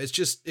I don't know. It's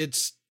just,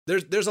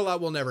 there's a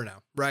lot we'll never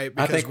know, right?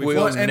 Because I think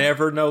we'll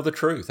never know the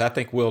truth. I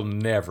think we'll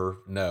never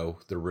know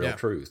the real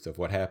truth of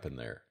what happened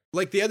there.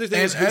 Like the other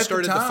thing is who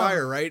started the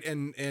fire, right?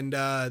 And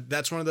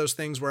that's one of those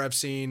things where I've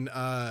seen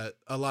a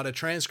lot of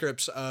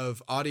transcripts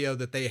of audio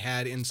that they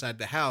had inside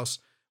the house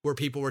where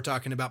people were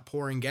talking about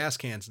pouring gas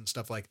cans and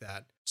stuff like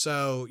that.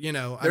 So,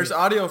 there's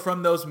audio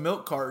from those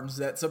milk cartons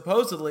that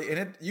supposedly,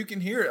 and you can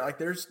hear it, like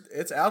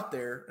it's out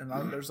there, and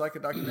there's like a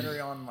documentary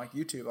on like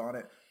YouTube on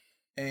it,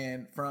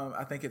 and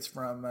I think it's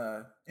from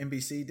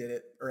NBC did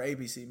it, or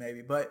ABC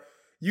maybe, but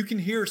you can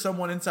hear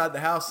someone inside the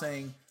house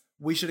saying,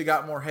 "We should have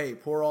got more hay.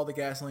 Pour all the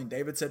gasoline."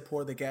 David said,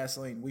 "Pour the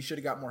gasoline. We should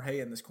have got more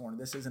hay in this corner.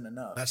 This isn't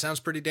enough." That sounds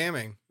pretty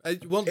damning.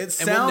 It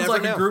sounds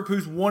like a group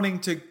who's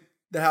wanting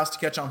the house to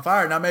catch on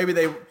fire. Now, maybe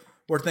they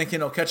were thinking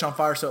it'll catch on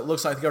fire so it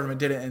looks like the government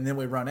did it and then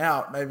we run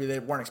out. Maybe they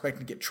weren't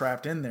expecting to get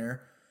trapped in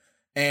there.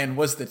 And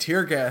was the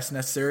tear gas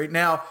necessary?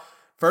 Now,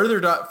 further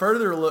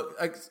look,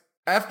 like,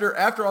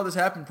 after all this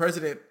happened,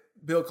 President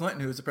Bill Clinton,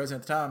 who was the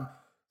president at the time,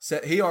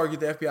 said he argued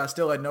the FBI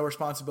still had no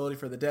responsibility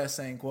for the death,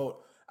 saying,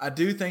 quote, "I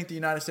do think the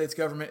United States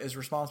government is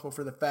responsible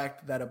for the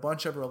fact that a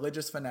bunch of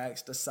religious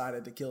fanatics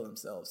decided to kill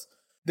themselves."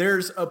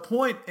 There's a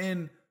point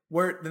in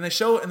where then they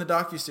show it in the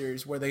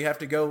docuseries where they have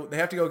to go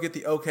get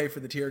the okay for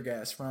the tear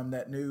gas from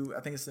that new,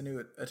 I think it's the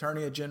new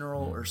Attorney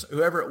General or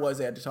whoever it was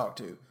they had to talk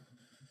to.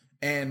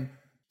 And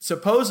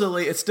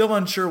supposedly it's still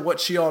unsure what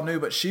she all knew,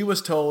 but she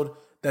was told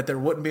that there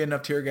wouldn't be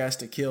enough tear gas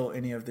to kill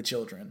any of the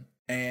children.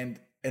 And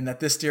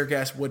that this tear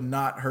gas would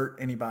not hurt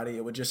anybody.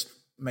 It would just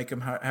make them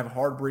have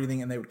hard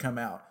breathing and they would come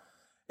out.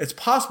 It's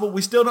possible.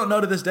 We still don't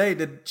know to this day,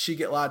 did she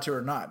get lied to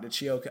or not? Did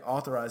she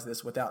authorize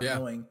this without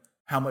knowing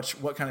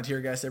what kind of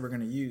tear gas they were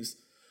going to use?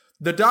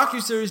 The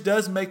docuseries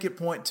does make it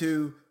point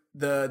to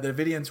the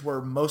Davidians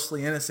were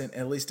mostly innocent,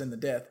 at least in the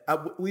death.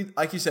 We,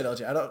 like you said,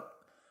 LJ, I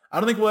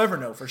don't think we'll ever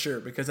know for sure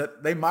because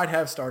they might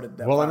have started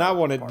that. Well,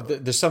 and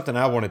there's something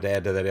I wanted to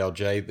add to that,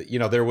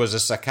 LJ. There was a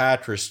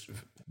psychiatrist.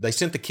 They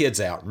sent the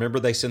kids out. Remember,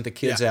 they sent the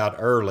kids out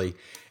early.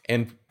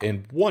 And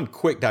one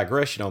quick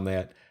digression on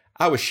that.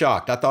 I was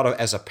shocked. I thought,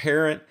 as a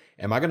parent,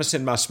 am I going to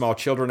send my small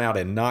children out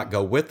and not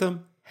go with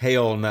them?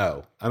 Hell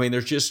no. I mean,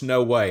 there's just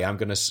no way I'm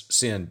going to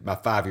send my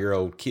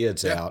 5-year-old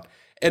kids out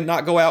and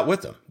not go out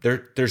with them.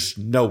 There's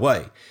no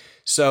way.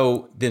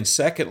 So then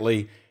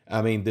secondly,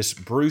 I mean, this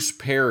Bruce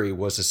Perry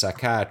was a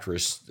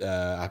psychiatrist.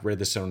 I read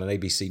this on an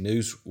ABC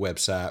News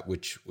website,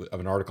 of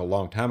an article a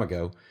long time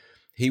ago.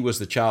 He was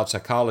the child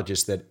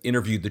psychologist that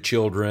interviewed the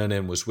children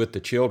and was with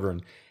the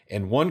children.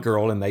 And one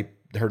girl, and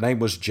her name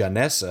was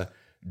Janessa,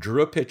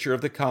 drew a picture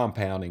of the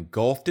compound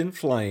engulfed in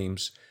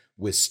flames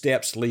with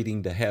steps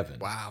leading to heaven.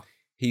 Wow.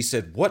 He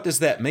said, "What does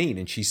that mean?"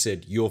 And she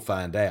said, "You'll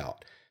find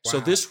out." Wow. So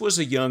this was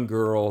a young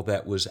girl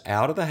that was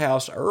out of the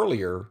house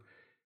earlier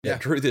that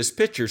drew this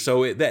picture.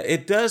 So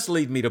it does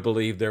lead me to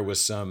believe there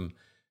was some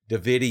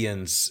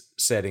Davidians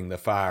setting the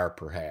fire,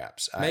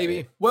 perhaps.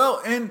 Maybe.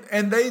 Well, and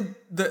they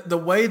the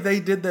way they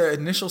did the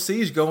initial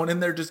siege, going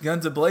in there just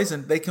guns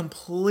ablazing, they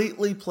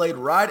completely played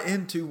right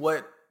into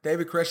what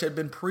David Koresh had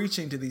been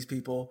preaching to these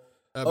people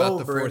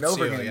about over and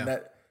over again.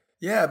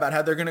 About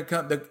how they're going to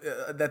come,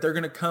 that they're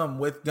going to come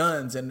with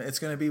guns and it's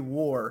going to be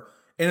war.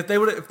 And if they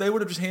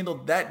would have just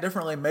handled that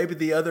differently, maybe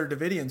the other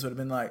Davidians would have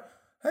been like,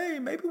 "Hey,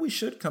 maybe we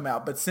should come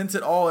out." But since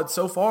it's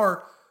so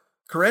far,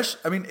 Koresh,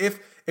 I mean, if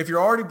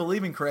you're already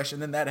believing Koresh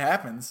and then that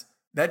happens,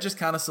 that just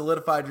kind of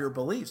solidified your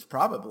beliefs,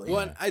 probably.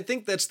 Well, I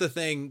think that's the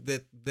thing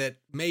that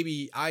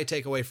maybe I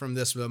take away from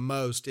this the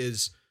most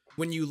is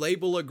when you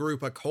label a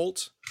group a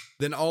cult,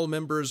 then all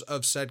members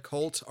of said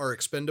cult are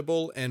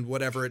expendable and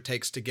whatever it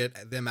takes to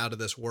get them out of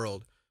this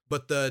world.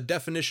 But the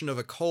definition of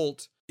a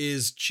cult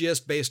is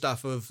just based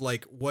off of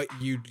like what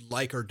you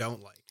like or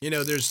don't like. I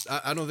don't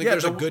think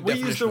there's a good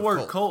definition. We use the of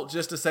word cult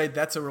just to say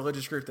that's a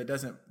religious group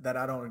that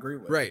I don't agree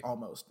with. Right.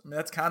 Almost. I mean,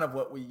 that's kind of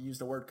what we use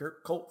the word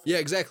cult for. Yeah,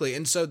 exactly.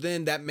 And so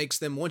then that makes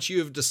them, once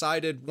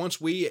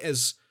we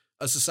as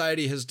a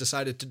society has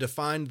decided to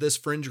define this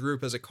fringe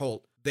group as a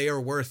cult, they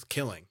are worth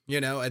killing,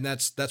 and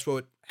that's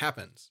what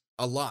happens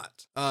a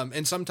lot.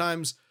 And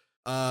sometimes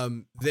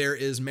there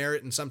is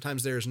merit and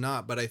sometimes there's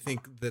not, but I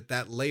think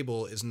that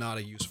label is not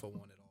a useful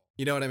one at all.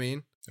 You know what I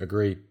mean?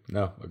 Agree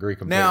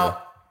completely.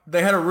 Now,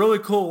 they had a really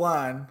cool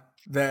line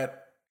that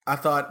I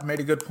thought made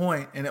a good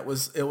point, and it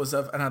was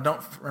and I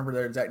don't remember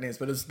their exact names,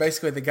 but it was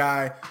basically the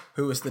guy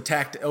who was the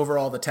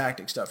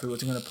tactic stuff, who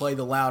was going to play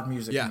the loud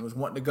music and was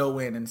wanting to go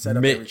in and set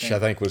up Mitch, everything. I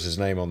think was his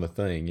name on the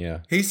thing. Yeah.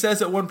 He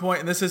says at one point,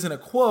 and this isn't a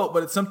quote,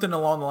 but it's something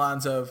along the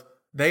lines of,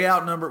 they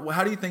outnumber. Well,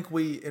 how do you think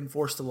we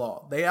enforce the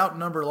law? They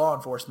outnumber law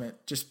enforcement,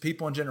 just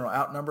people in general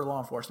outnumber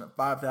law enforcement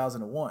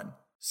 5,000 to 1.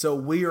 So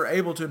we are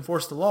able to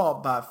enforce the law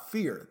by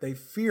fear. They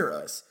fear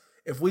us.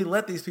 If we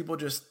let these people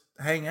just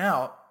hang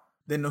out,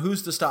 then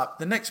who's to stop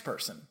the next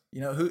person?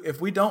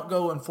 If we don't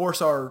go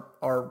enforce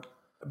our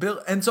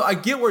bill. And so I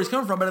get where he's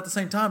coming from, but at the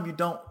same time,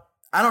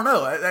 I don't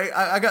know.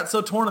 I got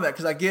so torn on that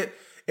because I get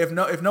if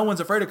no one's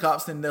afraid of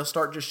cops, then they'll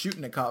start just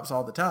shooting at cops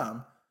all the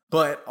time.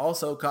 But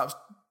also cops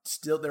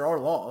still, there are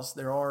laws,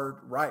 there are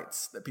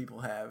rights that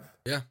people have.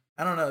 Yeah.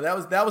 I don't know.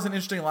 That was an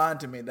interesting line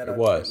to me that it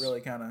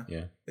really kind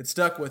of, it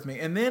stuck with me.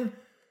 And then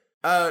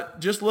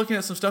just looking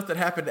at some stuff that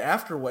happened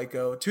after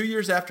Waco, 2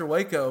 years after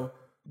Waco,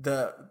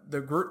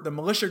 the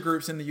militia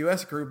groups in the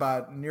U.S. grew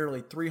by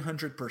nearly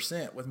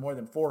 300%, with more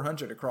than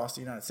 400 across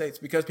the United States,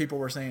 because people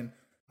were saying,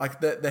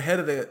 like the head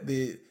of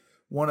the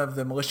one of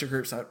the militia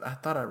groups, I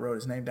thought I wrote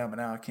his name down, but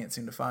now I can't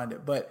seem to find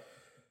it. But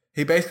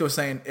he basically was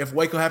saying, if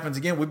Waco happens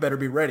again, we better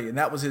be ready. And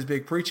that was his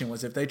big preaching,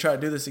 was if they try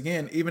to do this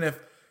again, even if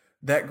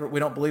that group, we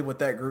don't believe what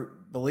that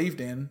group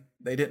believed in,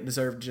 they didn't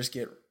deserve to just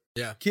get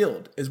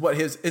killed, is what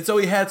his, and so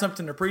he had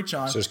something to preach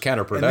on. So it's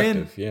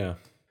counterproductive.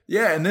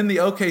 Yeah. And then the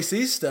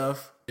OKC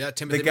stuff. Yeah.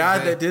 Timothy the guy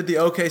McVeigh. that did the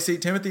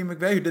OKC, Timothy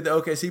McVeigh, who did the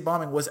OKC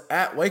bombing, was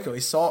at Waco. He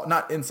saw,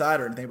 not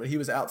inside or anything, but he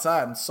was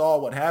outside and saw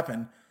what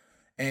happened.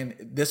 And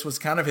this was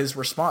kind of his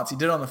response. He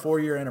did it on the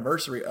 4-year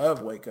anniversary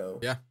of Waco.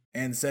 Yeah.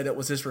 And said it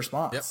was his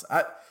response.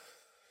 Yep.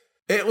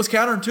 It was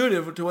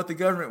counterintuitive to what the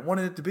government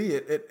wanted it to be.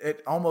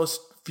 It almost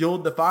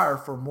fueled the fire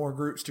for more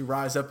groups to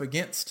rise up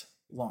against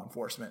law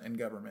enforcement and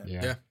government.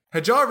 Yeah.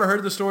 Had y'all ever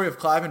heard the story of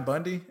Cliven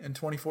Bundy in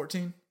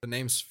 2014? The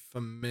name's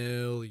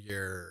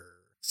familiar.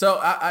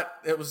 So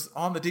it was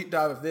on the deep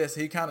dive of this.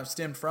 He kind of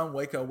stemmed from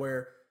Waco,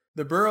 where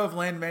the Bureau of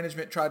Land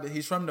Management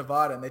he's from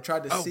Nevada, and they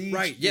tried to siege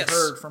the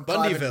herd from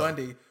Cliven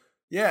Bundy.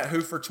 Yeah,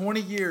 who for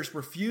 20 years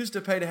refused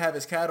to pay to have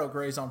his cattle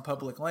graze on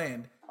public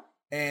land.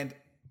 And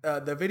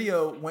the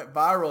video went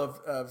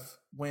viral of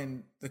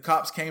when the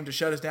cops came to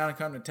shut us down and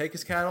come to take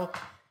his cattle,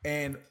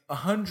 and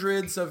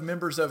hundreds of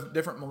members of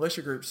different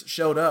militia groups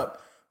showed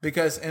up,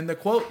 because in the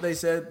quote they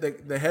said,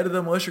 the head of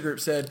the militia group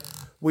said,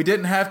 "We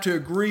didn't have to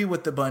agree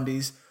with the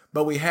Bundys,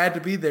 but we had to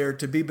be there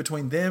to be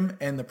between them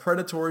and the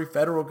predatory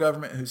federal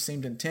government who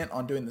seemed intent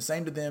on doing the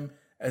same to them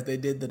as they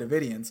did the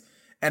Davidians."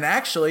 And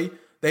actually,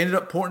 they ended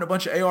up pointing a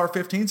bunch of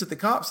AR-15s at the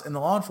cops, and the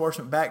law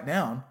enforcement backed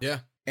down. Yeah.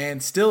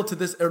 And still to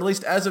this, or at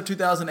least as of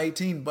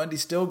 2018, Bundy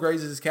still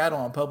grazes his cattle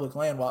on public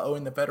land while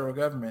owing the federal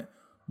government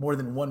more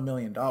than $1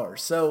 million.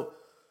 So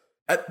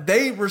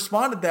they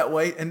responded that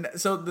way. And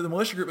so the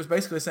militia group was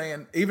basically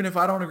saying, even if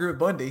I don't agree with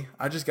Bundy,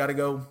 I just got to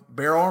go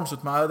bear arms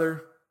with my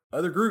other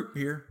group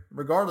here,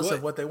 regardless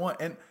of what they want.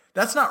 And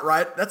that's not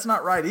right. That's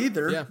not right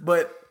either. Yeah.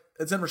 But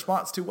it's in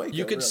response to Waco.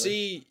 You can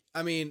see,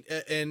 I mean,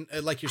 and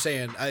like you're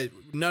saying,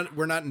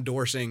 we're not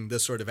endorsing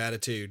this sort of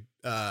attitude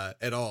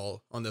at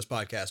all on this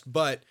podcast,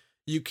 but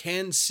you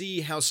can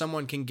see how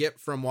someone can get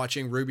from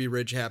watching Ruby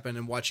Ridge happen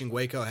and watching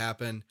Waco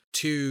happen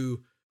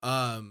to,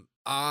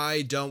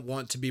 I don't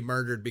want to be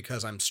murdered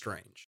because I'm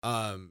strange.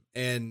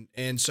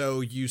 And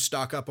so you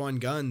stock up on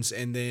guns,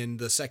 and then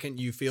the second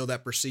you feel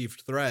that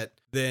perceived threat,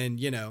 then,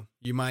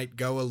 you might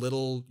go a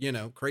little,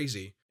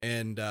 crazy,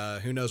 and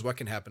who knows what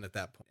can happen at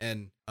that point.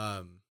 And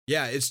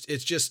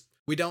it's just,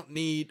 we don't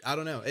need, I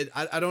don't know.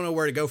 I don't know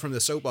where to go from the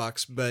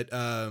soapbox, but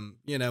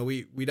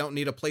we don't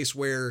need a place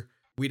where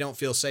we don't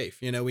feel safe.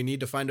 We need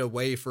to find a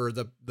way for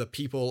the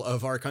people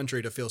of our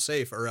country to feel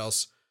safe, or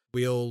else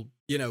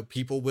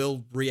people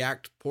will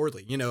react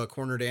poorly, a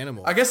cornered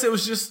animal. I guess it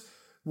was just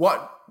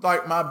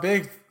my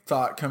big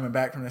thought coming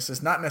back from this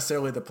is not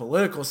necessarily the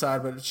political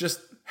side, but it's just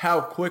how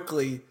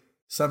quickly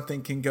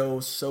something can go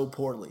so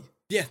poorly.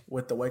 Yeah.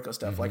 With the Waco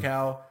stuff, like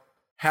how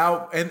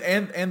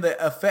and the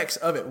effects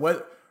of it,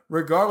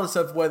 regardless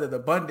of whether the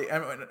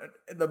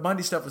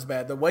Bundy stuff was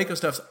bad, the Waco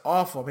stuff's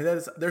awful. I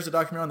mean, there's a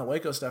documentary on the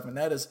Waco stuff, and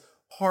that is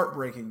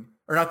heartbreaking.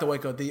 Or not the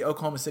Waco, the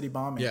Oklahoma City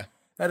bombing. Yeah.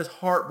 That is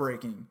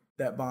heartbreaking,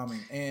 that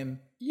bombing. And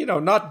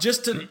not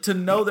just to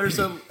know there's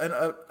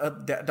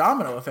a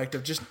domino effect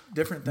of just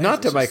different things.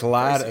 Not to make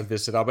light of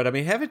this at all, but I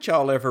mean, haven't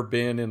y'all ever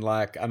been in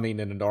in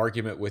an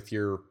argument with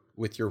your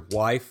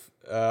wife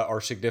or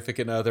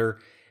significant other,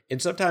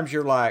 and sometimes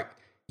you're like,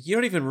 you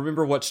don't even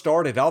remember what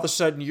started. All of a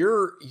sudden,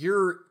 you're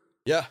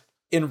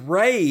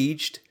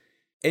enraged,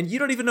 and you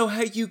don't even know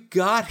how you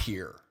got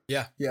here.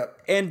 Yeah. Yep.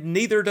 And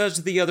neither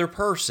does the other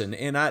person.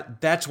 And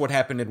that's what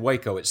happened in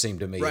Waco, it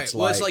seemed to me. Right. It's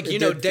like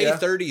day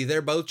 30,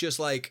 they're both just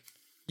like,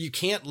 you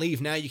can't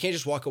leave now. You can't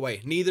just walk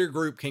away. Neither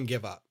group can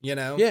give up,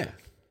 Yeah.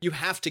 You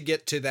have to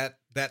get to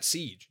that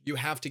siege. You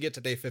have to get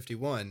to day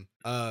 51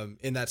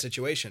 in that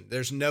situation.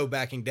 There's no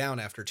backing down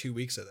after 2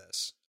 weeks of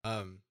this.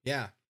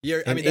 Yeah.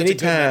 That's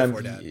anytime, a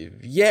good metaphor, Dad.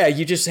 Yeah,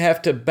 you just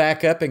have to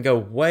back up and go,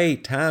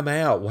 wait, time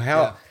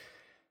out.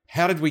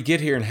 How did we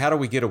get here and how do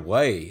we get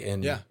away?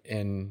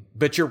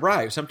 But you're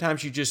right.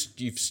 Sometimes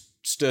you've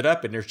stood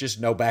up and there's just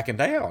no backing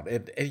down,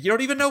 and you don't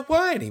even know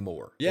why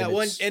anymore. Yeah.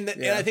 And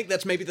I think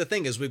that's maybe the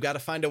thing is we've got to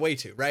find a way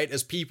to, right?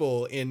 As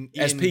people we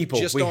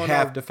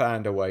have to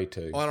find a way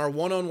to, on our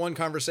one-on-one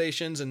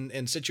conversations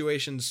and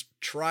situations,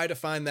 try to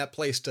find that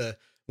place to,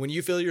 when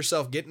you feel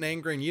yourself getting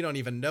angry and you don't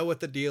even know what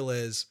the deal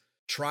is,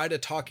 try to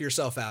talk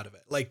yourself out of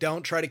it. Like,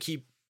 don't try to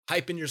keep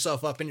hyping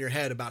yourself up in your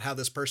head about how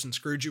this person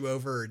screwed you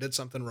over or did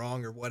something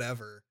wrong or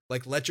whatever.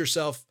 Like, let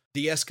yourself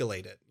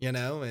de-escalate it,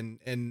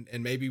 and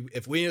maybe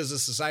if we as a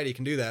society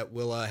can do that,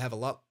 we'll have a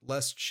lot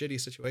less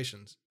shitty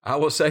situations. I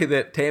will say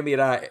that Tammy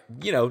and I,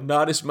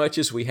 not as much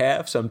as we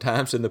have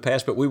sometimes in the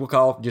past, but we will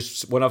call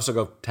just one of us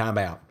will go, time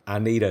out. I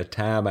need a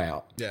time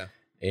out. Yeah.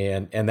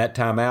 And that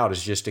time out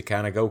is just to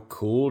kind of go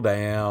cool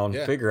down,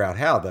 figure out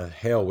how the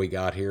hell we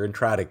got here and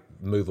try to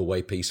move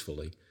away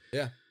peacefully.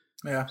 Yeah.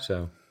 Yeah.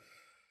 So.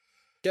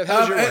 Kev,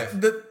 how's your wife?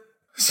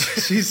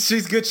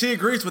 She's good. She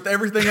agrees with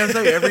everything I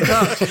say every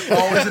time. She's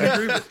always in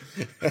agreement.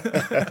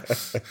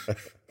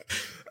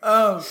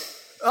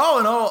 All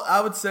in all,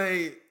 I would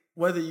say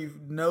whether you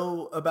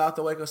know about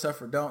the Waco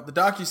stuff or don't, the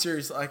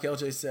docuseries, like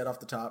LJ said off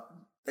the top,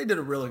 they did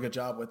a really good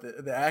job with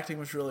it. The acting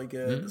was really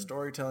good. Mm-hmm. The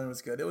storytelling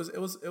was good. It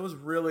was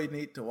really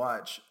neat to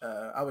watch.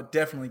 I would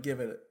definitely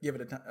give it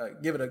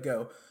a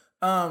go.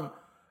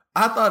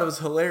 I thought it was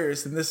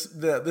hilarious, and this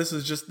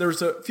was just, there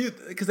was a few,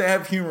 because they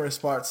have humorous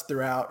parts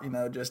throughout,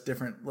 just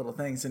different little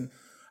things, and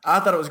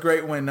I thought it was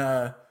great when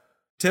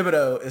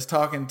Thibodeau is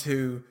talking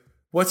to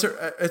it's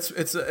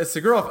the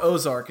girl of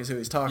Ozark is who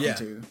he's talking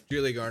to,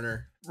 Julie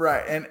Garner,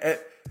 right? And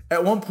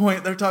at one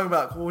point they're talking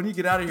about, well, when you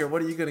get out of here,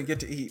 what are you going to get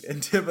to eat?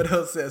 And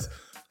Thibodeau says,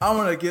 I'm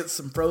going to get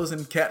some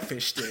frozen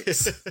catfish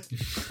sticks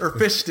or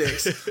fish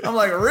sticks. I'm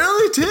like,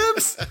 really,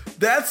 Tibbs?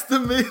 That's the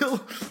meal?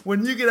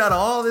 When you get out of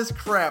all this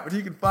crap and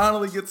you can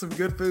finally get some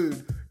good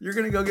food, you're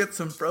going to go get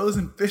some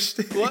frozen fish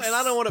sticks? Well, and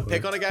I don't want to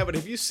pick on a guy, but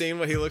have you seen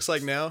what he looks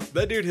like now?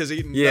 That dude has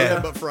eaten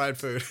nothing but fried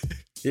food.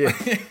 Yeah,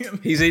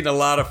 he's eating a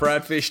lot of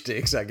fried fish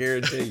sticks, I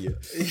guarantee you.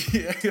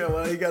 Yeah,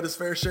 well, he got his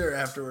fair share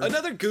afterwards.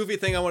 Another goofy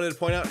thing I wanted to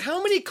point out,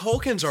 how many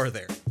Culkins are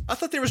there? I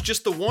thought there was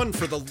just the one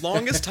for the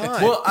longest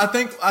time. Well, I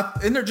think,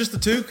 isn't there just the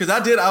two? Because I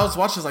was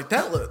watching, like,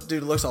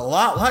 dude looks a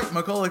lot like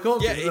Macaulay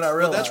Culkin. Yeah, I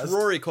realized. That's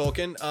Rory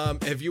Culkin.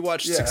 Have you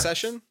watched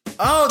Succession?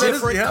 Oh, that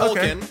Different is,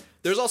 Culkin. Okay.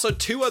 There's also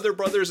 2 other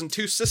brothers and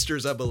 2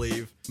 sisters, I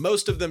believe.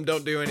 Most of them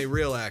don't do any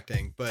real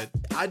acting, but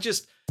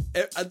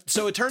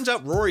so it turns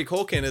out Rory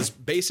Culkin is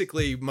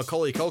basically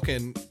Macaulay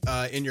Culkin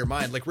in your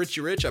mind. Like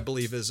Richie Rich, I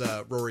believe, is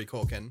Rory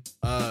Culkin.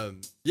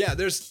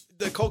 There's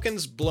the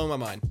Culkins blow my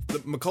mind.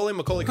 The Macaulay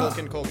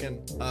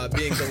Culkin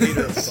being the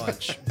leader of the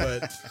bunch.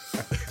 But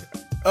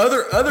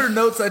other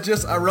notes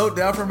I wrote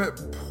down from it.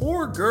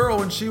 Poor girl,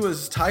 when she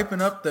was typing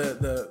up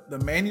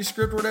the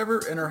manuscript or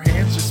whatever, and her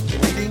hands just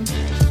bleeding.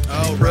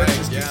 Oh, right. She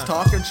just keeps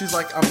talking. She's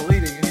like, I'm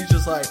bleeding, and he's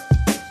just like,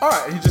 all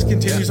right. And he just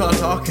continues on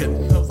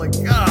talking. I was like,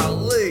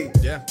 golly.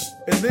 Yeah.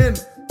 And then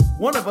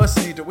one of us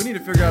we need to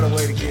figure out a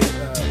way to get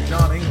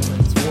John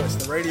Engelman's voice,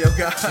 the radio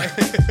guy.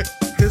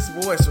 His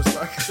voice was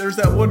like, there's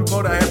that one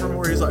quote I had from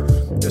where he's like,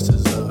 this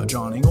is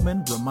John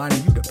Engelman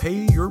reminding you to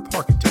pay your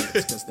parking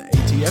tickets because the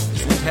ATF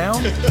is in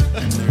town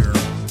and they're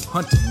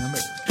hunting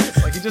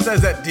Americans. Like, he just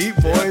has that deep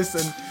voice,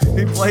 and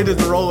he played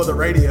his role of the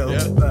radio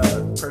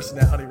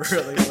personality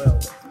really well.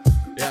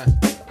 Yeah.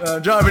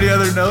 John, have any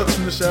other notes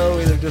from the show?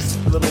 Either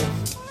just little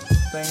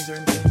things or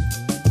anything?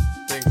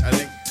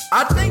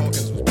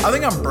 I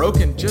think I'm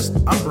broken.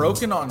 I'm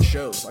broken on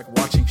shows, like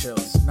watching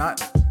shows.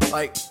 Not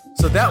like,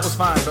 so that was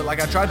fine, but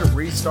like I tried to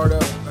restart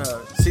up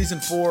season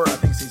 4,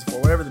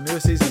 whatever the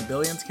newest season of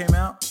Billions came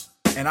out,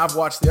 and I've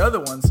watched the other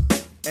ones,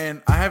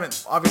 and I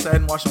hadn't watched them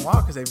in a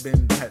while because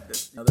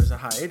there's a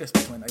hiatus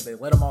between, like, they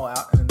let them all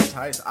out, and then there's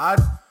hiatus. I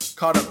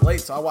caught up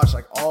late, so I watched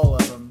like all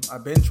of them. I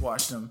binge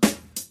watched them.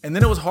 And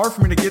then it was hard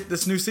for me to get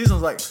this new season. I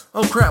was like,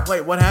 oh crap,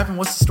 wait, what happened?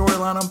 What's the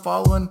storyline I'm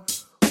following?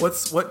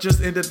 What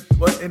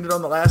ended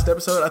on the last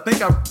episode? I think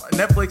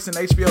Netflix and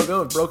HBO Go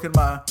have broken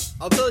my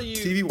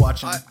TV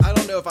watching. I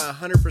don't know if I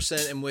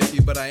 100% am with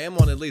you, but I am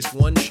on at least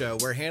one show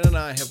where Hannah and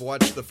I have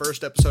watched the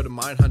first episode of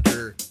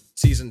Mindhunter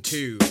season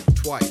 2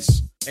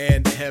 twice.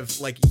 and have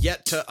like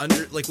yet to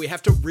we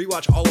have to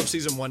rewatch all of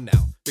season 1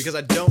 now because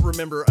I don't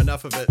remember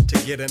enough of it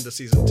to get into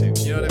season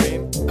 2. You know what I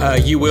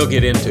mean? You will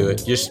get into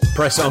it. Just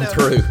press on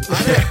through.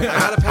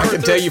 I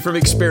can tell you from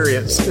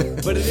experience.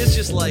 But it is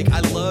just like,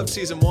 I loved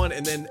season 1,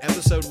 and then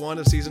episode 1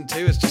 of season 2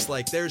 is just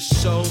like, there's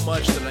so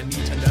much that I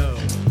need to know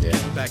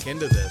back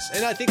into this.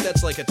 And I think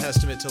that's like a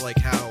testament to like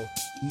how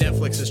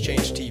Netflix has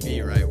changed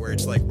TV, right? Where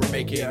it's like, we're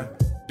making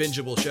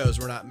bingeable shows.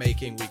 We're not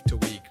making week to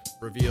week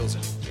reveals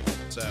anymore.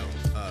 So,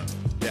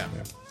 yeah.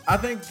 I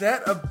think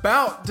that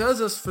about does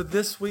us for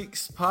this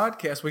week's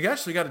podcast. We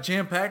actually got a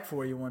jam-packed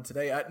for you one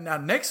today. Now,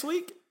 next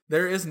week,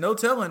 there is no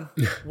telling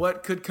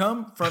what could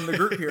come from the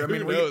group here. I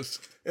mean,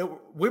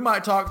 we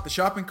might talk the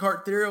shopping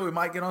cart theory. We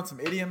might get on some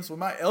idioms.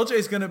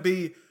 LJ's going to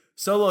be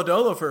solo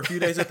dolo for a few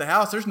days at the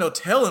house. There's no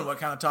telling what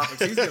kind of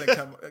topics he's going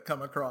to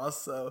come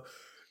across. So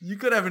you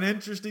could have an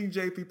interesting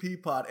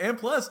JPP pod. And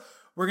plus,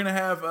 we're going to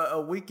have a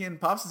weekend.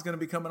 Pops is going to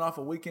be coming off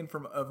a weekend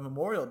of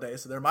Memorial Day,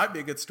 so there might be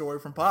a good story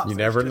from Pops. You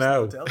never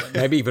know.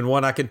 Maybe even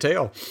one I can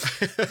tell.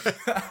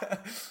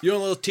 You want a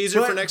little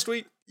teaser for next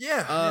week?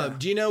 Yeah.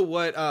 Do you know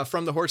what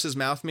From the Horse's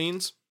Mouth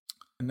means?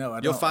 No, I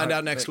don't. You'll find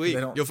out next week.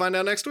 You'll find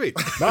out next week.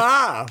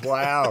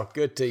 Wow.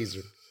 Good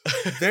teaser.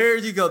 There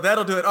you go.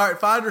 That'll do it. All right.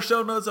 Find our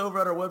show notes over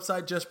at our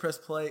website, just press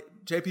play,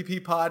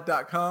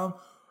 jpppod.com,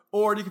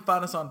 or you can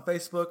find us on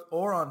Facebook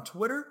or on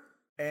Twitter.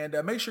 And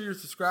make sure you're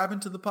subscribing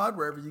to the pod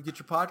wherever you get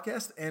your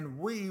podcast, and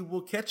we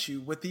will catch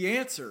you with the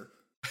answer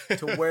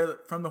to where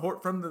from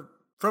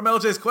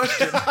LJ's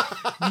question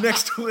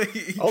next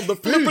week on the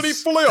flippity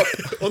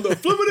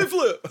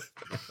flip.